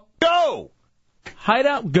Hideout Go!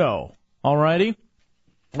 Hideout Go. Alrighty?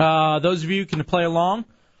 Those of you who can play along,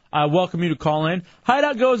 I welcome you to call in.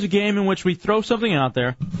 Hideout Go is a game in which we throw something out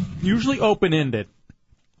there, usually open-ended,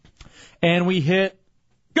 and we hit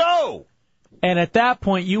Go! And at that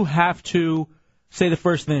point, you have to say the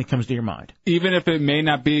first thing that comes to your mind. Even if it may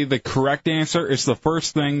not be the correct answer, it's the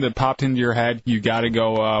first thing that popped into your head. You got to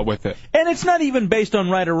go with it. And it's not even based on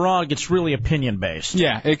right or wrong. It's really opinion-based.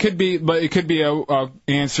 Yeah, it could be, but it could be a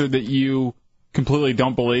answer that you completely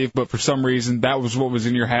don't believe, but for some reason that was what was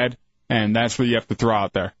in your head, and that's what you have to throw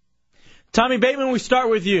out there. Tommy Bateman, we start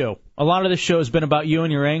with you. A lot of this show has been about you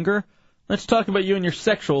and your anger. Let's talk about you and your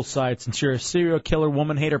sexual side, since you're a serial killer,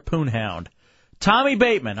 woman hater, poon hound. Tommy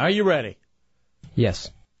Bateman, are you ready? Yes.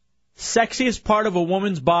 Sexiest part of a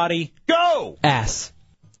woman's body. Go! Ass.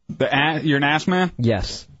 You're an ass man?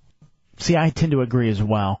 Yes. See, I tend to agree as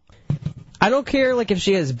well. I don't care if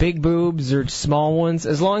she has big boobs or small ones,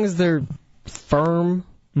 as long as they're firm.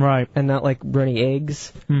 Right. And not runny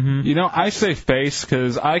eggs. You know, I say face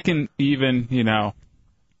because I can even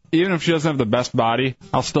if she doesn't have the best body,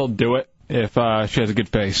 I'll still do it if she has a good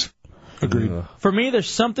face. Agreed. For me, there's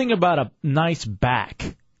something about a nice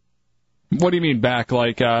back. What do you mean back?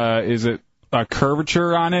 Is it a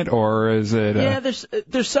curvature on it, or is it... Yeah,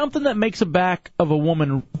 there's something that makes a back of a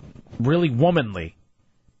woman really womanly.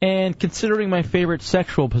 And considering my favorite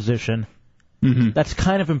sexual position, that's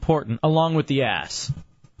kind of important, along with the ass.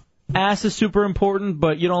 Ass is super important,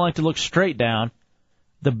 but you don't like to look straight down.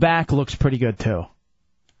 The back looks pretty good, too.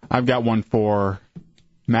 I've got one for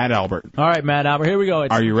Matt Albert. All right, Matt Albert, here we go.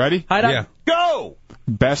 Are you ready? Yeah. Go!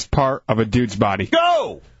 Best part of a dude's body.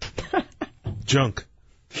 Go! Junk.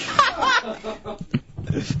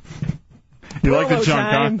 You like the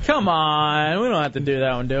junk, huh? Come on. We don't have to do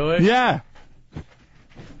that one, do we? Yeah.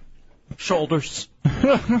 Shoulders.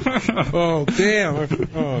 Oh, damn.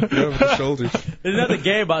 Oh, the shoulders. There's nothing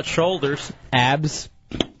gay about shoulders. Abs.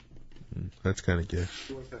 That's kind of gay.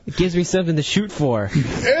 It gives me something to shoot for.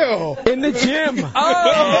 Ew. In the gym.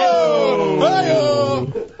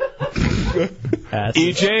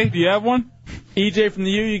 EJ, do you have one? EJ from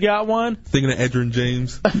the U, you got one? Thinking of Edrin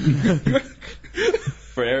James.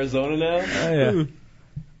 For Arizona now? Oh, yeah.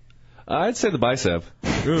 I'd say the bicep.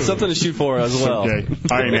 Something to shoot for as well. Okay.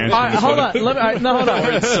 I ain't answering All right, this hold one. on. No, hold on.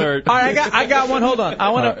 Or insert. All right, I got one. Hold on. I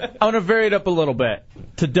want to vary it up a little bit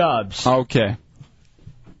to Dubs. Okay.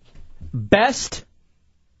 Best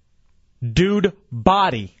dude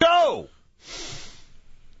body. Go!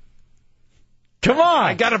 Come on.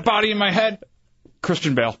 I got a body in my head.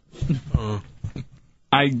 Christian Bale.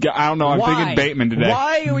 I don't know. I'm thinking Bateman today.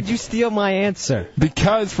 Why would you steal my answer?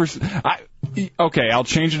 Because okay, I'll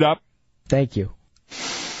change it up. Thank you.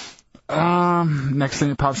 Next thing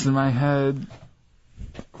that pops into my head,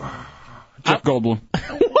 Jeff Goldblum.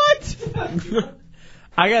 What?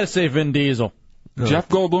 I gotta say Vin Diesel. Jeff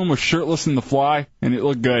Goldblum was shirtless in The Fly, and it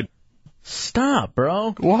looked good. Stop,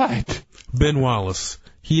 bro. What? Ben Wallace.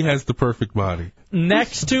 He has the perfect body.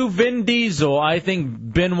 Next to Vin Diesel, I think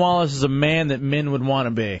Ben Wallace is a man that men would want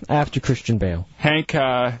to be. After Christian Bale. Hank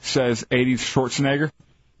says 80s Schwarzenegger.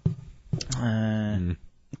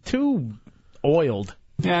 Too oiled.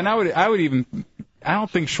 Yeah, and I would even. I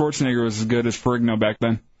don't think Schwarzenegger was as good as Ferrigno back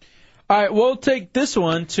then. All right, we'll take this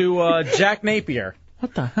one to Jack Napier.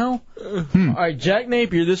 What the hell? All right, Jack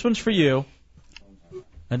Napier, this one's for you.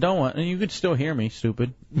 I don't want. You could still hear me,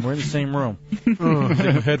 stupid. We're in the same room.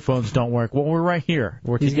 The headphones don't work. Well, we're right here.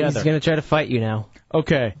 We're together. He's going to try to fight you now.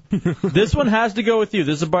 Okay. This one has to go with you.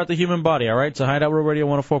 This is about the human body, all right? So Hideout Road Radio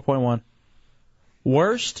 104.1.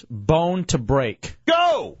 Worst bone to break.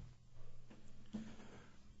 Go!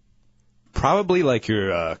 Probably like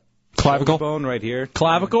your clavicle bone right here.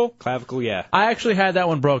 Clavicle? Clavicle, yeah. I actually had that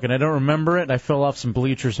one broken. I don't remember it. I fell off some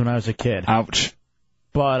bleachers when I was a kid. Ouch.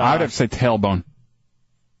 But I would have to say tailbone.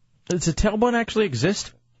 Does a tailbone actually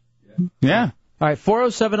exist? Yeah. All right,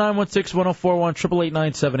 407-916-1041,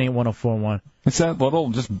 888-978-1041. It's that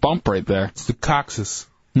little just bump right there. It's the coccyx.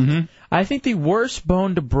 Mm-hmm. I think the worst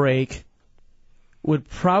bone to break would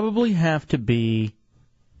probably have to be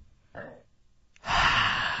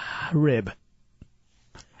rib.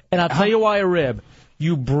 And I'll tell you why a rib.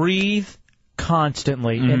 You breathe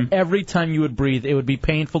constantly, and every time you would breathe, it would be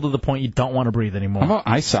painful to the point you don't want to breathe anymore. How about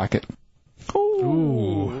eye socket?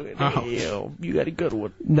 Ooh, you got a good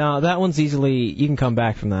one. No, that one's easily, you can come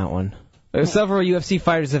back from that one. Several UFC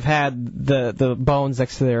fighters have had the bones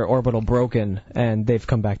next to their orbital broken, and they've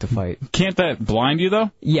come back to fight. Can't that blind you, though?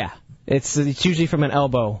 Yeah. It's usually from an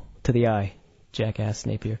elbow to the eye. Jackass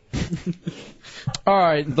Napier. All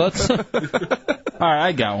right, let's... All right,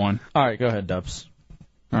 I got one. All right, go ahead, Dubs.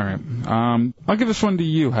 All right. I'll give this one to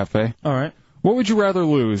you, Hefe. All right. What would you rather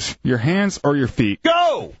lose, your hands or your feet?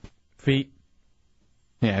 Go! Feet.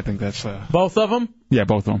 Yeah, I think that's... Both of them? Yeah,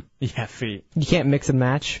 both of them. Yeah, feet. You can't mix and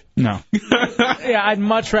match? No. Yeah, I'd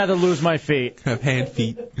much rather lose my feet. Have hand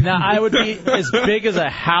feet. Now, I would be as big as a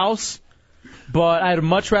house, but I'd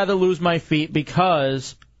much rather lose my feet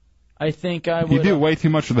because I think I would... You do way too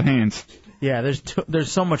much with the hands. Yeah,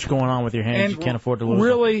 there's so much going on with your hands, And you can't afford to lose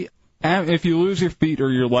really, if you lose your feet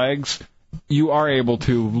or your legs, you are able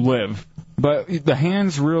to live. But the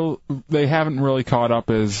hands, they haven't really caught up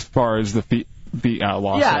as far as the feet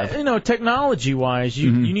loss. Yeah, you know, technology-wise,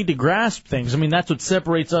 you need to grasp things. I mean, that's what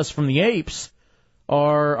separates us from the apes,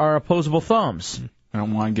 our opposable thumbs. I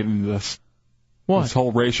don't want to get into this. What? This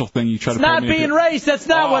whole racial thing you try It's to not put me being into. race. That's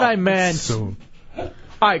not what I meant. Soon. All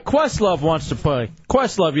right, Questlove wants to play.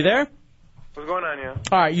 Questlove, you there? What's going on, yeah?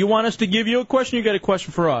 All right, you want us to give you a question? You got a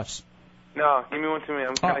question for us? No, give me one to me.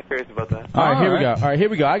 I'm kind of curious about that. All right, here we go. All right, here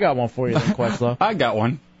we go. I got one for you, then, Questlove. I got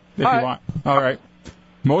one, if All you right. want. All right.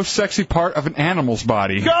 Most sexy part of an animal's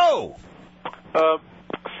body. Go!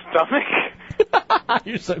 Stomach?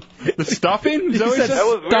 You're so... The stuffing? Is that what you said? That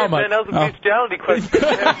was weird, Stomach. man. That was a bestiality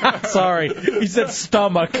question. Sorry, he said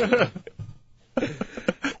stomach.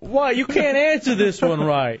 Why? You can't answer this one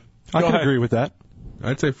right. I Go can ahead. agree with that.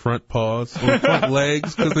 I'd say front paws or front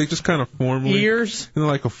legs because they just kind of form Ears?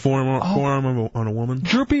 like a forearm on a woman.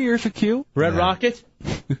 Droopy ears are cute. Red Rocket?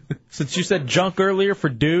 Since you said junk earlier for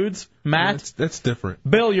dudes, Matt? That's different.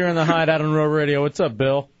 Bill, you're in the Hideout on Road Radio. What's up,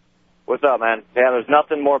 Bill? What's up, man? Yeah, there's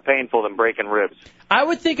nothing more painful than breaking ribs. I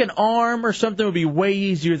would think an arm or something would be way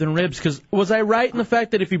easier than ribs, because was I right in the fact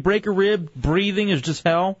that if you break a rib, breathing is just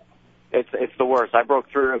hell? It's the worst. I broke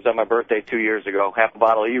 3 ribs on my birthday 2 years ago. Half a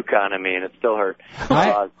bottle of Yukon in me, and it still hurt.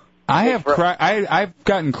 I've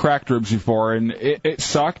gotten cracked ribs before, and it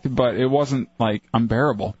sucked, but it wasn't like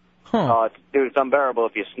unbearable. Huh. It's unbearable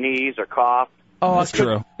if you sneeze or cough. Oh, That's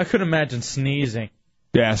true. I could imagine sneezing.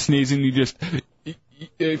 Yeah, sneezing,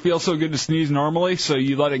 it feels so good to sneeze normally, so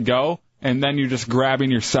you let it go, and then you're just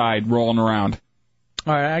grabbing your side, rolling around.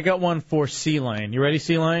 All right, I got one for C-Lane. You ready,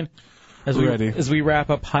 C-Lane? Ready. As we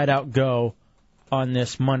wrap up Hideout Go on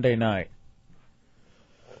this Monday night.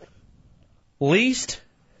 Least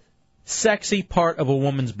sexy part of a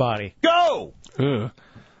woman's body. Go!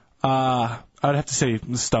 I'd have to say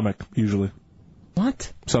the stomach, usually.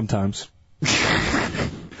 What? Sometimes.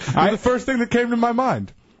 The first thing that came to my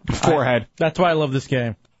mind. Forehead. That's why I love this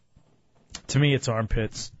game. To me, it's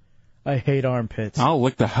armpits. I hate armpits. I'll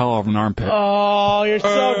lick the hell out of an armpit. Oh, you're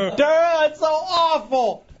so dirty. That's so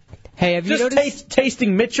awful. Hey, have you Just noticed?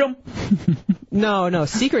 tasting Mitchum? No.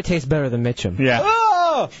 Secret tastes better than Mitchum. Yeah.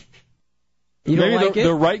 Oh! You don't Maybe like it?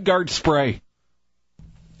 the right guard spray.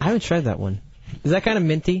 I haven't tried that one. Is that kind of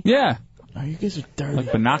minty? Yeah. Oh, you guys are dirty. Like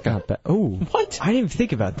Banaka. Oh. What? I didn't even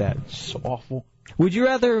think about that. So awful. Would you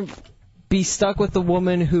rather be stuck with a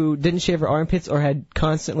woman who didn't shave her armpits or had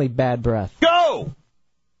constantly bad breath? Go!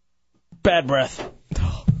 Bad breath.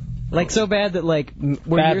 Like so bad that like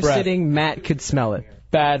where Bad you're breath. sitting, Matt could smell it.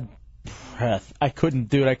 Bad breath. I couldn't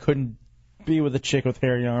do it. I couldn't be with a chick with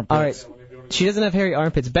hairy armpits. All right. She doesn't have hairy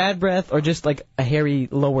armpits. Bad breath or just like a hairy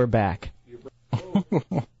lower back?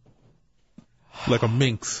 Like a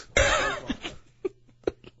minx.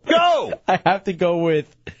 Go! I have to go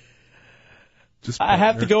with... I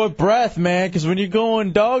have to go with breath, man, because when you're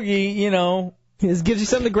going doggy, you know... This gives you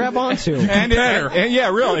something to grab onto. And yeah,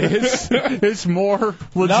 really, it's more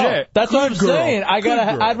legit. No, that's what I'm saying.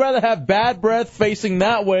 I'd rather have bad breath facing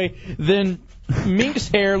that way than minx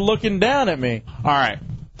hair looking down at me. All right.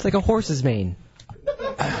 It's like a horse's mane.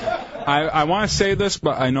 I want to say this,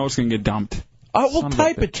 but I know it's going to get dumped. Oh, well,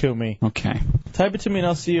 type it to me. Okay. Type it to me and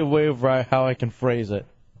I'll see a way of how I can phrase it.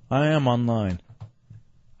 I am online.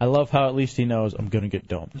 I love how at least he knows I'm going to get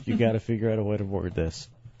dumped. You got to figure out a way to word this.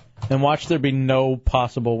 And watch there be no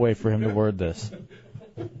possible way for him to word this.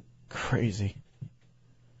 Crazy.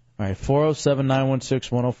 All right,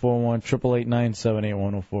 407-916-1041,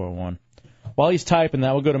 888-978-1041. While he's typing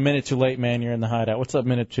that, we'll go to Minute Too Late Man. You're in the Hideout. What's up,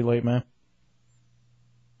 Minute Too Late Man?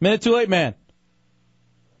 Minute Too Late Man.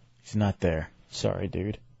 He's not there. Sorry,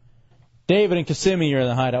 dude. David and Kissimmee, you're in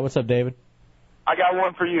the Hideout. What's up, David? I got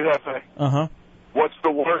one for you, Hefe. Uh-huh. What's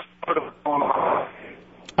the worst part of a colonoscopy?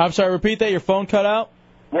 I'm sorry, repeat that. Your phone cut out?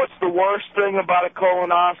 What's the worst thing about a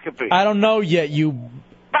colonoscopy? I don't know yet, you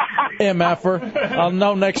MFer. I'll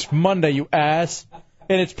know next Monday, you ass.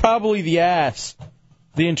 And it's probably the ass.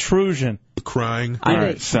 The intrusion. The crying.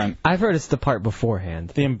 I've heard it's the part beforehand.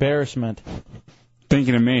 The embarrassment.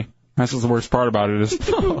 Thinking of me. That's what the worst part about it is.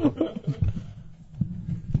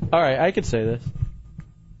 All right, I could say this.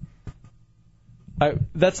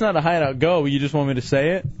 That's not a Hideout Go. You just want me to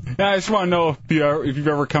say it? Yeah, I just want to know if you've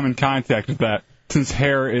ever come in contact with that, since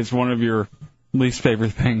hair is one of your least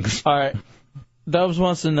favorite things. All right. Dubs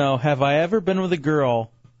wants to know, have I ever been with a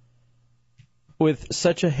girl with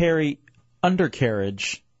such a hairy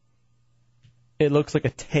undercarriage it looks like a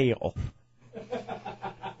tail?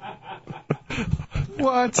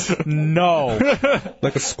 What? No.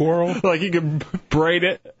 Like a squirrel? Like you can braid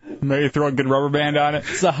it, maybe throw a good rubber band on it.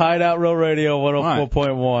 It's the Hideout Real Radio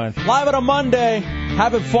 104.1. Live on a Monday.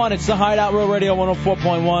 Having fun. It's the Hideout Real Radio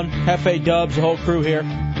 104.1. Hefe, Dubs, the whole crew here.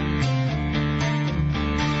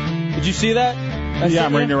 Did you see that? Yeah,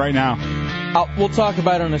 I'm reading it right now. We'll talk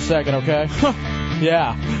about it in a second, okay?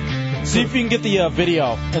 Yeah. See if you can get the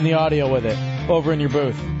video and the audio with it over in your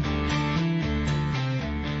booth.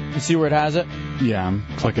 You see where it has it? Yeah, I'm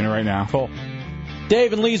clicking it right now. Cool.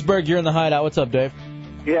 Dave in Leesburg, you're in the Hideout. What's up, Dave?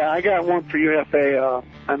 Yeah, I got one for you, Hefe.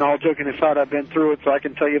 And all joking aside, I've been through it, so I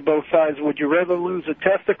can tell you both sides. Would you rather lose a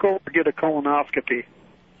testicle or get a colonoscopy?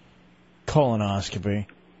 Colonoscopy.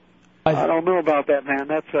 I don't know about that, man.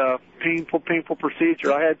 That's a painful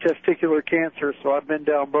procedure. I had testicular cancer, so I've been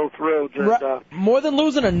down both roads. And, more than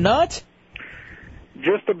losing a nut?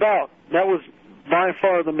 Just about. That was by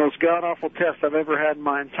far the most god-awful test I've ever had in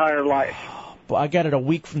my entire life. Well, I got it a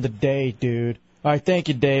week from the day, dude. All right, thank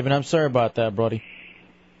you, Dave, and I'm sorry about that, buddy.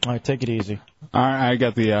 All right, take it easy. All right, I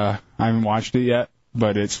got I haven't watched it yet,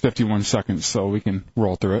 but it's 51 seconds, so we can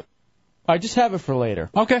roll through it. I just have it for later.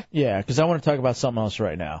 Okay. Yeah, because I want to talk about something else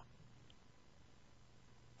right now.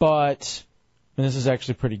 But, and this is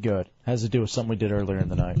actually pretty good. It has to do with something we did earlier in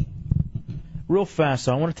the night. Real fast,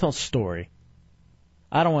 though, I want to tell a story.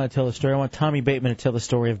 I don't want to tell the story. I want Tommy Bateman to tell the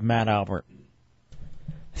story of Matt Albert.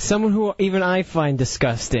 Someone who even I find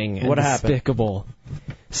disgusting and What happened? despicable.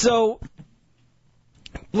 So,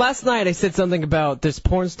 last night I said something about this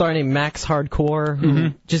porn star named Max Hardcore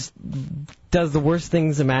who just does the worst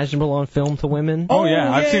things imaginable on film to women. Oh,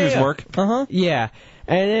 yeah, I've seen his work. Uh-huh. Yeah.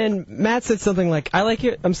 And then Matt said something like, I like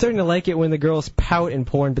it. I'm starting to like it when the girls pout in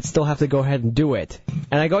porn but still have to go ahead and do it.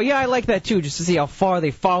 And I go, yeah, I like that too, just to see how far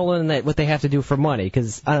they fall in and what they have to do for money.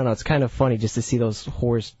 Because, I don't know, it's kind of funny just to see those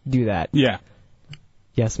whores do that. Yeah.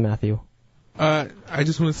 Yes, Matthew. I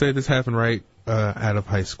just want to say this happened right out of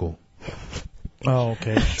high school. Oh,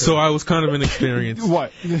 okay. Sure. So I was kind of inexperienced.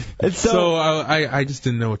 What? So I just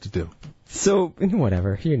didn't know what to do. So,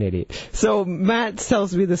 whatever, you're an idiot. So, Matt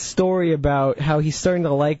tells me this story about how he's starting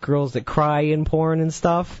to like girls that cry in porn and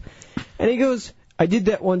stuff. And he goes, I did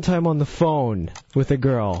that one time on the phone with a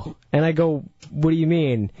girl. And I go, what do you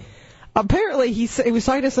mean? Apparently, he was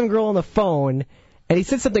talking to some girl on the phone, and he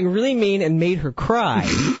said something really mean and made her cry.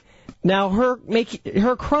 Now,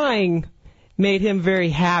 her crying made him very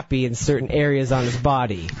happy in certain areas on his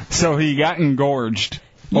body. So he got engorged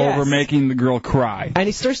over making the girl cry. And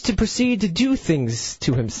he starts to proceed to do things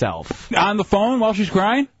to himself. On the phone while she's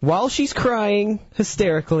crying? While she's crying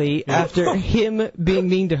hysterically after him being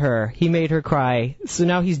mean to her, he made her cry. So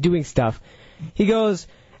now he's doing stuff. He goes,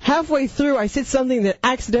 halfway through, I said something that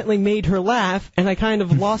accidentally made her laugh, and I kind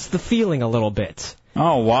of lost the feeling a little bit.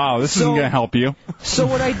 Oh, wow. This isn't going to help you. So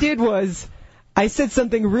what I did was, I said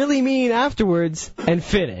something really mean afterwards and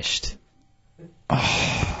finished.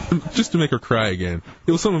 Just to make her cry again.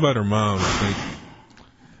 It was something about her mom.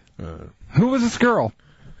 Who was this girl?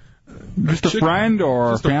 Just a friend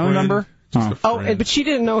or a family member? But she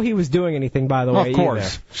didn't know he was doing anything, by the way, of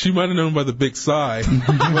course. either. She might have known by the big sigh.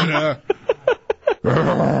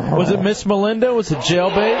 Was it Miss Melinda? Was it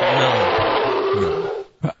jailbait? No.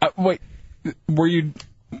 Wait, were you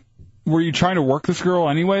trying to work this girl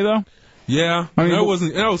anyway, though? Yeah, I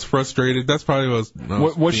was frustrated. That's probably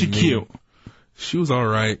what was she cute? She was all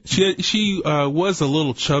right. She was a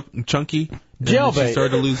little chunky. Jailbait. She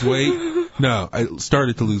started to lose weight. No, I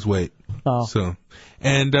started to lose weight. Oh. So,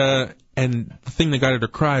 and the thing that got her to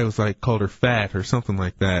cry was called her fat or something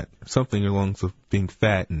like that. Something along with being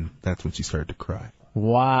fat, and that's when she started to cry.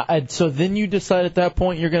 Wow. And so then you decide at that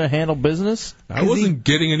point you're going to handle business? I wasn't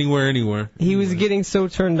getting anywhere. He was getting so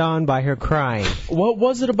turned on by her crying. What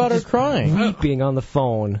was it about her crying? Weeping on the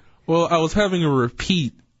phone. Well, I was having her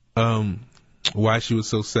repeat why she was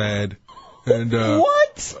so sad. And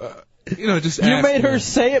what? Just you made her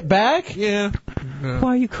say it back? Yeah.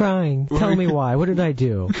 Why are you crying? Tell me why. What did I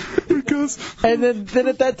do? Because. And then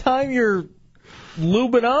at that time you're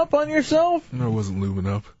lubing up on yourself? No, I wasn't lubing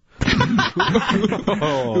up. It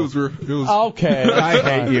was okay. I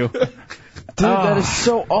hate you. Dude, that is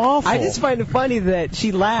so awful. I just find it funny that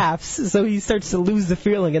she laughs, so he starts to lose the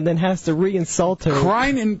feeling and then has to re-insult her.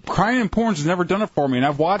 Crying in porn's never done it for me, and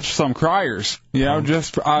I've watched some criers,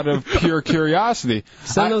 just out of pure curiosity.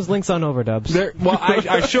 Send those links on Overdubs. Well,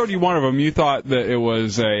 I showed you one of them. You thought that it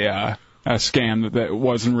was a scam, that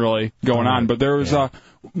wasn't really going on, but there was a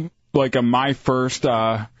my first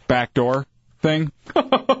backdoor thing.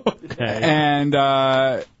 Okay. And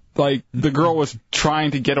the girl was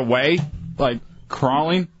trying to get away,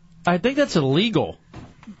 crawling. I think that's illegal.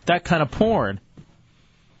 That kind of porn.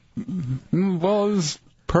 Well, it was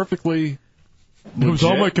perfectly legit. It was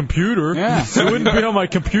on my computer. Yeah. It wouldn't be on my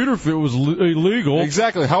computer if it was illegal.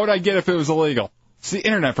 Exactly. How would I get if it was illegal? It's the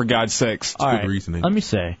internet, for God's sakes. All right. Reasoning. Let me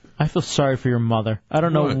say, I feel sorry for your mother. I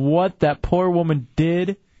don't know what that poor woman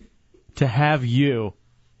did to have you.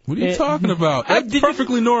 What are you talking about? That's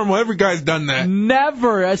perfectly normal. Every guy's done that.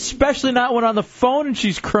 Never, especially not when on the phone and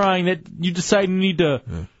she's crying that you decide you need to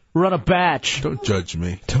run a batch. Don't judge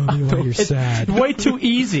me. Tell me why you're sad. It's way too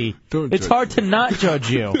easy. It's hard to not judge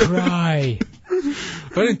you. Cry.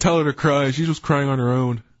 I didn't tell her to cry. She was crying on her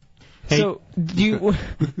own. Hey. So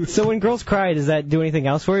when girls cry, does that do anything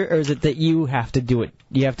else for you, or is it that you have to do it?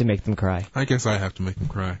 You have to make them cry. I guess I have to make them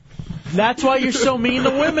cry. That's why you're so mean to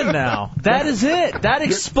women now. That is it. That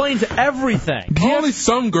explains everything. Only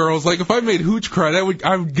some girls, if I made Hooch cry,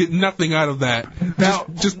 I would get nothing out of that. Now,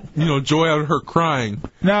 just joy out of her crying.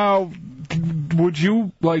 Now, would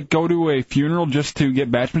you go to a funeral just to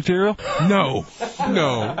get batch material? No.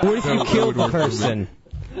 What if you killed the person?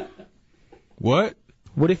 What?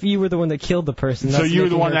 What if you were the one that killed the person? So you were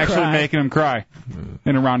the one actually making him cry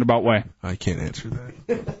in a roundabout way. I can't answer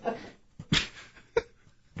that.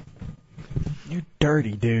 You're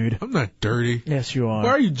dirty, dude. I'm not dirty. Yes, you are. Why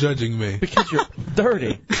are you judging me? Because you're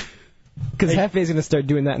dirty. Because Hefe's going to start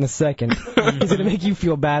doing that in a second. He's going to make you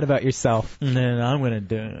feel bad about yourself. And then I'm going to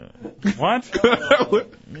do it. What?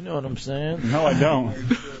 You know what I'm saying? No, I don't.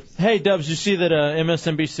 Hey, Dubs, you see that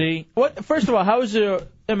MSNBC? What? First of all, how was your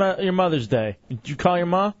Mother's Day? Did you call your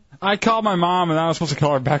mom? I called my mom, and I was supposed to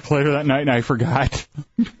call her back later that night, and I forgot.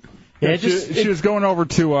 Yeah, she was going over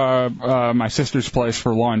to my sister's place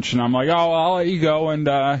for lunch, and I'm like, I'll let you go and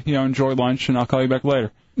enjoy lunch, and I'll call you back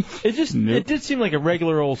later. It did seem like a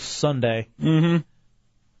regular old Sunday. Mm-hmm.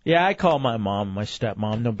 Yeah, I called my mom, my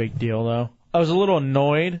stepmom. No big deal, though. I was a little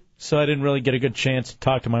annoyed, so I didn't really get a good chance to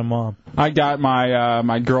talk to my mom. I got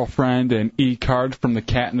my girlfriend an e-card from the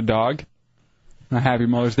cat and the dog. A Happy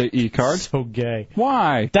Mother's Day e-card. So gay.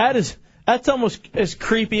 Why? That's almost as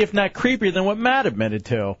creepy, if not creepier, than what Matt admitted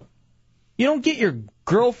to. You don't get your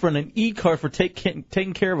girlfriend an e-card for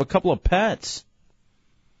taking care of a couple of pets.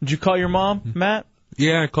 Did you call your mom, Matt?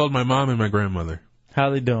 Yeah, I called my mom and my grandmother. How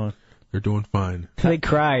they doing? They're doing fine. They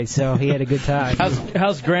cried, so he had a good time.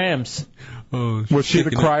 How's Grams? Oh, was she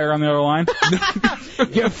the crier on the other line?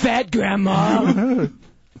 You're fat, Grandma.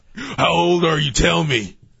 How old are you? Tell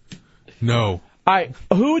me. No. All right,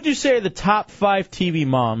 who would you say are the top 5 TV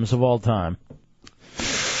moms of all time?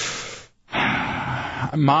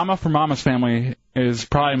 Mama from Mama's Family is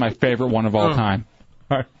probably my favorite one of all time.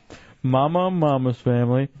 All right. Mama's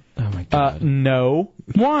Family. Oh, my God. No.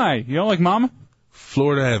 Why? You don't like Mama?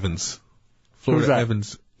 Florida Evans. Who's that?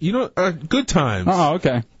 Evans. You know, Good Times. Oh,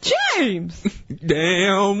 okay. James!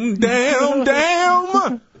 Damn.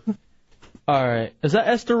 All right. Is that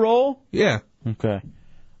Esther Roll? Yeah. Okay.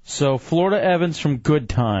 So, Florida Evans from Good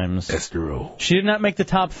Times. Esther Roll. She did not make the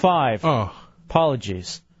top 5. Oh.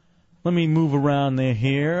 Apologies. Let me move around there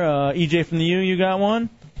here. EJ from the U, you got one?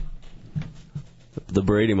 The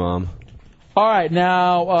Brady mom. All right,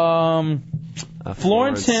 now,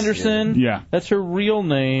 Florence Henderson. Yeah. That's her real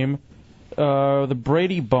name. The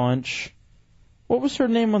Brady Bunch. What was her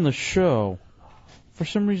name on the show? For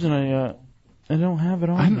some reason, I don't have it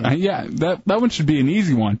on here. Yeah, that one should be an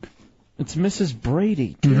easy one. It's Mrs.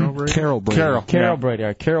 Brady. Carol Brady. Carol Yeah. Brady. All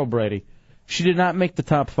right, Carol Brady. She did not make the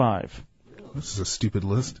top 5. This is a stupid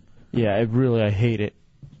list. Yeah, I hate it.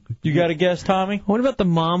 You got a guess, Tommy? What about the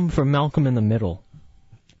mom from Malcolm in the Middle?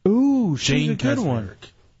 Ooh, she's Jane a good Kaczmarek. one.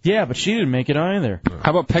 Yeah, but she didn't make it either.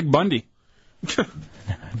 How about Peg Bundy?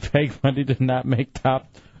 Peg Bundy did not make top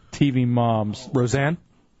TV moms. Roseanne?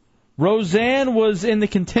 Roseanne was in the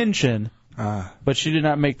contention, but she did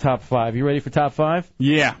not make top 5. You ready for top 5?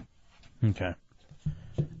 Yeah. Okay.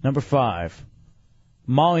 Number 5,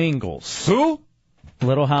 Ma Ingalls. Who?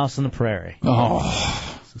 Little House on the Prairie. Oh.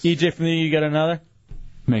 EJ from the you got another?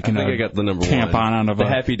 I think I got the number tampon one. Out of the a...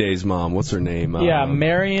 Happy Days mom. What's her name? Yeah,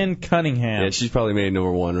 Marion Cunningham. Yeah, she's probably made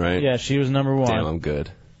number 1, right? Yeah, she was number 1. Damn, I'm good.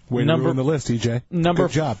 Way to ruin the list, EJ. Number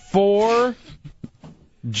Good job. 4,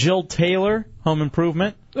 Jill Taylor, Home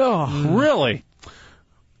Improvement. Oh, really?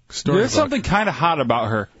 There's something kind of hot about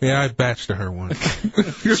her. Yeah, I batched to her once.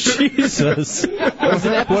 Jesus.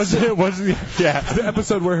 Wasn't yeah. The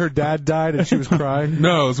episode where her dad died and she was crying?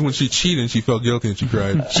 No, it was when she cheated and she felt guilty and she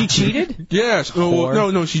cried. She cheated? Yeah.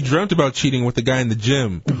 No, she dreamt about cheating with the guy in the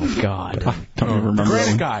gym. Oh, God. Don't remember. The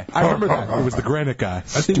granite guy. I remember that. It was the granite guy.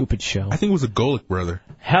 Stupid show. I think it was a Golick brother.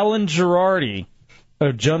 Helen Girardi,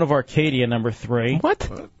 Joan of Arcadia, number 3. What?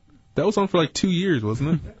 That was on for like 2 years,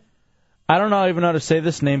 wasn't it? I don't even know how to say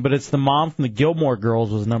this name, but it's the mom from the Gilmore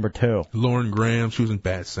Girls was number 2. Lauren Graham. She was in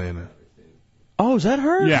Bad Santa. Oh, is that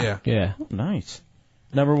her? Yeah. Oh, nice.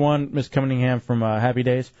 Number 1, Miss Cunningham from Happy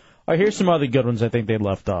Days. All right, here's some other good ones I think they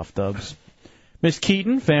left off, Dubs. Miss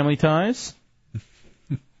Keaton, Family Ties.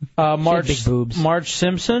 Big boobs. Marge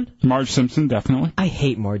Simpson. Marge Simpson, definitely. I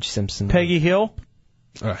hate Marge Simpson. Peggy Hill.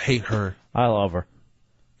 I hate her. I love her.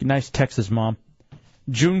 Nice Texas mom.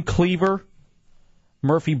 June Cleaver.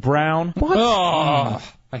 Murphy Brown. What? Oh,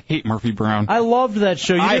 I hate Murphy Brown. I loved that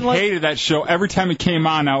show. I hated that show. Every time it came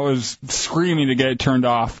on, I was screaming to get it turned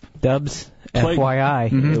off. Dubs,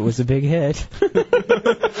 FYI, it was a big hit. What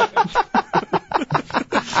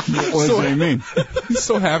does that mean? He's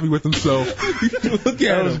so happy with himself. Look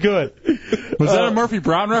at That was good. Was that a Murphy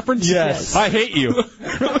Brown reference? Yes. I hate you.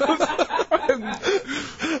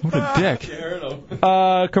 What a dick.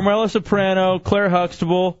 Carmela Soprano, Claire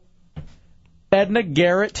Huxtable, Edna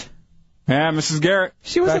Garrett. Yeah, Mrs. Garrett.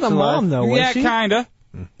 She wasn't a mom, though, was yeah, she? kinda.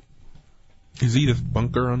 Is Edith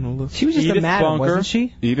Bunker on the list? She was just Edith a madam, Bunker. wasn't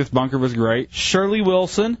she? Edith Bunker was great. Shirley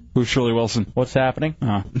Wilson. Who's Shirley Wilson? What's happening?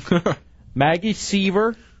 Maggie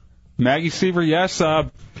Seaver. Maggie Seaver, yes.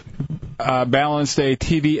 Balanced a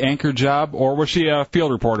TV anchor job, or was she a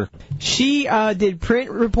field reporter? She did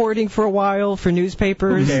print reporting for a while for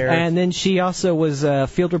newspapers, and then she also was a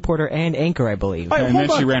field reporter and anchor, I believe. And then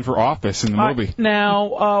she ran for office in the movie.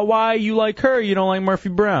 Now, why you like her, you don't like Murphy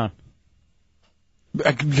Brown?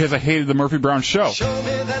 Because I hated the Murphy Brown show.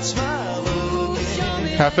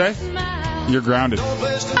 Hefe, you're grounded.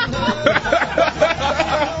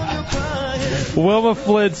 Wilma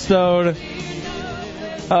Flintstone,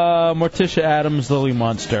 Morticia Adams, Lily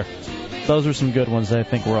Munster. Those were some good ones that I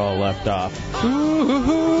think were all left off.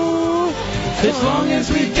 As long as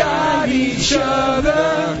we got each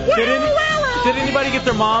other. Did anybody get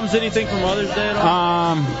their moms anything for Mother's Day at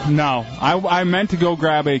all? No. I meant to go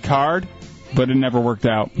grab a card, but it never worked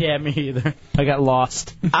out. Yeah, me either. I got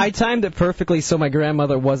lost. I timed it perfectly so my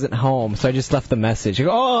grandmother wasn't home, so I just left the message. I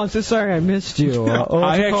go, oh, I'm so sorry I missed you. I'll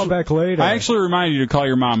call back later. I actually reminded you to call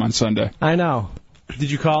your mom on Sunday. I know.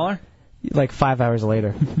 Did you call her? Like 5 hours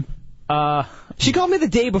later. She called me the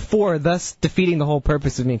day before, thus defeating the whole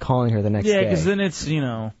purpose of me calling her the next day. Yeah, because then it's,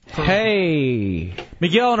 Hey.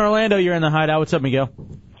 Miguel in Orlando, you're in the hideout. What's up, Miguel?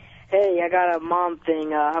 Hey, I got a mom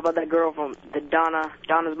thing. How about that girl from the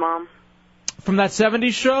Donna's mom? From that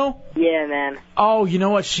 70s show? Yeah, man. Oh, you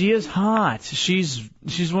know what? She is hot. She's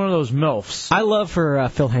one of those MILFs. I love her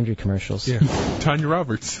Phil Hendry commercials. Yeah, Tanya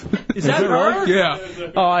Roberts. Is that her?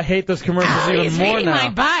 Yeah. Oh, I hate those commercials even more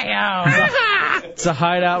now. bio. It's a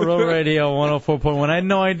Hideout Road Radio 104.1. I had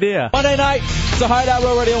no idea. Monday night, it's a Hideout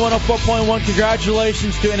Road Radio 104.1.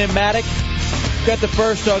 Congratulations to Enigmatic. Got the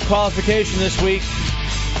first qualification this week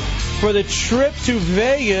for the trip to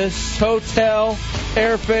Vegas. Hotel,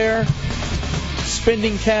 airfare,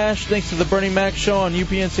 spending cash thanks to the Bernie Mac show on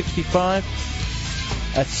UPN 65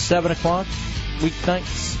 at 7 o'clock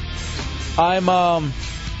weeknights. I'm a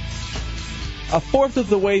fourth of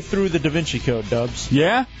the way through the Da Vinci Code, Dubs.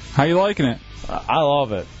 Yeah? How you liking it? I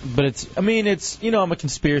love it. But it's I'm a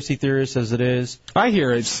conspiracy theorist as it is. I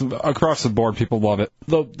hear it's across the board. People love it.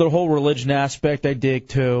 The whole religion aspect I dig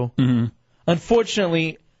too. Mm-hmm.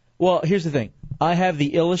 Unfortunately, well, here's the thing. I have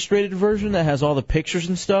the illustrated version that has all the pictures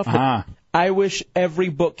and stuff. Ah. I wish every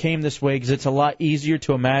book came this way because it's a lot easier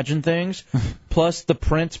to imagine things. Plus, the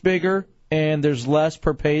print's bigger and there's less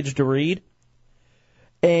per page to read.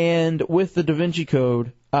 And with the Da Vinci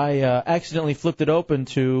Code, I accidentally flipped it open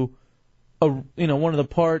to one of the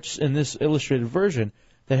parts in this illustrated version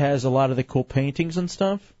that has a lot of the cool paintings and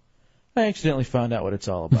stuff. I accidentally found out what it's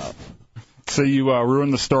all about. So you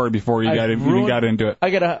ruined the story before you even got into it. I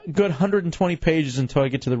got a good 120 pages until I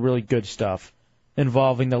get to the really good stuff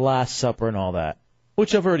involving the Last Supper and all that,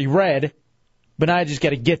 which I've already read, but now I just got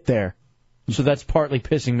to get there. So that's partly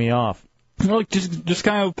pissing me off. Well, just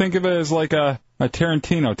kind of think of it as like a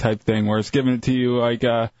Tarantino type thing where it's giving it to you like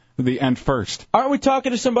the end first. Aren't we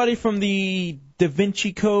talking to somebody from the Da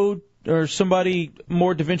Vinci Code or somebody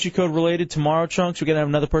more Da Vinci Code related tomorrow, Chunks? We're going to have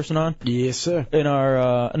another person on? Yes, sir. In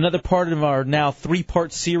our another part of our now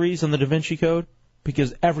 3-part series on the Da Vinci Code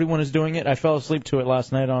because everyone is doing it. I fell asleep to it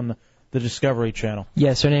last night on the Discovery Channel.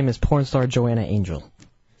 Yes, her name is porn star Joanna Angel.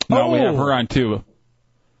 No, we have her on too.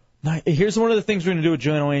 Now, here's one of the things we're going to do with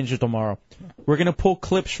Joanna Angel tomorrow. We're going to pull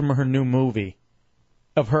clips from her new movie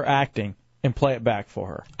of her acting and play it back for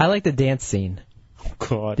her. I like the dance scene. Oh,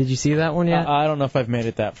 God. Did you see that one yet? I don't know if I've made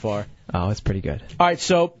it that far. Oh, it's pretty good. All right,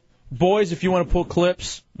 so, boys, if you want to pull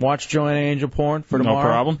clips, watch Joanna Angel porn for tomorrow. No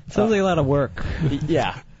problem. Sounds like a lot of work.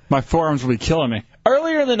 Yeah. My forearms will be killing me.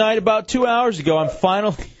 Earlier in the night, about 2 hours ago, I'm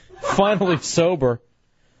finally sober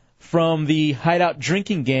from the Hideout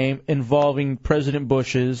drinking game involving President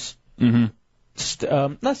Bush's, not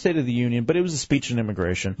State of the Union, but it was a speech on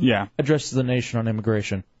immigration. Yeah. Address to the nation on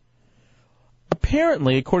immigration.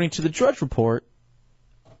 Apparently, according to the Drudge Report,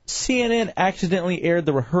 CNN accidentally aired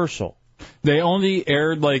the rehearsal. They only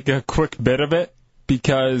aired like a quick bit of it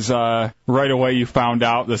because right away you found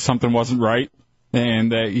out that something wasn't right.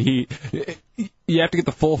 And you have to get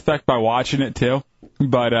the full effect by watching it too.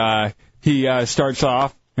 But he starts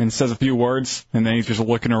off and says a few words, and then he's just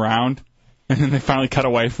looking around, and then they finally cut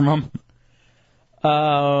away from him.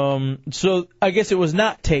 So I guess it was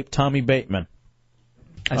not taped Tommy Bateman.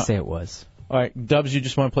 I say it was. All right, Dubs, you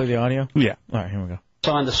just want to play the audio? Yeah. All right, here we go.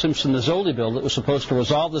 Signed the Simpson-Mazzoli bill that was supposed to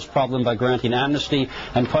resolve this problem by granting amnesty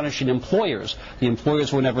and punishing employers. The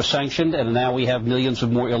employers were never sanctioned, and now we have millions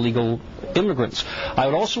of more illegal immigrants. I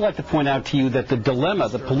would also like to point out to you that the dilemma,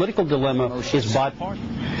 the political dilemma, is bipartisan.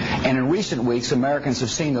 And in recent weeks, Americans have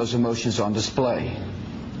seen those emotions on display.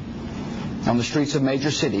 On the streets of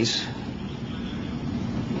major cities.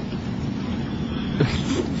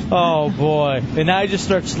 Oh, boy. And now he just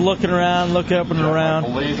starts looking around, looking up and around. I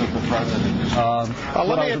believe that the president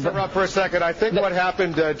let me interrupt for a second. I think what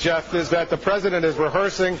happened, Jeff, is that the president is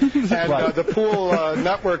rehearsing, and the pool,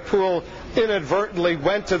 network pool, inadvertently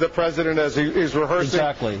went to the president as he's rehearsing.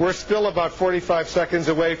 Exactly. We're still about 45 seconds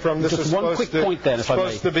away from this. Just is one supposed quick point, then, if I may.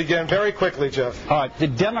 supposed to begin very quickly, Jeff. All right. The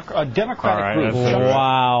Democratic All right, group.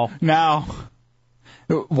 Wow. Now,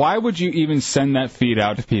 why would you even send that feed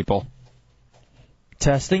out to people?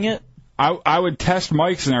 Testing it? I would test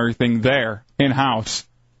mics and everything there, in-house.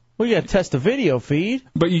 Well, you got to test the video feed.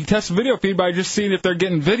 But you test the video feed by just seeing if they're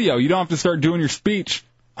getting video. You don't have to start doing your speech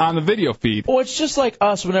on the video feed. Well, it's just like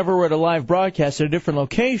us whenever we're at a live broadcast at a different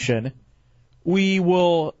location. We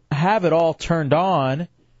will have it all turned on,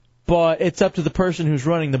 but it's up to the person who's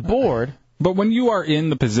running the board. But when you are in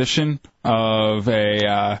the position of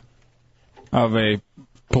a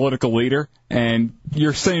political leader and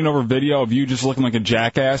you're sending over video of you just looking like a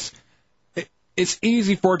jackass, it's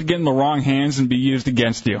easy for it to get in the wrong hands and be used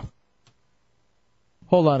against you.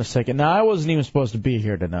 Hold on a second. Now, I wasn't even supposed to be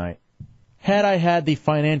here tonight. Had I had the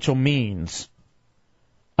financial means,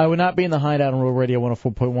 I would not be in the Hideout on Real Radio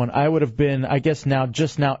 104.1. I would have been, I guess now,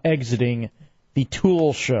 just now exiting the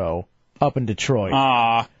Tool show up in Detroit.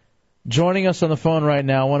 Joining us on the phone right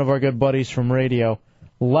now, one of our good buddies from radio,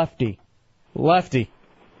 Lefty. Lefty,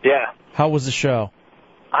 Yeah, how was the show?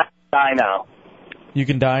 I die now. You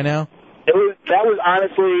can die now? That was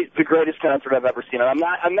honestly the greatest concert I've ever seen. And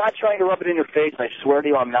I'm not trying to rub it in your face. I swear to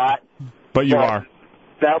you, I'm not. But you are.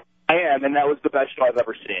 That I am, and that was the best show I've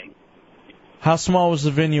ever seen. How small was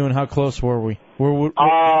the venue and how close were we? We would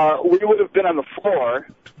have been on the floor,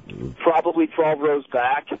 probably 12 rows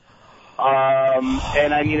back.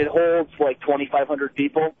 And I mean, it holds like 2,500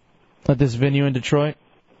 people. At this venue in Detroit?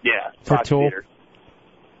 Yeah. For Fox Tool? Theater.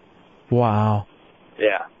 Wow.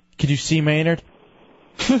 Yeah. Could you see Maynard?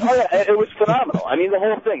 Oh yeah, it was phenomenal. I mean, the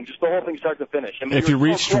whole thing start to finish. I mean, If you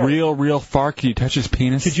reached real far, could you touch his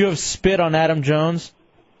penis? Could you have spit on Adam Jones?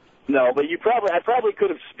 No, but I probably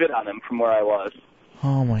could have spit on him from where I was.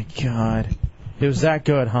 Oh my God. It was that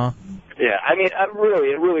good, huh? Yeah, I mean,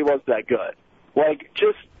 it really was that good. Like,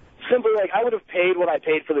 just simply, like, I would have paid what I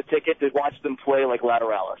paid for the ticket to watch them play like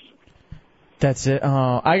Lateralis. That's it.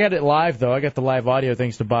 I got it live, though. I got the live audio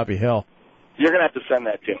thanks to Bobby Hill. You're going to have to send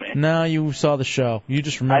that to me. No, you saw the show. You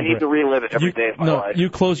just remember I need it. to relive it every day of my life.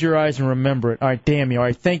 You close your eyes and remember it. All right, damn you. All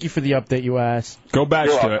right, thank you for the update, you ass. Go back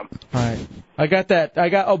You're to welcome. it. All right. I got that.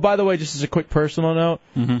 Oh, by the way, just as a quick personal note,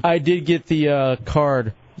 I did get the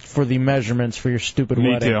card for the measurements for your stupid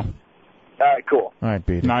Me wedding. too. All right, cool. All right,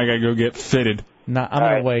 beat it. Now I gotta go get fitted. Nah, I'm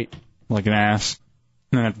going to wait. Like an ass.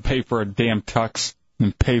 And then I have to pay for a damn tux.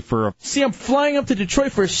 And pay for a... See, I'm flying up to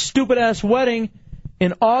Detroit for a stupid-ass wedding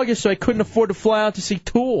in August, so I couldn't afford to fly out to see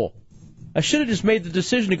Tool. I should have just made the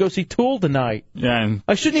decision to go see Tool tonight. Yeah, and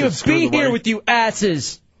I shouldn't even be here with you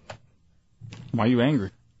asses. Why are you angry?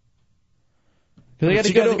 You got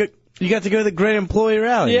to go to the Great Employee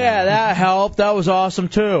Rally. Yeah, that helped. That was awesome,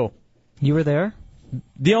 too. You were there?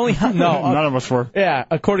 The only... No. None of us were. Yeah,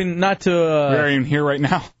 according not to... We're not even here right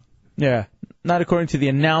now. Yeah, not according to the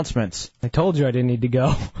announcements. I told you I didn't need to go.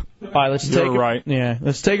 All right, let's You're take right.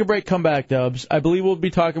 Let's take a break, come back, Dubs. I believe we'll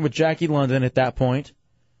be talking with Jackie London at that point.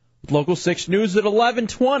 With Local 6 News at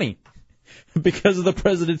 11:20. Because of the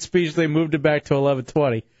president's speech, they moved it back to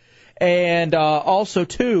 11:20. And also,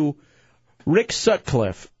 too, Rick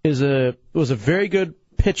Sutcliffe was a very good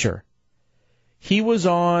pitcher. He was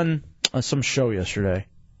on some show yesterday.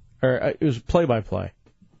 Or it was play-by-play.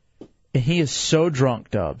 And he is so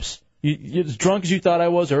drunk, Dubs. You as drunk as you thought I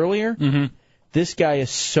was earlier? Mm-hmm. This guy is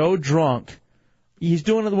so drunk. He's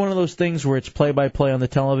doing one of those things where it's play-by-play on the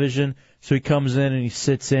television. So he comes in and he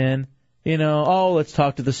sits in. You know, let's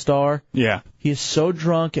talk to the star. Yeah. He is so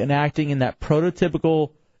drunk and acting in that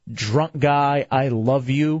prototypical drunk guy, I love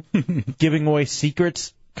you, giving away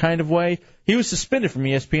secrets kind of way. He was suspended from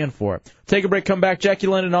ESPN for it. Take a break, come back. Jackie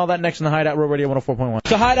London, all that next in the Hideout Road Radio 104.1.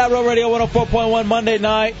 The Hideout Road Radio 104.1 Monday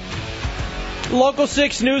night. Local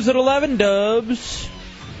 6 News at 11, Dubs.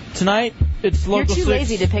 Tonight, it's Local 6 You're too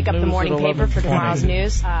lazy to pick up the News morning at paper for 11:20. tomorrow's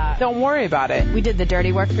news. Don't worry about it. We did the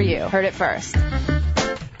dirty work for you. Heard it first.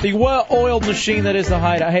 The well-oiled machine that is the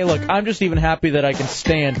Hideout. Hey, look, I'm just even happy that I can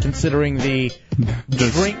stand considering the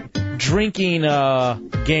drinking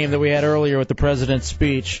game that we had earlier with the president's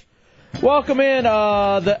speech. Welcome in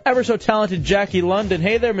the ever-so-talented Jackie London.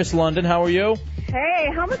 Hey there, Miss London. How are you?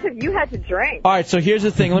 Hey, how much have you had to drink? All right, so here's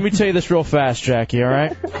the thing. Let me tell you this real fast, Jackie, all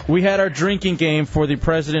right? We had our drinking game for the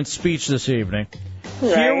president's speech this evening.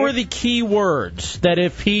 Right. Here were the key words that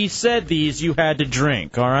if he said these, you had to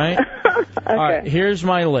drink, all right? All right, here's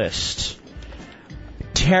my list.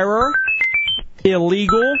 Terror,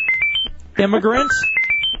 illegal, immigrant,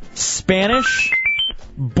 Spanish,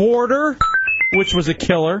 border, which was a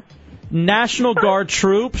killer, National Guard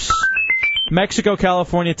troops, Mexico,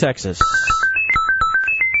 California, Texas.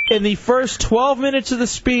 In the first 12 minutes of the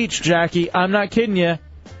speech, Jackie, I'm not kidding you,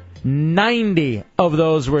 90 of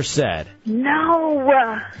those were said. No.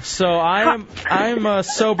 So I'm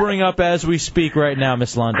sobering up as we speak right now,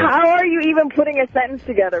 Miss London. How are you even putting a sentence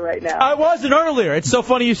together right now? I wasn't earlier. It's so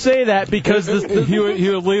funny you say that because he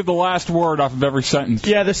would leave the last word off of every sentence.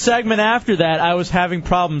 Yeah, the segment after that, I was having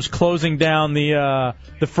problems closing down the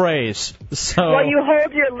phrase. So Well, you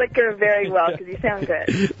hold your liquor very well because you sound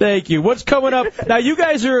good. Thank you. What's coming up now? You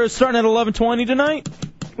guys are starting at 11:20 tonight.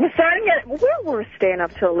 We're starting at we're staying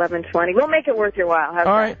up till 11:20. We'll make it worth your while. How's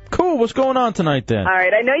All that? right, cool. What's going on tonight then? All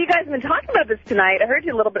right. I know you guys have been talking about this tonight. I heard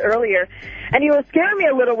you a little bit earlier, and you were scaring me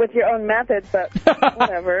a little with your own methods, but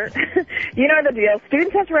whatever. You know the deal.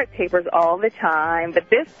 Students have to write papers all the time, but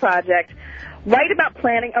this project, write about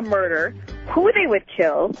planning a murder, who they would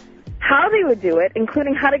kill, how they would do it,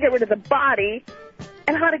 including how to get rid of the body,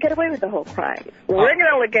 and how to get away with the whole crime. We're going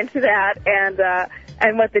to look into that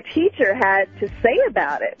and what the teacher had to say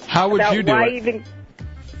about it. How would about you do why it? Even,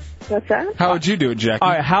 What's that? How would you do it, Jackie? All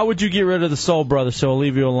right, how would you get rid of the Soul Brother so I'll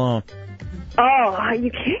leave you alone? Oh,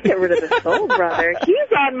 you can't get rid of the Soul Brother.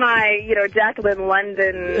 He's on my, Jacqueline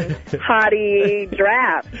London hottie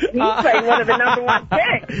draft. He's like one of the number one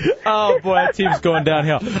picks. Oh, boy, that team's going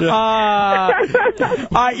downhill. Jackie.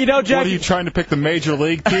 What are you trying to pick the major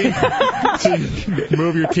league team to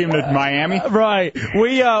move your team to Miami? Right.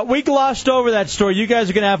 We glossed over that story. You guys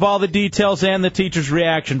are going to have all the details and the teacher's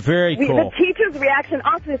reaction. Very cool. The teacher's reaction,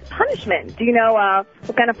 also his punishment. Do you know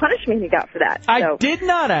what kind of punishment he got for that? I did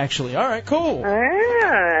not, actually. All right, cool.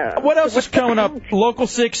 Ah. What else is coming up? Local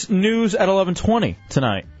 6 News at 11:20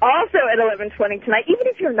 tonight. Also at 11:20 tonight, even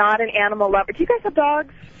if you're not an animal lover, do you guys have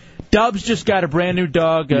dogs? Dubs just got a brand new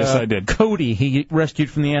dog. Yes, I did. Cody, he rescued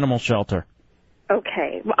from the animal shelter.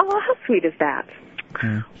 Okay. Well, how sweet is that?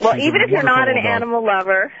 Well, She's even a if you're not an wonderful dog. animal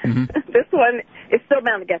lover, this one is still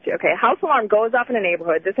bound to get you. Okay, house alarm goes off in a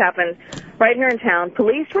neighborhood. This happened right here in town.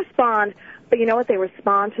 Police respond, but you know what? They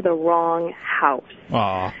respond to the wrong house.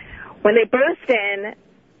 Aw. When they burst in,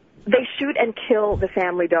 they shoot and kill the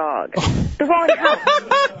family dog. The wrong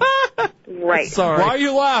house. Right. Sorry. Why are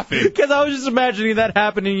you laughing? Because I was just imagining that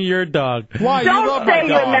happening to your dog. Why? Don't You love say my you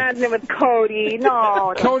dog. imagine it with Cody.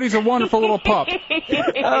 No. Cody's a wonderful little pup.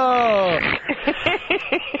 Oh.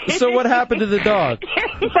 So what happened to the dog?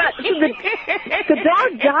 But the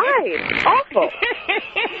dog died. Awful.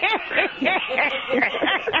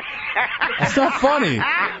 That's not funny.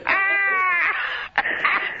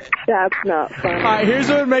 That's not funny. All right, here's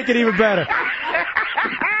what would make it even better.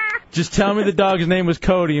 Just tell me the dog's name was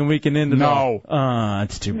Cody and we can end it all. No.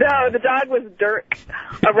 That's too bad. No, the dog was Dirk,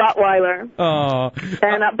 a Rottweiler. Oh.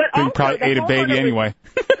 And but He also, probably the ate a baby homeowner anyway.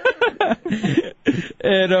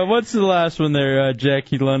 And what's the last one there,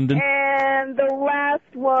 Jackie London? And the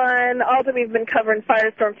last one, also we've been covering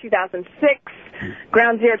Firestorm 2006.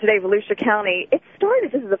 Ground zero today, Volusia County. It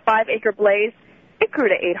started just as a 5-acre blaze. It grew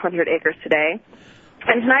to 800 acres today.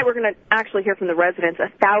 And tonight we're going to actually hear from the residents.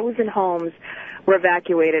 1,000 homes were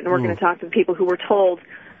evacuated, and we're going to talk to the people who were told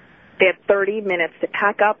they had 30 minutes to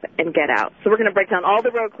pack up and get out. So we're going to break down all the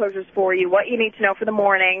road closures for you, what you need to know for the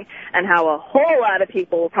morning, and how a whole lot of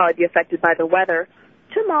people will probably be affected by the weather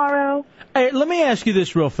tomorrow. Hey, let me ask you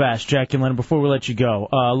this real fast, Jackie London, before we let you go.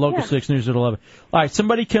 Local 6 News at 11. All right,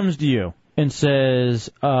 somebody comes to you and says,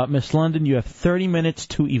 Miss London, you have 30 minutes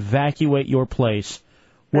to evacuate your place.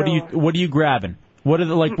 What are you grabbing? What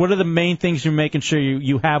are the main things you're making sure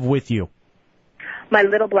you have with you? My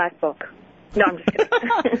little black book. No, I'm just kidding.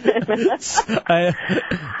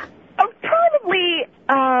 Probably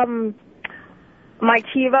my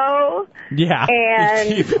TiVo. Yeah.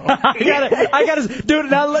 And I gotta,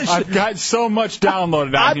 dude. Now I've got so much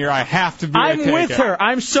downloaded on here. I have to be. I'm with her.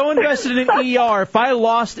 I'm so invested in ER. If I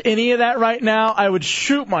lost any of that right now, I would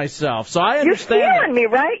shoot myself. So I understand. You're scaring me,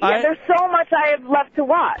 right? Yeah, there's so much I have left to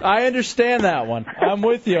watch. I understand that one. I'm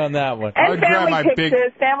with you on that one. And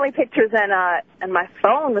family pictures, and my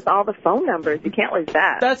phone with all the phone numbers. You can't lose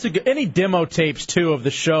that. That's a good. Any demo tapes too of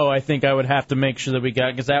the show, I think I would have to make sure that we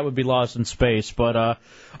got, because that would be lost in space. But all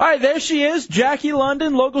right, there she is, Jackie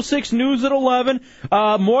London, Local 6 News at 11.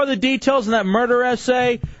 More of the details in that murder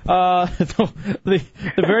essay. The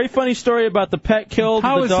very funny story about the pet killed.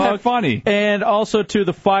 How the is dog, that funny? And also to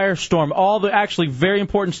the firestorm. All the actually very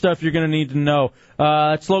important stuff you're going to need to know.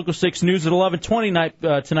 It's Local 6 News at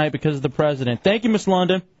 11:20 tonight because of the president. Thank you, Miss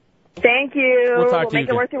London. Thank you. We'll talk to you make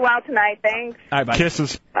it again. worth your while tonight. Thanks. All right, bye.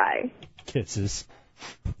 Kisses. Bye. Kisses.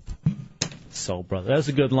 Soul Brother. That's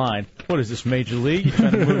a good line. What is this, Major League? You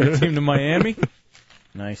trying to move the team to Miami?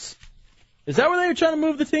 Nice. Is that where they were trying to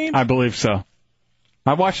move the team? I believe so.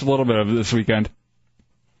 I watched a little bit of it this weekend.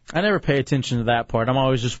 I never pay attention to that part. I'm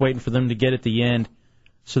always just waiting for them to get at the end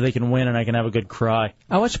so they can win and I can have a good cry.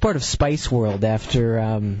 I watched part of Spice World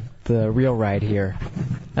after the real ride here.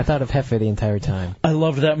 I thought of Heifer the entire time. I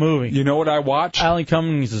loved that movie. You know what I watched? Alan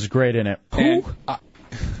Cummings is great in it. Who?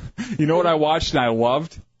 You know what I watched and I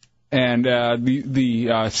loved? And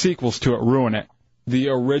the sequels to it ruin it. The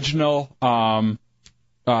original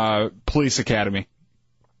Police Academy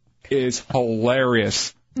is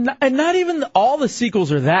hilarious. And not even all the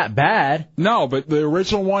sequels are that bad. No, but the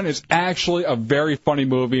original one is actually a very funny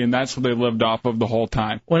movie, and that's what they lived off of the whole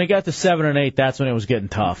time. When it got to 7 and 8, that's when it was getting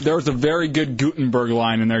tough. There was a very good Gutenberg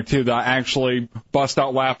line in there, too, that I actually bust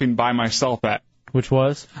out laughing by myself at. Which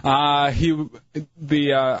was?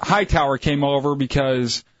 The Hightower came over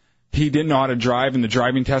because he didn't know how to drive, and the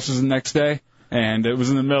driving test was the next day, and it was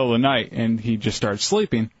in the middle of the night, and he just started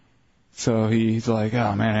sleeping. So he's like,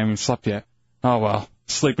 oh, man, I haven't slept yet. Oh, well,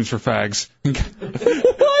 sleeping's for fags.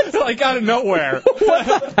 What? Like, out of nowhere. What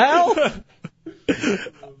the hell?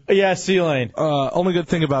 Yeah, C-Lane. Only good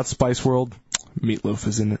thing about Spice World, Meatloaf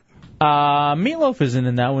is in it. Meatloaf isn't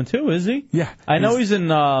in that one, too, is he? Yeah. I know he's in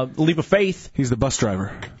Leap of Faith. He's the bus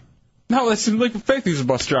driver. No, that's in Leap of Faith. He's a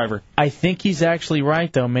bus driver. I think he's actually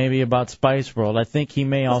right, though, maybe about Spice World. I think he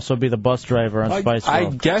may also be the bus driver on Spice I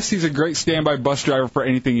World. guess he's a great standby bus driver for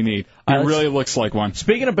anything you need. He really looks like one.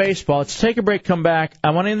 Speaking of baseball, let's take a break, come back. I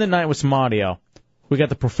want to end the night with some audio. We got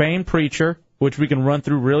the Profane Preacher, which we can run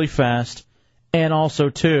through really fast. And also,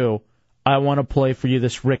 too, I want to play for you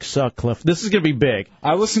this Rick Sutcliffe. This is going to be big.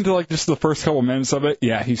 I listened to just the first couple minutes of it.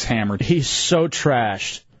 Yeah, he's hammered. He's so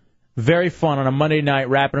trashed. Very fun on a Monday night,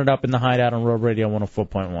 wrapping it up in the Hideout on Road Radio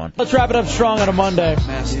 104.1. Let's wrap it up strong on a Monday.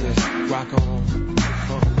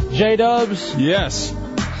 J-Dubs? Yes.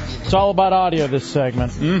 It's all about audio, this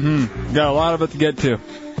segment. Mm-hmm. Got a lot of it to get to.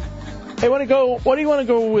 Hey, what do you want to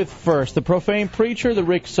go with first? The Profane Preacher or the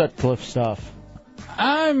Rick Sutcliffe stuff?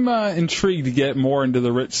 I'm intrigued to get more into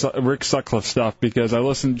the Rick Sutcliffe stuff because I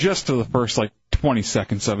listened just to the first 20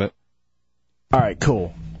 seconds of it. All right,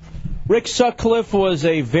 cool. Rick Sutcliffe was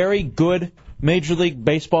a very good Major League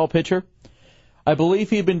Baseball pitcher. I believe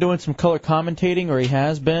he'd been doing some color commentating, or he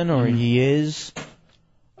has been, or he is,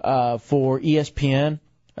 for ESPN.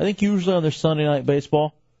 I think usually on their Sunday Night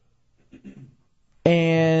Baseball.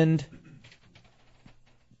 And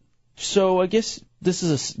so I guess this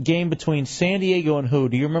is a game between San Diego and who?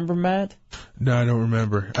 Do you remember, Matt? No, I don't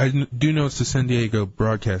remember. I do know it's the San Diego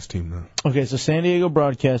broadcast team, though. Okay, so San Diego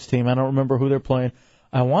broadcast team. I don't remember who they're playing.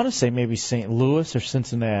 I want to say maybe St. Louis or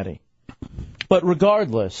Cincinnati. But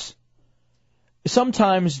regardless,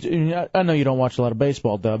 sometimes, I know you don't watch a lot of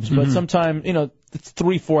baseball, Dubs, but sometimes, it's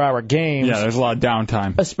 3-4 hour games. Yeah, there's a lot of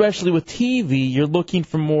downtime. Especially with TV, you're looking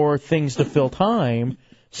for more things to fill time,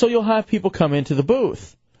 so you'll have people come into the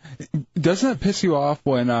booth. Doesn't it piss you off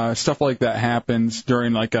when stuff like that happens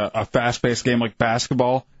during a fast-paced game like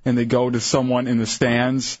basketball, and they go to someone in the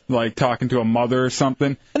stands, talking to a mother or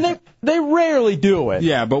something? And they rarely do it.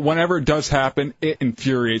 Yeah, but whenever it does happen, it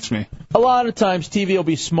infuriates me. A lot of times TV will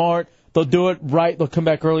be smart. They'll do it right. They'll come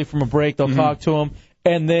back early from a break. They'll talk to them,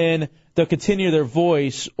 and then they'll continue their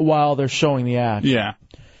voice while they're showing the act. Yeah.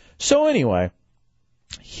 So anyway,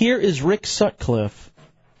 here is Rick Sutcliffe,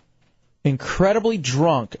 incredibly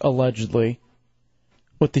drunk, allegedly,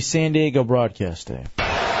 with the San Diego broadcast team.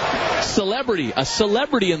 A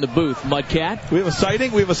celebrity in the booth, Mudcat. We have a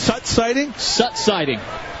sighting? We have a Sut sighting? Sut sighting.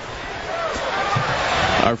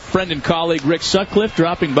 Our friend and colleague Rick Sutcliffe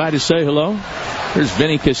dropping by to say hello. There's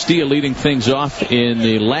Vinny Castilla leading things off in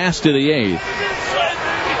the last of the 8th.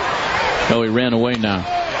 Oh, he ran away now.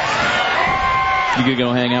 You're going to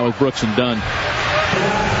go hang out with Brooks and Dunn.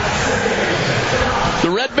 The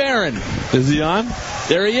Red Baron. Is he on?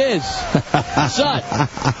 There he is. Sut,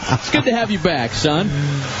 it's good to have you back, son.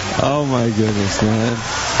 Oh, my goodness, man.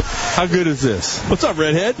 How good is this? What's up,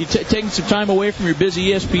 Redhead? You taking some time away from your busy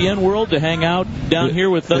ESPN world to hang out down here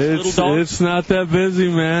with us little dogs? It's not that busy,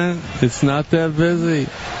 man. It's not that busy.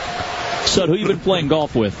 Sut, who you been playing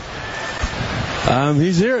golf with?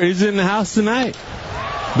 He's here. He's in the house tonight.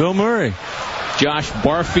 Bill Murray. Josh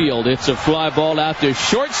Barfield. It's a fly ball out to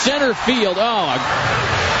short center field. Oh,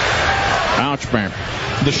 ouch, man.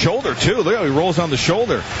 The shoulder, too. Look how he rolls on the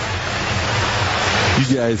shoulder.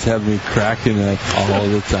 You guys have me cracking up all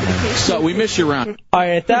the time. So we miss you around. All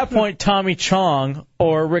right, at that point, Tommy Chong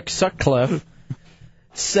or Rick Sutcliffe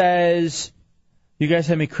says, you guys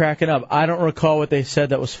had me cracking up. I don't recall what they said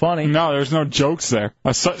that was funny. No, there's no jokes there.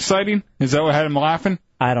 A sighting? Is that what had him laughing?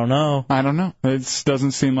 I don't know. It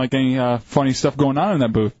doesn't seem like any funny stuff going on in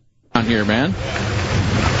that booth. On here, man.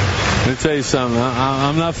 Let me tell you something.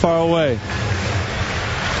 I'm not far away.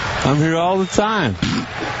 I'm here all the time.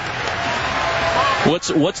 What's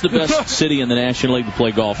the best city in the National League to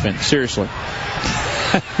play golf in? Seriously.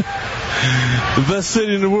 The best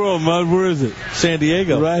city in the world, Mud. Where is it? San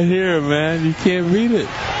Diego. Right here, man. You can't beat it.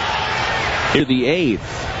 To the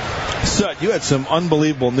 8th. Sut, you had some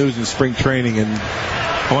unbelievable news in spring training, and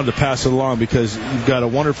I wanted to pass it along because you've got a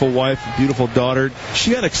wonderful wife, a beautiful daughter.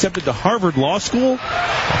 She got accepted to Harvard Law School?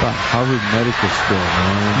 How about Harvard Medical School,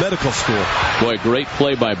 man? Medical school. Boy, great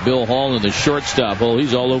play by Bill Hall in the shortstop hole.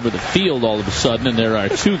 He's all over the field all of a sudden, and there are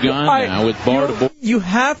 2 gone now with bar to board. You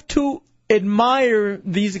have to admire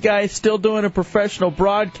these guys still doing a professional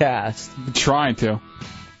broadcast. I'm trying to.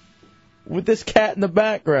 With this cat in the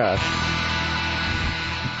background.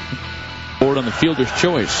 Board on the fielder's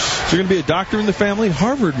choice. So you're going to be a doctor in the family?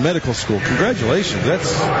 Harvard Medical School. Congratulations.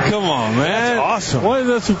 Come on, man. That's awesome. Why does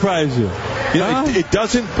that surprise you? It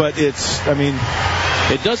doesn't, but it's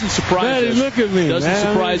It doesn't surprise Maddie, us. look at me, Doesn't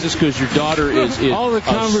man. surprise us because your daughter is all the a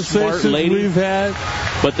smart conversations lady. we've had.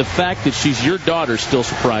 But the fact that she's your daughter still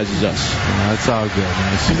surprises us. That's all good,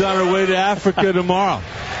 man. She's on her way to Africa tomorrow.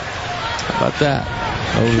 How about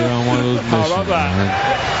that? Over there on one of those missions. How about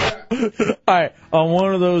that? All right, on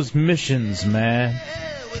one of those missions, man.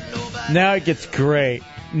 Now it gets great.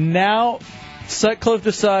 Now Sutcliffe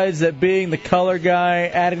decides that being the color guy,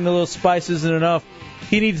 adding the little spices isn't enough.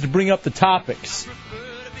 He needs to bring up the topics.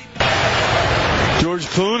 George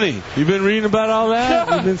Clooney. You been reading about all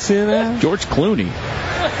that? You been seeing that? George Clooney.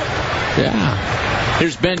 Yeah.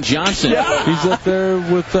 Here's Ben Johnson. Yeah. He's up there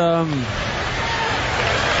with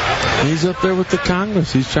the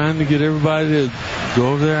Congress. He's trying to get everybody to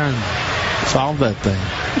go over there and solve that thing.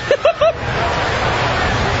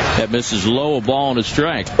 That misses low, a ball and a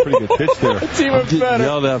strike. Pretty good pitch there. It's even I'm getting better.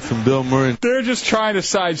 yelled at from Bill Murray. They're just trying to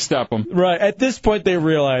sidestep him. Right. At this point, they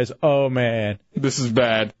realize, oh, man. This is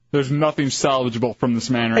bad. There's nothing salvageable from this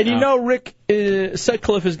man right And now. you know Rick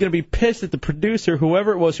Sutcliffe is going to be pissed at the producer,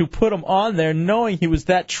 whoever it was, who put him on there, knowing he was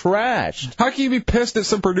that trashed. How can you be pissed at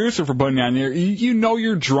some producer for putting you on the air? You know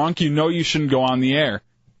you're drunk. You know you shouldn't go on the air.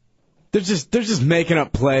 They're just making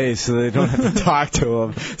up plays so they don't have to talk to him.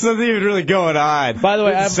 It's nothing even really going on. By the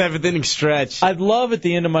way, It's a seventh inning stretch. I'd love at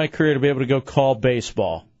the end of my career to be able to go call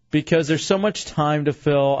baseball because there's so much time to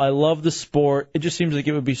fill. I love the sport. It just seems like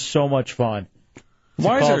it would be so much fun.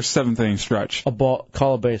 Why is there a seventh inning stretch?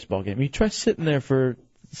 Call a baseball game. You try sitting there for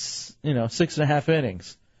 6.5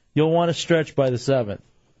 innings. You'll want to stretch by the seventh.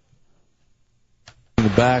 In the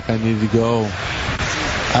back, I need to go.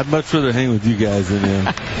 I'd much rather hang with you guys than him.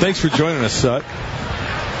 Thanks for joining us, Sut.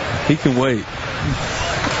 He can wait.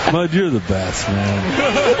 Mud, you're the best,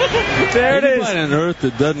 man. There it is. Anybody on earth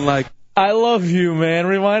that doesn't like... I love you, man.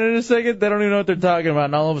 Rewind it a second. They don't even know what they're talking about.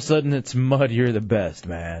 And all of a sudden, it's Mud. You're the best,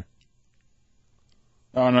 man.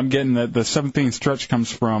 Oh, and I'm getting that the seventh inning stretch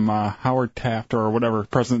comes from Howard Taft or whatever,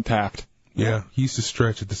 President Taft. Yeah, he used to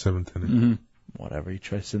stretch at the seventh inning. Mm-hmm. Whatever. You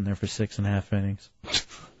try sitting there for 6.5 innings.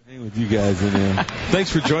 Hang with you guys and him.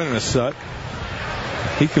 Thanks for joining us, Sut.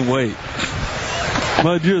 He can wait.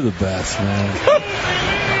 Mud, you're the best, man.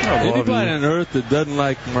 Anybody on earth that doesn't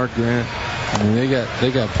like Mark Grant, I mean, they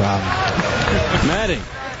got problems. Maddie,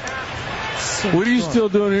 what are you still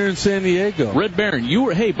doing here in San Diego? Red Baron,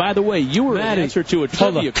 by the way, you were an answer to a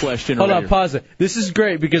trivia question Hold earlier. on, pause it. This is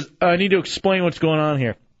great because I need to explain what's going on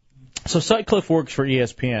here. So Sutcliffe works for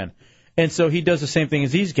ESPN, and so he does the same thing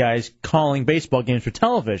as these guys, calling baseball games for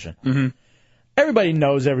television. Mm-hmm. Everybody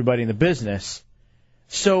knows everybody in the business.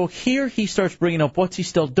 So here he starts bringing up what's he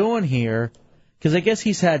still doing here, because I guess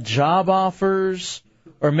he's had job offers,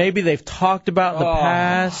 or maybe they've talked about in the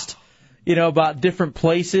past, about different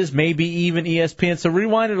places, maybe even ESPN. So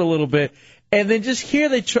rewind it a little bit, and then just hear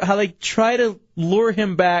how they try to lure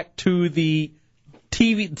him back to the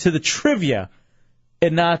TV, to the trivia,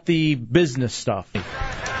 and not the business stuff.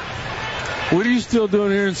 What are you still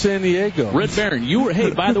doing here in San Diego? Red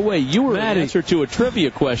Baron, by the way, you were an answer to a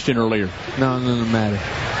trivia question earlier. No, Maddie.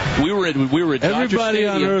 We were at Dodger Everybody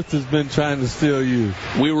Stadium. on earth has been trying to steal you.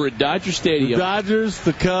 We were at Dodger Stadium. The Dodgers,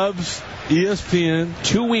 the Cubs, ESPN.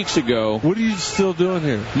 2 weeks ago. What are you still doing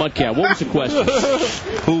here? Mudcat, what was the question?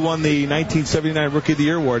 Who won the 1979 Rookie of the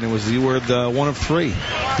Year award? And you were the one of three.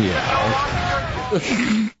 Yeah.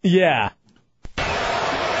 Yeah.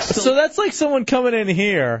 So that's like someone coming in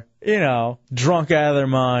here, drunk out of their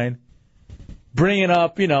mind, bringing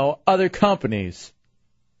up, other companies,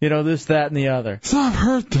 this, that, and the other. So I've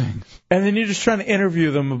heard things. And then you're just trying to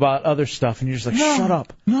interview them about other stuff, and you're just like, shut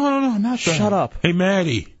up. No, not that. Shut up. Hey,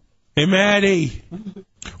 Maddie.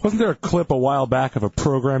 Wasn't there a clip a while back of a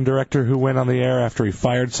program director who went on the air after he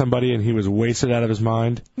fired somebody and he was wasted out of his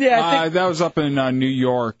mind? Yeah, I think... that was up in New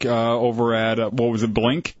York over at, what was it,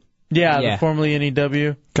 Blink? Yeah, formerly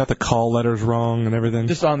NEW. Got the call letters wrong and everything.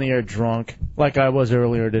 Just on the air drunk, like I was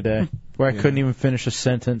earlier today, where I couldn't even finish a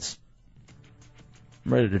sentence.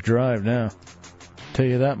 I'm ready to drive now. Tell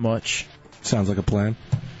you that much. Sounds like a plan.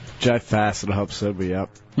 Drive fast, it'll help sober you up.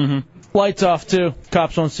 Mm-hmm. Lights off, too.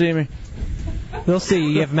 Cops won't see me. They'll see you.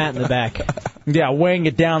 You have Matt in the back. Yeah, weighing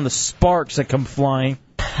it down, the sparks that come flying.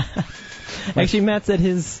 Actually, Matt said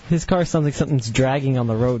his car sounds like something's dragging on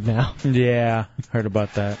the road now. Yeah, heard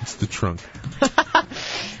about that. It's the trunk.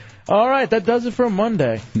 All right, that does it for a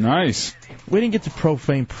Monday. Nice. We didn't get to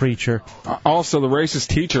Profane Preacher. Also, the racist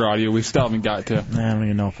teacher audio we still haven't got to. I don't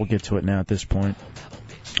even know if we'll get to it now at this point.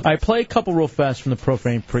 I play a couple real fast from the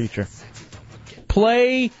Profane Preacher.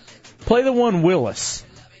 Play the one Willis.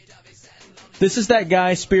 This is that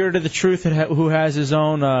guy, Spirit of the Truth, who has his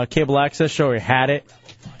own cable access show, or he had it.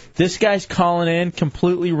 This guy's calling in,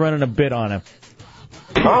 completely running a bit on him.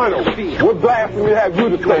 Arnold, what blasphemy have you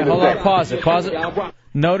to say today? Hold on, pause it.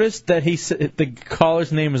 Notice that the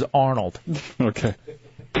caller's name is Arnold. Okay.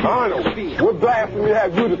 Arnold, what blasphemy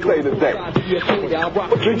have you to say today?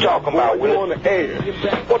 What you talking about, Willis? You on the air.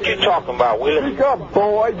 What you talking about, Willis? Speak up,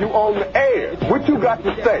 boy. You on the air. What you got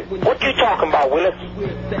to say? What you talking about, Willis?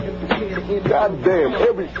 Goddamn,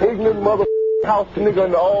 every ignorant mother house nigga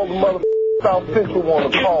and all the mother South Central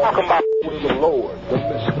want to call talking about with the Lord.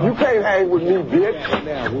 You can't hang with me,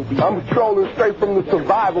 bitch. I'm trolling straight from the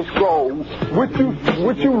survival scroll. What you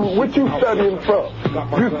studying from?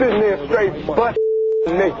 You sitting there straight butt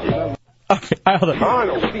naked. Okay, hold on.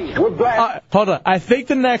 Arnold, what black? Hold on. I think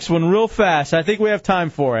the next one, real fast, I think we have time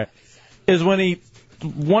for it, is when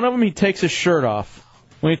one of them, he takes his shirt off.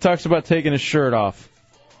 When he talks about taking his shirt off.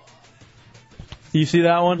 You see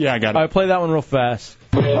that one? Yeah, I got it. All right, play that one real fast.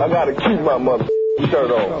 I gotta keep my mother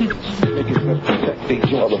shirt on.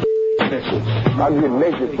 I get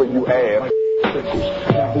naked for you ass.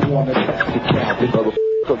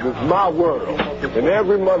 Because it's my world. And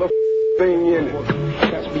every mother thing in it.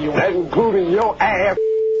 That's including your ass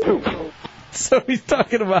too. So he's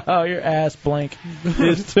talking about how your ass blank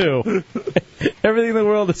is too. Everything in the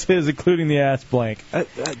world is his, including the ass blank.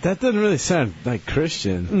 That doesn't really sound like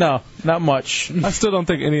Christian. No, not much. I still don't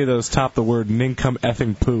think any of those top the word nincome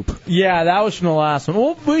effing poop. Yeah, that was from the last one.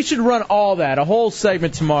 Well, we should run all that, a whole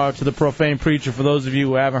segment tomorrow to the Profane Preacher for those of you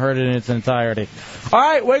who haven't heard it in its entirety. All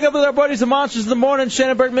right, wake up with our buddies, the Monsters in the morning,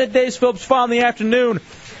 Shannonburg middays, Phillips File in the afternoon.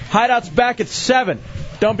 Hideout's back at 7.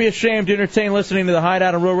 Don't be ashamed to entertain listening to the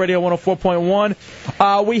Hideout on Real Radio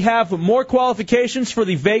 104.1. We have more qualifications for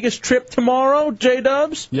the Vegas trip tomorrow,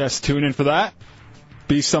 J-Dubs. Yes, tune in for that.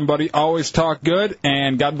 Be somebody, always talk good,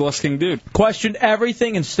 and God bless King Dude. Question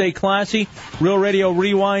everything and stay classy. Real Radio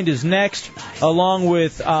Rewind is next, along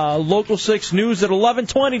with Local 6 News at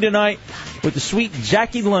 11:20 tonight with the sweet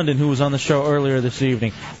Jackie London, who was on the show earlier this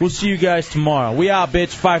evening. We'll see you guys tomorrow. We out, bitch.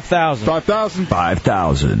 5,000. 5,000.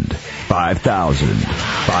 5,000. 5,000.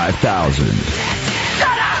 5,000.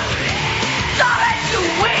 Shut up! Stop it, you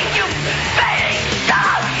weak, you baby! Shut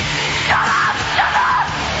up! Shut up! Shut up!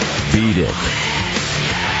 Beat it.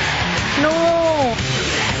 No!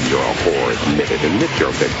 You're a whore, admit it. Admit you're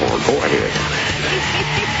a big whore. Go ahead.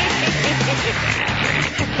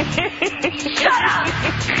 Shut up!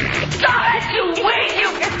 Stop it, you weak, you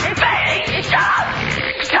baby! Shut up!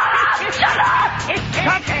 Shut up! Shut up!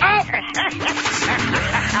 Shut up!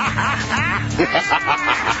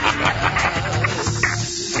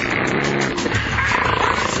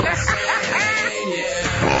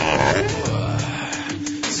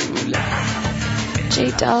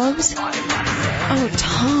 J-Dubs? Oh,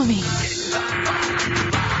 Tommy.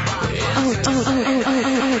 Oh, Tommy.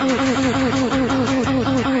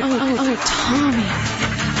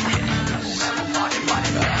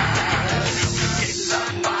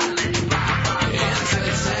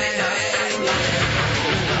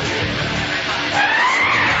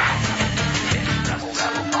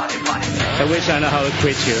 I wish I know how to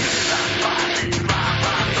quit you.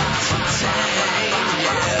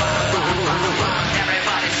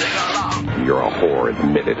 You're a whore,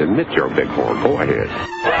 admit it. Admit you're a big whore. Go ahead.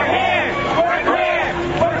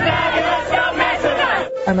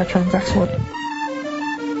 I'm a transsexual.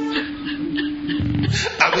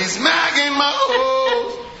 I be smacking my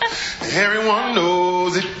hoes. Everyone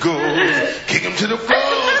knows it goes. Kick him to the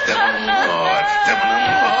floor. Step on him hard. Step on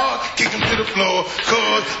him hard. Kick him to the floor.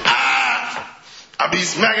 Cause I be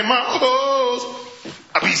smacking my hoes.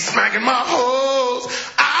 I be smacking my hoes.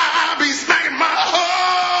 I be smacking my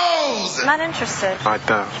hoes. Not interested.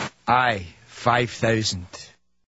 5,000. Aye, 5,000.